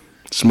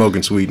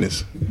 Smoking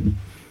Sweetness,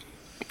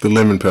 the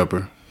Lemon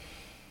Pepper,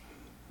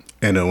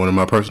 and one of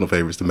my personal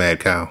favorites, the Mad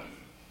Cow.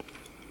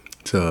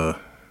 It's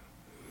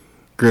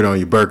great on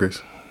your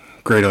burgers,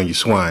 great on your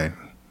swine,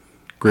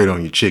 great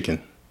on your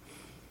chicken.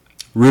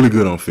 Really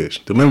good on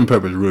fish. The lemon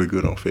pepper is really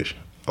good on fish.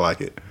 I like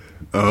it.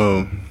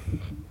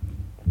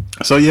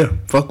 So yeah,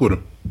 fuck with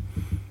them.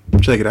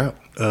 Check it out.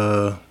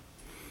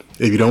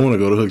 If you don't want to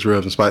go to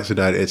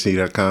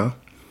hooksrubsandspices.etsy.com,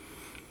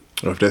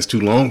 or if that's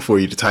too long for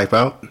you to type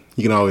out,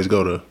 you can always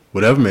go to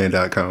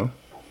whateverman.com.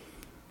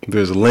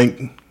 There's a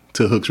link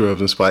to Hooks, Rubs,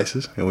 and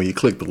Spices, and when you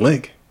click the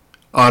link,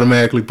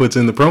 automatically puts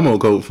in the promo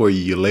code for you,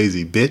 you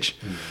lazy bitch.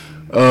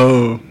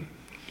 You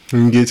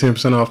can get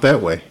 10% off that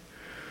way.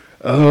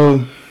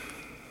 And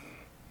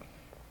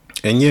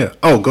yeah,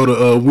 go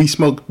to We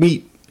Smoke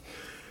Meat.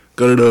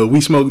 Go to the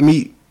We Smoke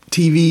Meat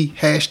TV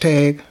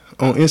hashtag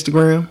on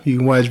Instagram. You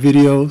can watch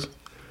videos.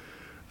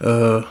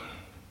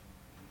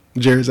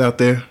 Jared's out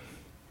there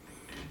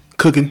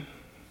cooking,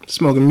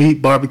 smoking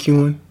meat,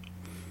 barbecuing,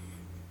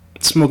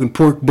 smoking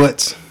pork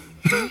butts.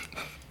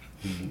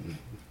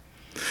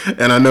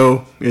 And I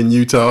know in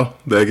Utah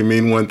that can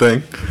mean one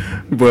thing,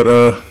 but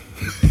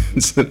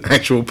it's an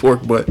actual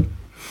pork butt.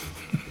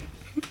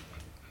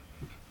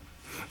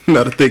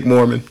 Not a thick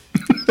Mormon.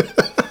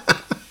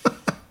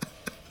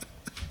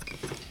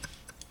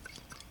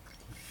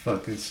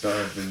 Fucking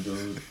starving,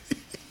 dude.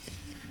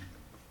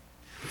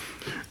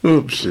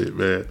 Oh shit,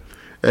 man.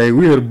 Hey,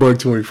 we had a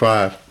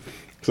 $1.25.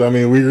 So I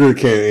mean, we really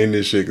can't end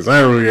this shit because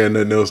I don't really got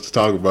nothing else to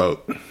talk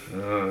about.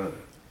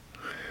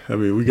 I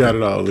mean, we got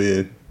it all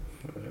in.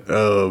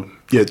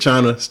 Yeah,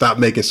 China, stop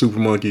making super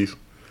monkeys.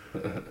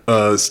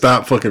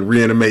 Stop fucking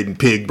reanimating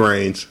pig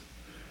brains.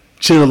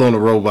 Chill on the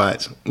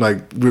robots.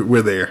 Like,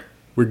 we're there.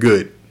 We're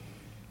good.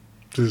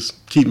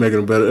 Just keep making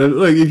them better.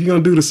 Like, if you're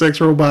gonna do the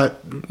sex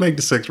robot, make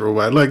the sex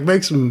robot. Like,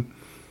 make some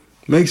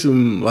like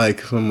some.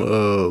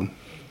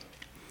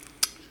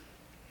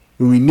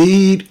 What we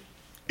need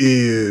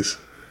is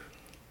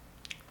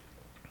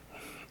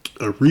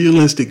a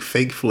realistic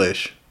fake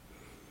flesh,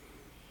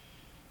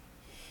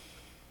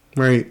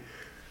 right?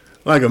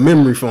 Like a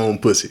memory foam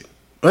pussy,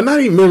 or not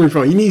even memory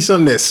foam. You need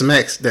something that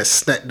smacks, that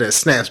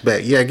snaps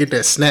back. Yeah, get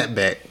that snap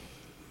back,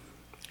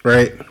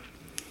 right?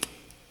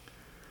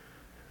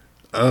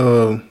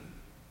 And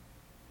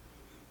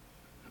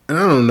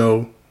I don't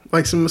know,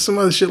 like some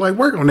other shit. Like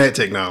work on that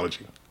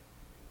technology.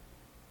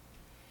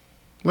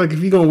 Like if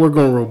you're gonna work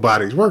on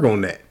robotics, work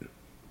on that.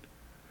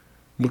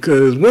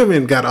 Because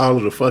women got all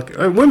the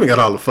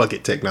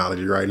fucking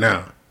technology right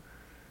now.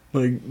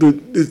 Like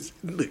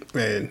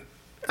man,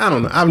 I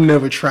don't know. I've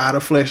never tried a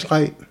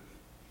fleshlight,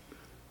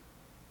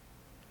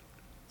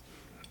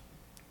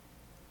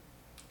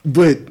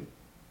 but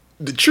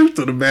the truth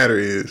of the matter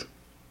is,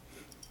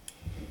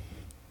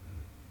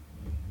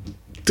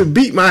 to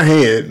beat my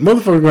head,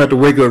 motherfucker gonna have to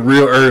wake up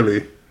real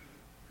early.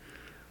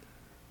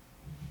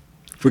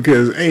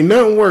 Because ain't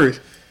nothing worse.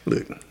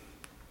 Look,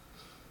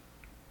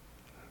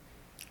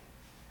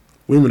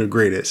 women are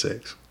great at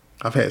sex.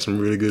 I've had some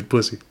really good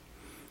pussy.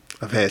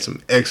 I've had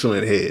some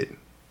excellent head.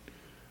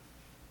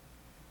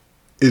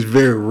 It's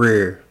very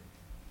rare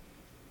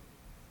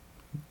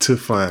to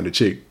find a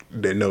chick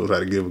that knows how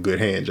to give a good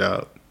hand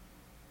job.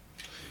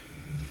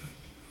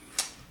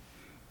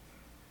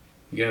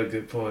 You got a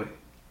good point.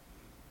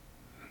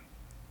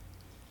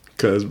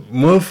 Cause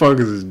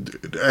motherfuckers is,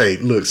 hey,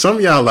 look, some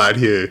of y'all out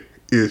here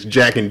is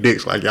jacking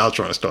dicks like y'all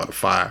trying to start a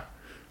fire.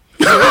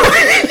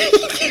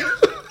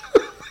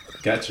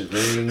 Got your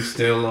ring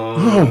still on.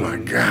 Oh my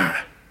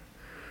God.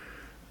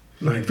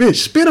 Like,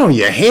 bitch, spit on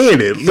your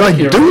hand. Like,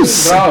 dude,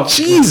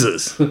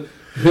 Jesus. You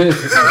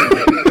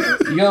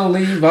gonna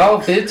leave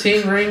all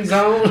 15 rings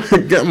on?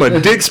 Got my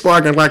dick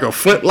sparking like a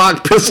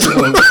flintlock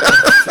pistol.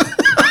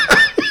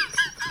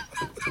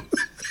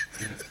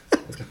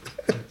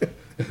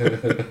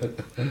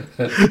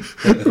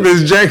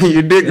 Miss jacking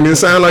your dick and it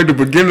sound like the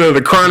beginning of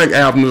the Chronic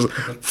album.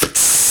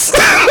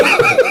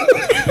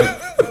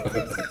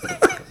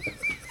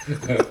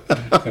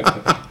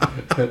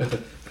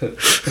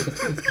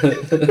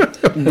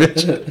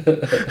 Bitch,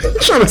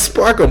 trying to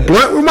spark a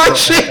blunt with my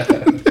shit.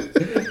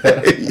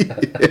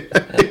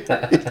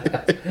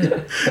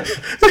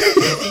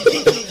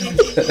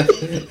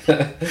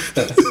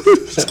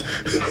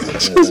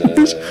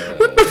 Bitch,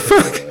 what the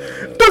fuck?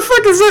 The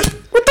fuck is that?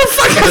 What the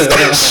fuck is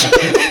that shit?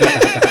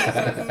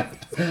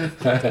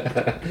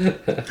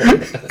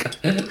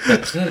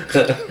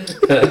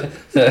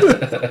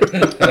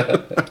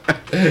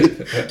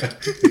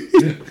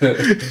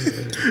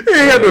 You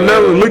ain't got to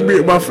never look me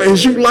at my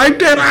face. You like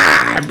that?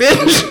 Ah,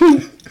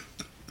 bitch.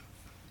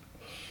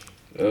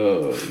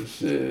 Oh,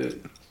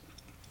 shit.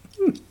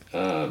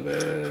 Ah,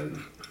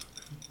 man.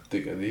 I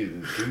think I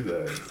need to do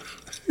that.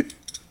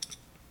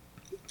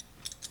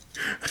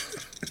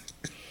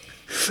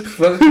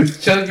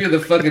 Chuck, you're the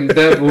fucking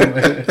devil,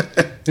 man.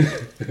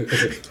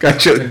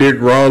 Got your dick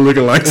raw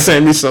looking like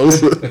Sammy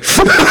Sosa.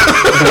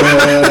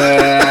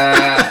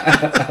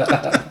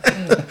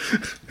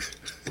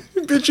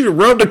 Bitch, you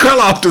rubbed the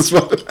color off this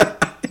one.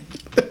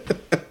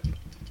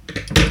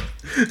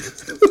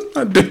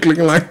 My dick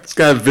looking like this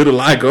guy's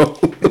vitiligo.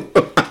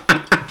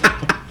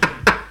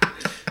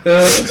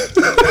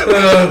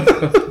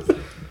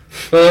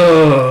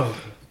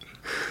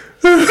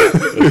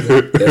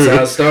 That's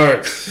how it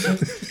starts.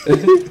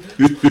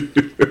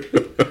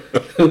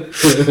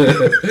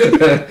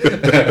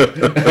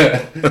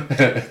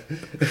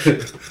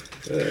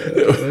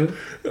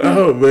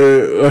 Oh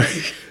man,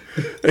 like,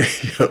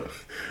 yo,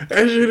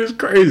 that shit is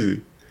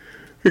crazy.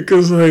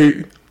 Because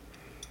you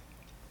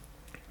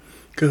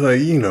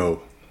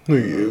know,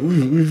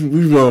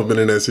 we've all been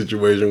in that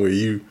situation where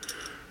you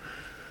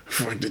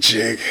fuck the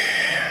chick,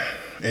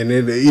 and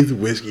then they either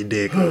whiskey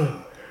dick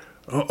or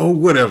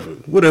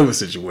whatever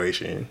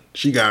situation.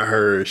 She got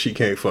hers, she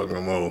can't fuck no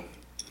more.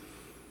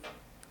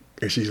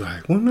 And she's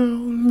like, well, no,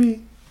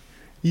 me,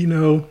 you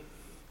know.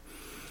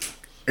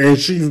 And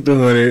she's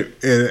doing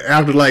it. And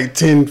after like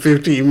 10,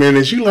 15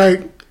 minutes, she's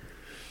like,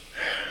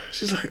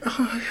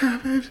 oh, yeah,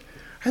 baby,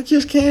 I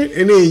just can't.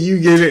 And then you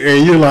get it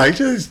and you're like,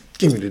 just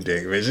give me the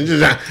dick, bitch. And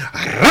just,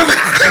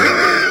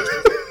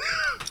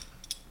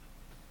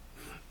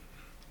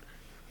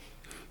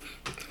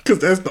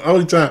 that's the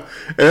only time.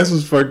 And that's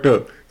what's fucked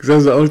up. Because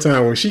that's the only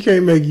time when she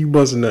can't make you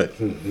bust a nut.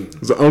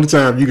 It's the only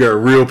time you got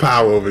real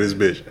power over this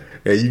bitch.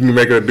 And you can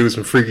make her do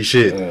some freaky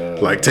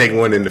shit. Like take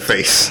one in the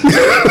face.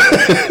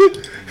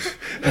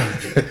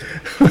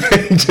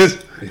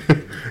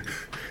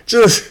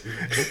 just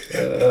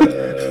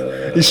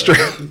you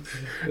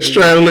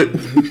straddle it.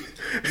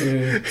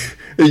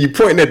 And you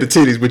pointing at the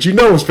titties, but you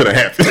know what's gonna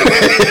happen.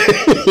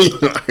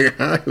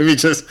 Let me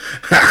just.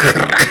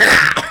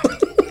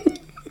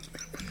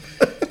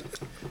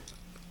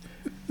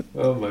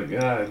 Oh my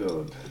god,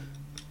 dude.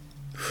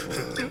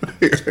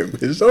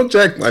 Bitch, don't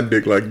jack my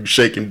dick like you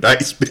shaking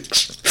dice,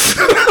 bitch.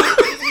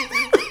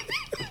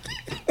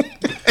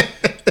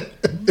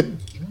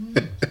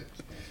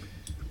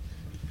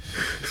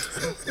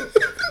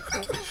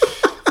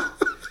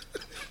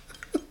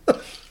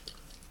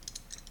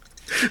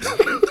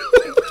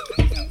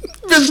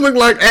 Bitch look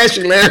like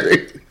Ashley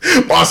Larry,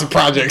 Boston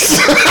Projects.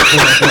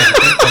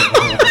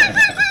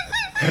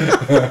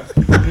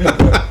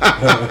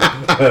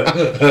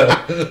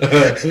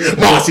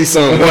 Mossy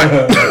son, what?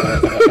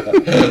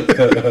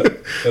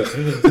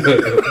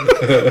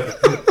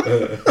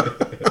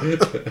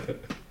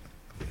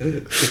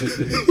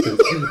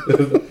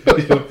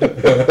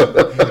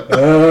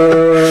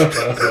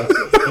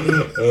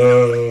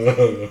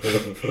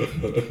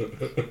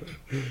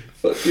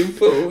 Fucking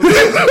fool.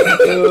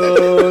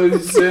 Oh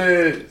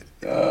shit.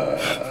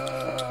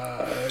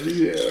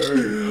 Shit hurt.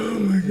 Oh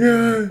my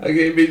god. I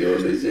can't be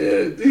doing this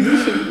shit. You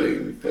shouldn't make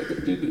me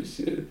fucking do this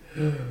shit.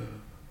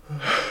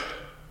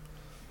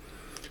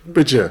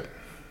 But yeah.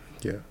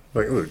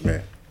 Like, look,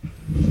 man.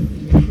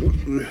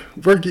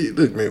 Berkey,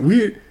 look,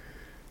 man.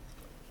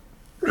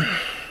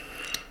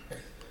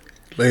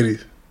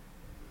 Ladies,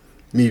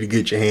 need to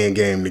get your hand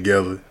game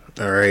together.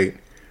 All right,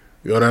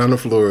 go down to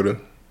Florida.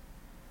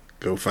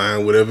 Go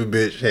find whatever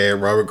bitch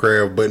had Robert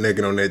Kraft butt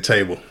naked on that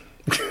table.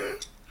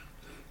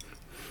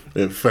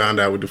 And find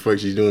out what the fuck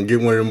she's doing.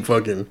 Get one of them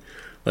fucking,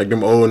 like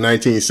them old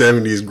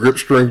 1970s grip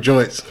string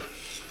joints.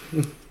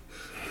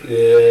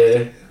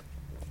 Yeah.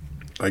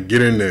 Like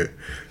get in there.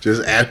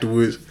 Just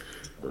afterwards,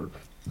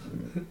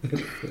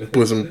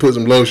 put some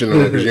lotion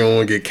on because you don't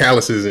want to get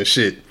calluses and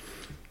shit.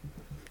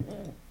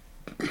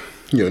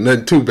 You know,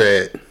 nothing too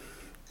bad.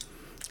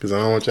 Because I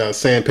don't want y'all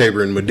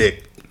sandpapering my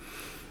dick.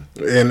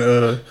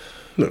 And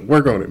look,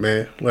 work on it,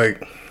 man.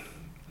 Like,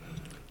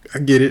 I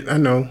get it, I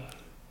know.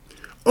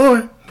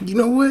 Or, you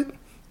know what?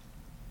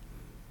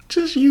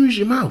 Just use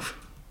your mouth.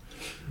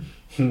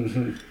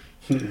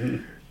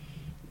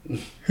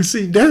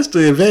 See, that's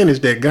the advantage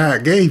that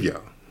God gave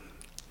y'all.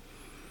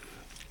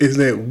 Is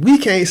that we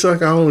can't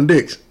suck our own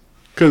dicks.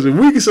 Because if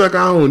we can suck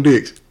our own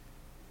dicks,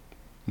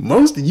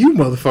 most of you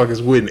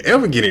motherfuckers wouldn't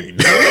ever get any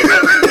dick.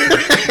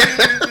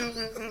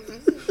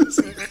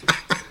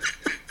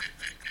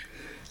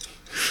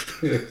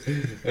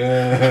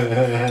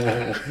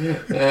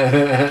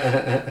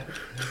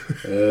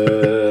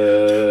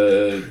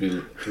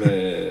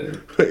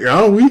 Man.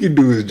 All we can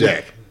do is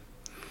jack.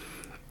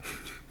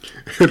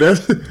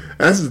 That's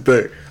the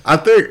thing. I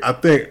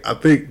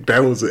think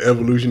that was an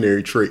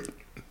evolutionary trait.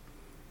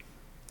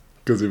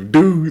 Because if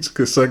dudes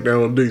could suck their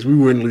own dicks, we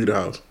wouldn't leave the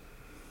house.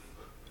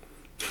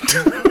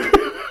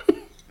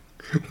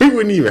 We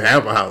wouldn't even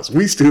have a house.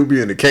 We'd still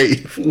be in the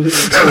cave.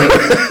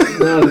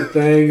 Not a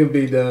thing could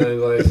be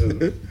done. Like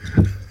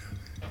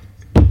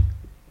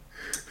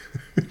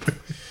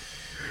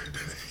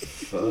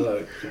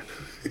fuck.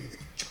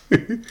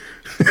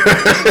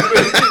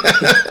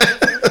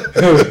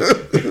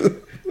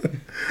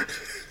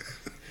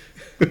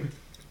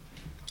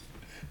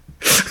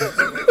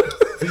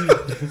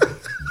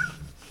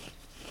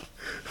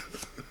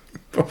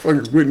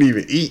 Motherfuckers wouldn't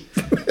even eat.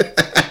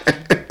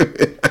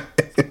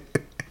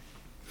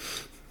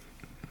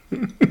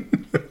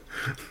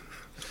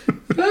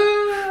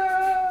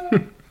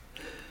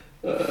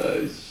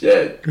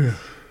 Shit.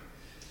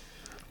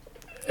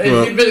 Hey,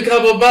 well, you been a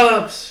couple of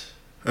bumps.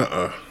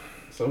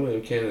 Some of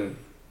them can't,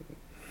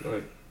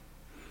 like,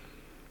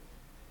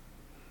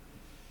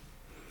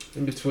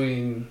 in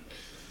between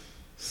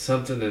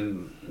something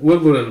and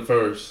Wimbledon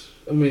first.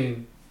 I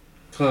mean,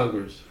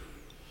 Congress.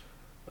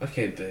 I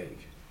can't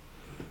think.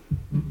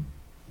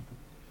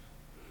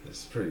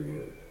 It's pretty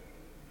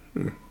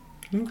good.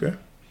 Okay.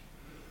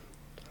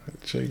 I'll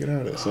check it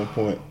out at some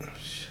point.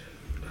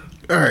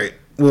 All right.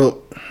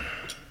 Well,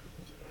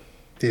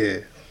 yeah,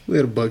 we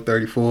had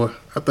 $134.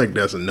 I think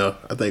that's enough.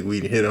 I think we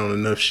hit on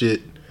enough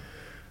shit.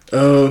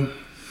 So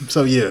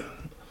yeah,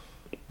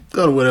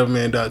 go to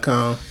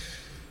whateverman.com.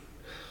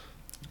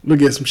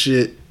 Look at some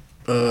shit.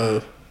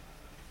 You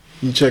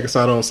check us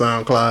out on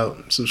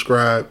SoundCloud.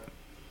 Subscribe.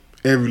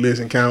 Every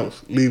listen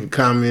counts. Leave a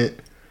comment.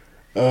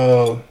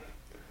 You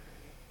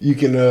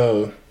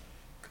can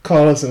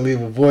call us and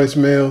leave a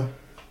voicemail.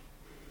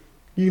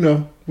 You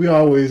know, we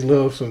always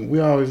love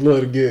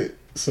to get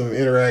some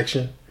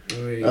interaction.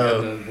 Oh, you got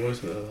another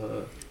voicemail,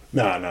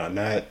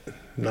 huh?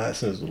 Not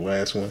since the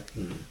last one.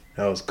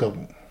 That was a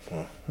couple.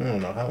 Well, I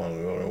don't know how long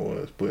ago that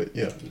was, but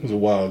yeah, it was a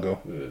while ago.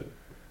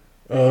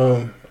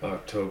 Yeah.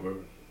 October.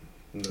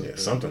 Yeah,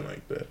 something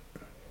like that.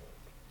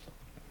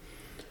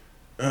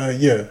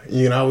 Yeah,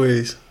 you can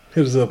always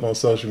hit us up on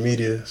social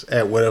media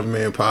at Whatever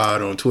Man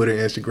Pod on Twitter,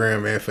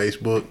 Instagram, and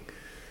Facebook.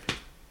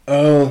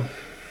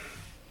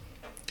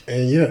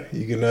 And yeah,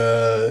 you can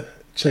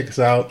check us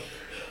out.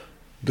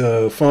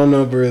 The phone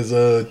number is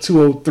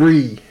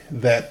 203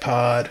 that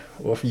pod,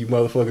 or for you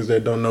motherfuckers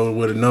that don't know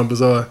what the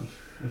numbers are,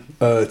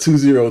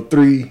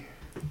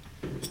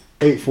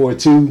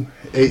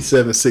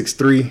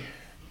 203-842-8763.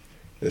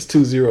 That's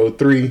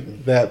 203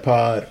 that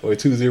pod or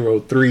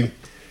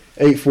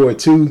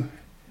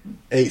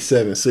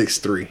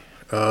 203-842-8763.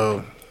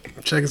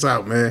 Check us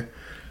out, man.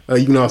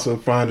 You can also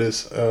find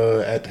us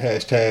at the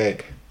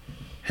hashtag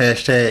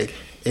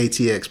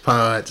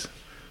ATXPods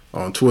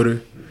on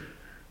Twitter.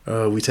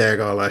 We tag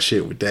all our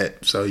shit with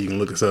that, so you can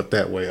look us up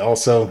that way.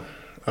 Also,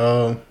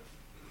 yeah,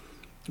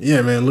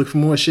 man, look for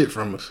more shit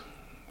from us.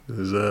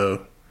 Cause we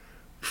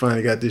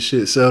finally got this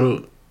shit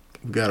settled.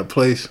 We got a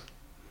place.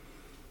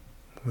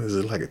 Was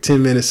it like a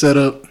 10-minute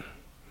setup?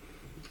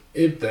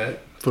 If that.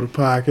 For the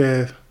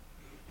podcast.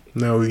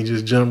 Now we can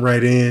just jump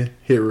right in,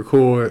 hit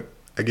record.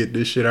 I get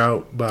this shit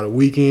out about a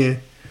weekend,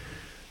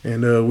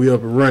 and we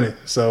up and running.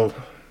 So,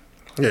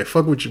 yeah,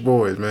 fuck with your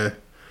boys, man.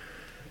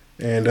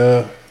 And,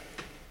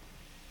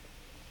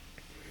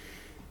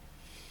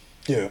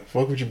 yeah,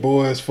 fuck with your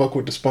boys, fuck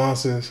with the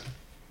sponsors.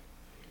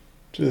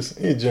 Just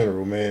in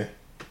general, man.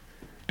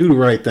 Do the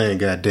right thing,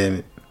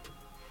 goddammit.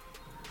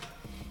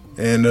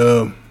 And,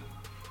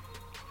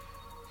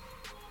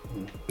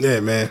 yeah,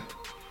 man.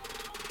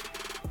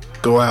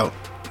 Go out.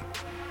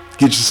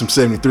 Get you some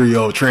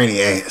 73-year-old tranny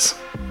ass.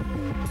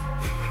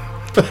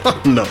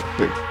 No.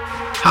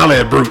 Holla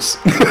at Bruce.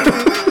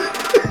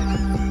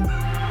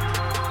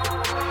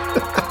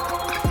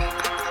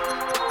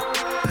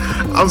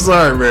 I'm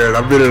sorry, man.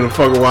 I've been in a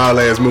fucking wild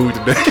ass mood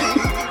today.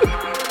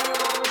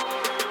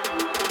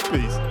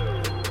 Peace.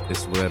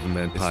 It's Whatever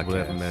Man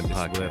Podcast.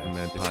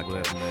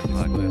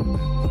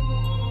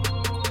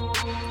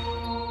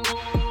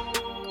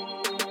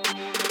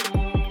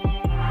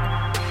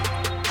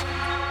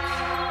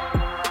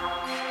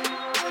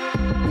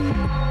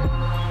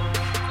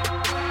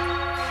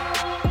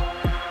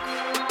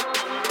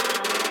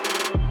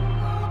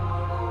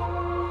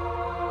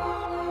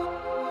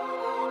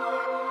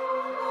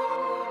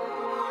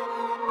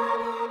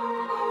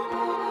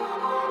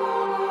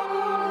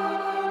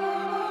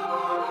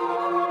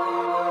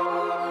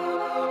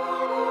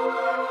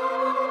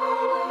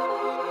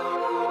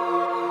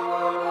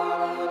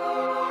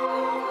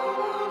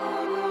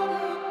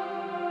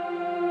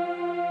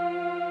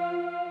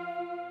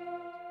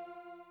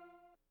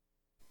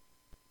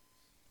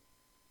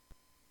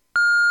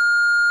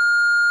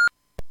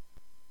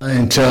 I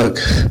ain't Chuck.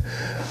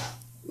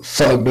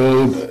 Fuck,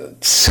 dude.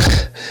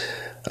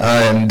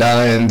 I am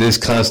dying. This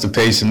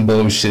constipation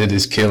bullshit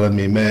is killing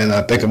me, man.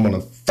 I think I'm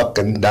gonna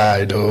fucking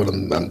die, dude.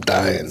 I'm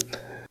dying.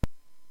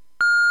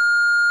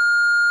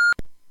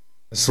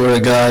 I swear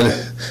to God,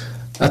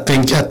 I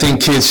think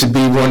kids should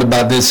be warned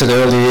about this at an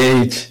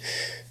early age.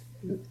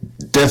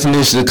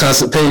 Definition of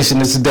constipation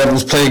is the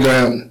devil's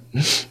playground.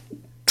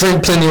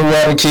 Drink plenty of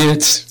water,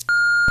 kids.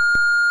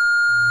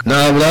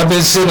 Nah, but I've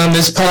been sitting on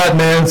this pod,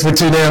 man, for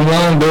too damn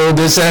long, dude.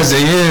 This has to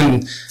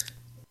end.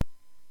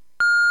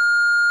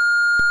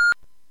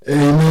 Hey,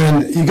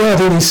 man, you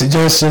got any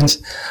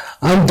suggestions?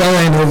 I'm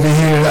dying over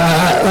here.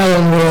 I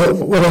don't know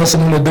what else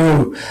I'm gonna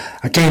do.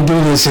 I can't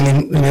do this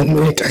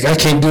anymore. I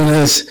can't do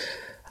this.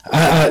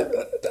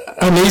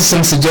 I need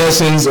some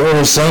suggestions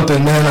or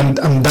something, man.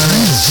 I'm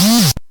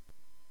dying.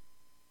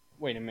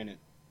 Wait a minute.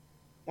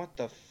 What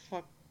the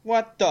fuck?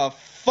 What the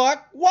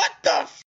fuck? What the